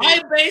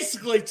 I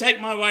basically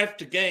take my wife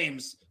to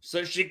games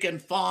so she can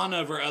fawn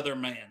over other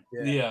men.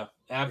 Yeah,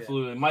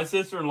 absolutely. My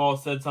sister-in-law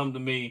said something to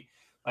me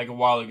like a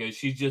while ago.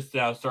 She's just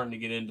now starting to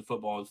get into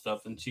football and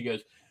stuff, and she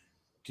goes,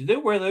 "Do they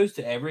wear those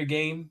to every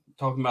game?"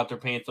 Talking about their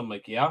pants. I'm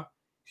like, "Yeah."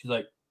 She's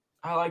like,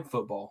 "I like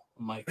football."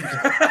 I'm like,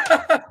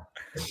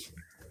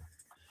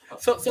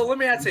 So let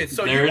me ask you.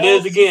 So there you it all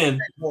is again. season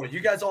ticket holder. You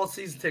guys all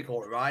season ticket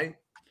holder, right?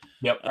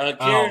 Yep.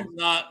 Kieran's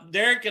not.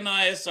 Derek and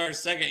I, it's our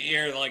second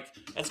year. Like,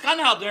 that's kind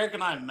of how Derek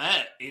and I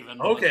met, even.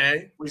 Like,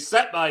 Okay. we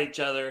sat by each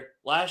other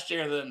last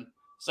year. Then,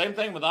 same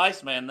thing with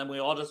Iceman. Then we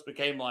all just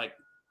became like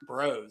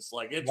bros.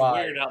 Like, it's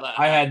Right. weird how that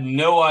I had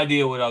no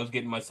idea what I was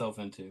getting myself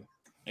into.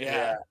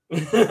 Yeah. I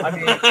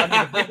mean,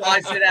 the people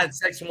I sit at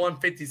Section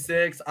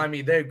 156, I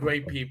mean, they're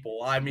great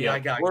people. I mean, Yeah. I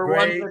got We're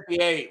great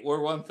 158. We're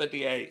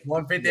 158.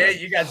 158.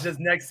 You guys just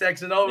next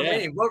section over Yeah.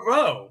 me. What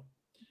row?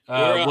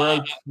 We're, Row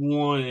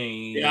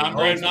 20. Yeah, I'm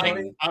Oh, row 20?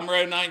 9. I'm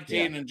row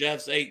 19, and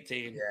Jeff's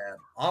 18. Yeah,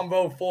 I'm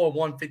row 4,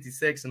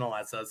 156, and all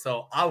that stuff.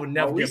 So I would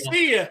never. Oh, we give up.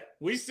 see you.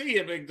 We see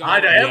you, big dog. I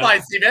know Yeah.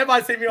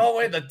 everybody see me all the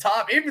way at the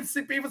top. Even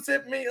see people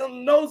sit me on the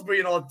nosebleed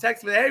and all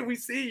text me, "Hey, we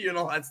see you," and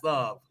all that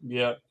stuff.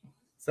 Yeah.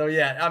 So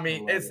yeah, I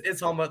mean, I love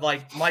it's almost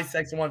like my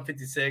section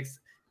 156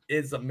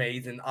 is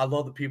amazing. I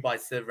love the people I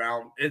sit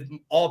around. It's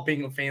all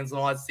Bengal fans and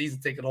all that,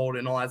 season ticket holder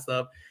and all that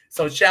stuff.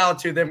 So shout out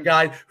to them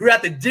guys who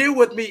have to deal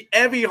with me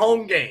every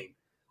home game.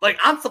 Like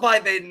I'm somebody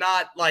they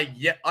not like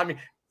yell at me.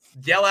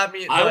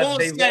 I but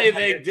won't love say my-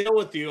 they deal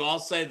with you. I'll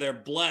say they're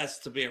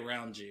blessed to be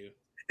around you.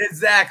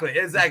 Exactly.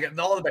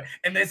 All the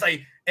and they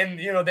say, and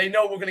you know, they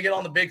know we're gonna get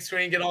on the big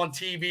screen, get on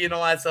TV and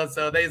all that stuff.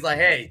 So they's like,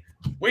 hey,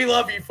 we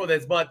love you for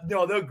this, but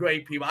no, they're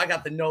great people. I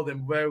got to know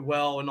them very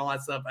well and all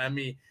that stuff. I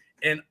mean,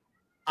 and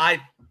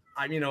I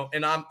you know,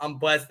 and I'm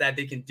blessed that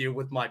they can deal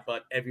with my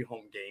butt every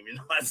home game and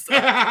all that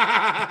stuff.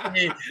 I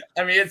mean,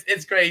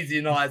 it's crazy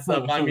and all that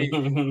stuff. I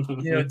mean,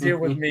 you know, deal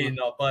with me, you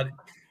know, but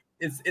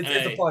it's a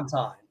Hey. fun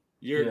time.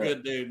 You're Yeah. a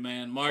good dude,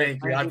 man. Mark,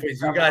 Thank you. I for appreciate you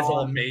coming guys are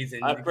on.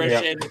 amazing. I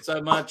appreciate it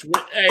so much.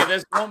 Hey,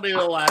 this won't be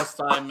the last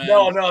time, man.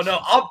 No.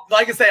 I'll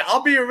like I say,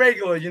 I'll be a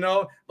regular. You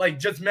know, like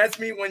just mess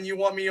me when you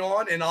want me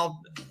on, and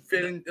I'll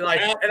fit in. Like,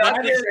 and I'll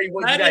That say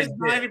what you that guys is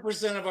did.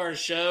 90% of our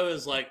show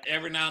is like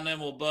every now and then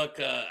we'll book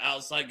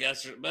outside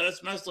guests, but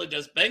it's mostly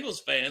just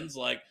Bengals fans.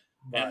 Like,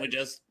 and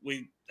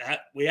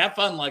we have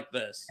fun like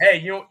this. Hey,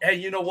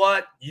 you know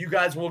what? You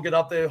guys will get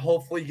up there.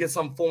 Hopefully, you get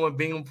some former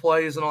Bingham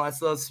players and all that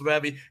stuff.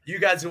 Swabby, you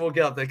guys will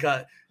get up there.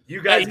 Cut.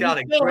 You guys Hey, got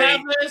you a still great.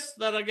 have this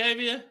that I gave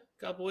you a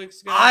couple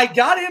weeks ago? I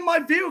got it in my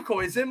vehicle.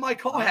 It's in my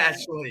car,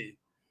 actually.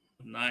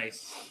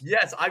 Nice.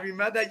 Yes, I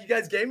remember that you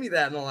guys gave me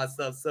that and all that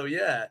stuff. So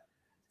yeah,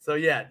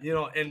 you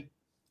know, and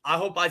I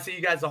hope I see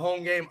you guys at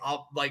home game.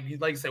 I'll like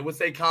I said, we'll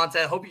say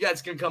contact. Hope you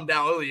guys can come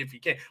down early if you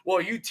can.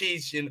 Well, you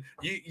teaching.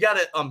 You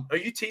gotta. Are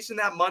you teaching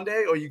that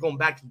Monday or are you going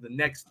back to the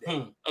next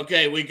day?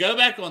 Okay, we go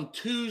back on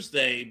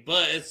Tuesday,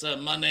 but it's a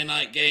Monday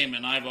night game,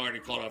 and I've already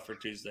called off for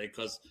Tuesday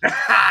because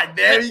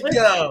there you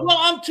go. Well,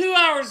 I'm 2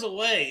 hours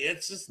away.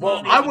 It's just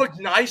I work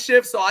night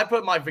shift, so I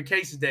put my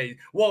vacation days.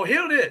 Well,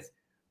 here it is.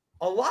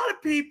 A lot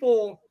of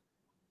people,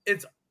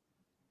 it's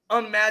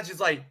unmatched.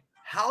 It's like,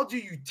 how do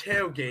you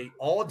tailgate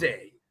all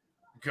day?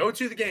 Go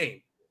to the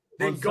game,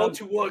 then go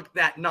to work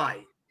that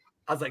night.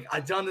 I was like,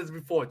 I've done this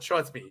before.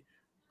 Trust me.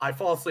 I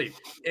fall asleep.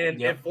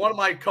 And if one of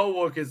my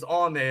coworkers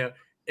on there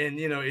and,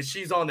 if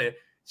she's on there,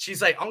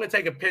 she's like, I'm going to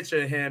take a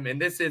picture of him.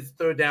 And this is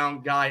third down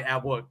guy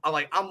at work.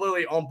 I'm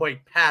literally on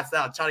break, passed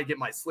out, trying to get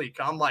my sleep.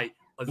 I'm like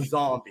a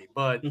zombie,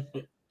 but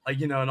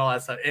and all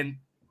that stuff. And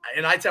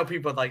I tell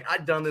people, like,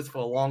 I've done this for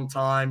a long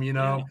time,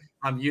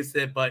 I'm used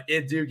to it, but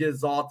it do get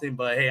exhausting.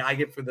 But hey, I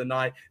get through the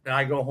night, then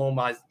I go home,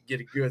 I get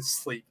a good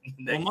sleep.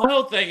 Well, my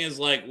whole thing is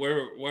like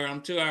where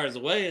I'm 2 hours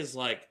away is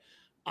like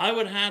I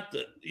would have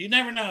to. You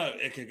never know;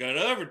 it could go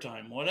to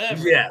overtime,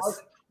 whatever. Yes,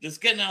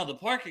 just getting out of the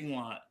parking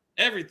lot,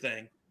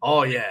 everything.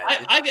 Oh yeah,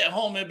 I get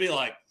home, it'd be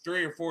like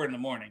 3 or 4 in the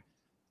morning.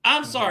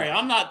 I'm sorry,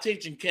 I'm not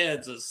teaching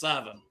kids at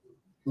 7.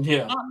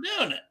 Yeah, I'm not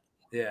doing it.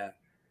 Yeah,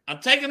 I'm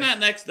taking that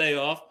next day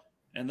off,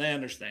 and they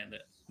understand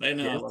it. They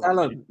know. Yeah, tell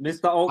them,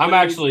 Mr. Oldman, I'm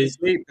actually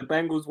sleep. The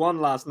Bengals won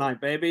last night,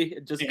 baby.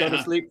 Just go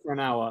to sleep for an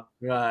hour.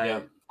 Right.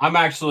 Yeah. I'm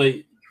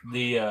actually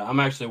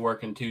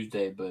working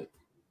Tuesday, but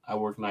I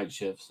work night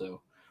shift,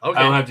 so I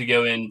don't have to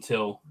go in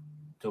till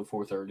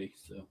 4:30.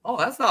 So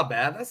that's not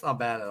bad. That's not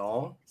bad at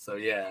all. So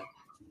yeah.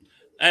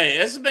 Hey,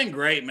 this has been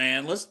great,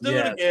 man. Let's do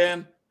it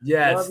again.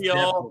 Yes. Love y'all.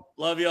 Definitely.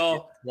 Love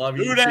y'all. Love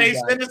you. Houday,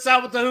 send us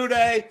out with the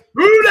Houday.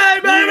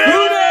 Houday, baby.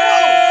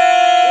 Houday!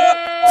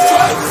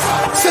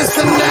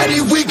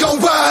 Cincinnati, we gon'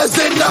 rise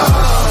and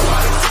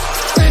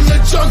in the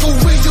jungle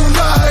we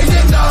unite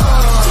and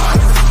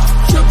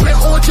trippin'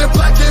 orange and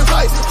black and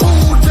white.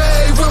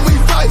 Houday when we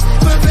fight,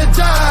 live and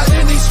die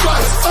in these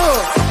stripes.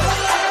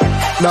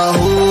 Now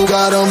who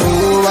got them,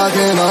 who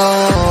rockin'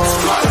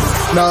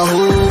 on? Now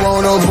who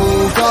wanna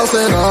move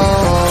crossing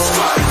on?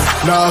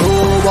 Now who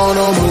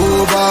wanna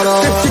move out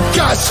on? If you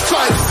got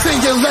stripes, then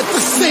you let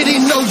the city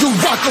know you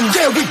rock 'em.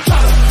 Yeah, we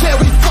got 'em, yeah,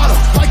 we fought 'em.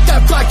 Like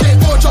that black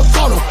and orange up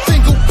on 'em.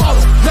 Single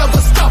bottle,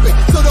 never stop it.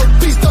 To the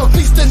beast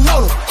and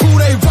on 'em. Who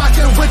they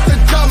rockin' with the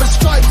diamond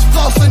stripes,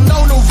 flossin'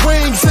 on the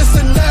ring.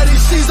 Cincinnati,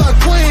 she's our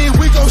queen.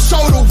 We gon'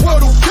 show the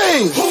world who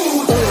king.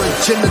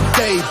 Orange in the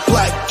day,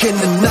 black in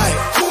the night.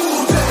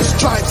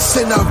 Stripes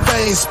in our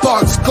veins,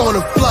 sparks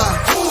gonna fly.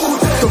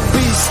 The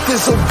beast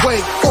is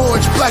awake,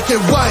 orange, black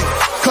and white.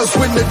 'Cause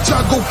when the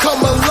jungle come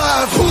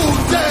alive,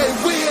 Houday.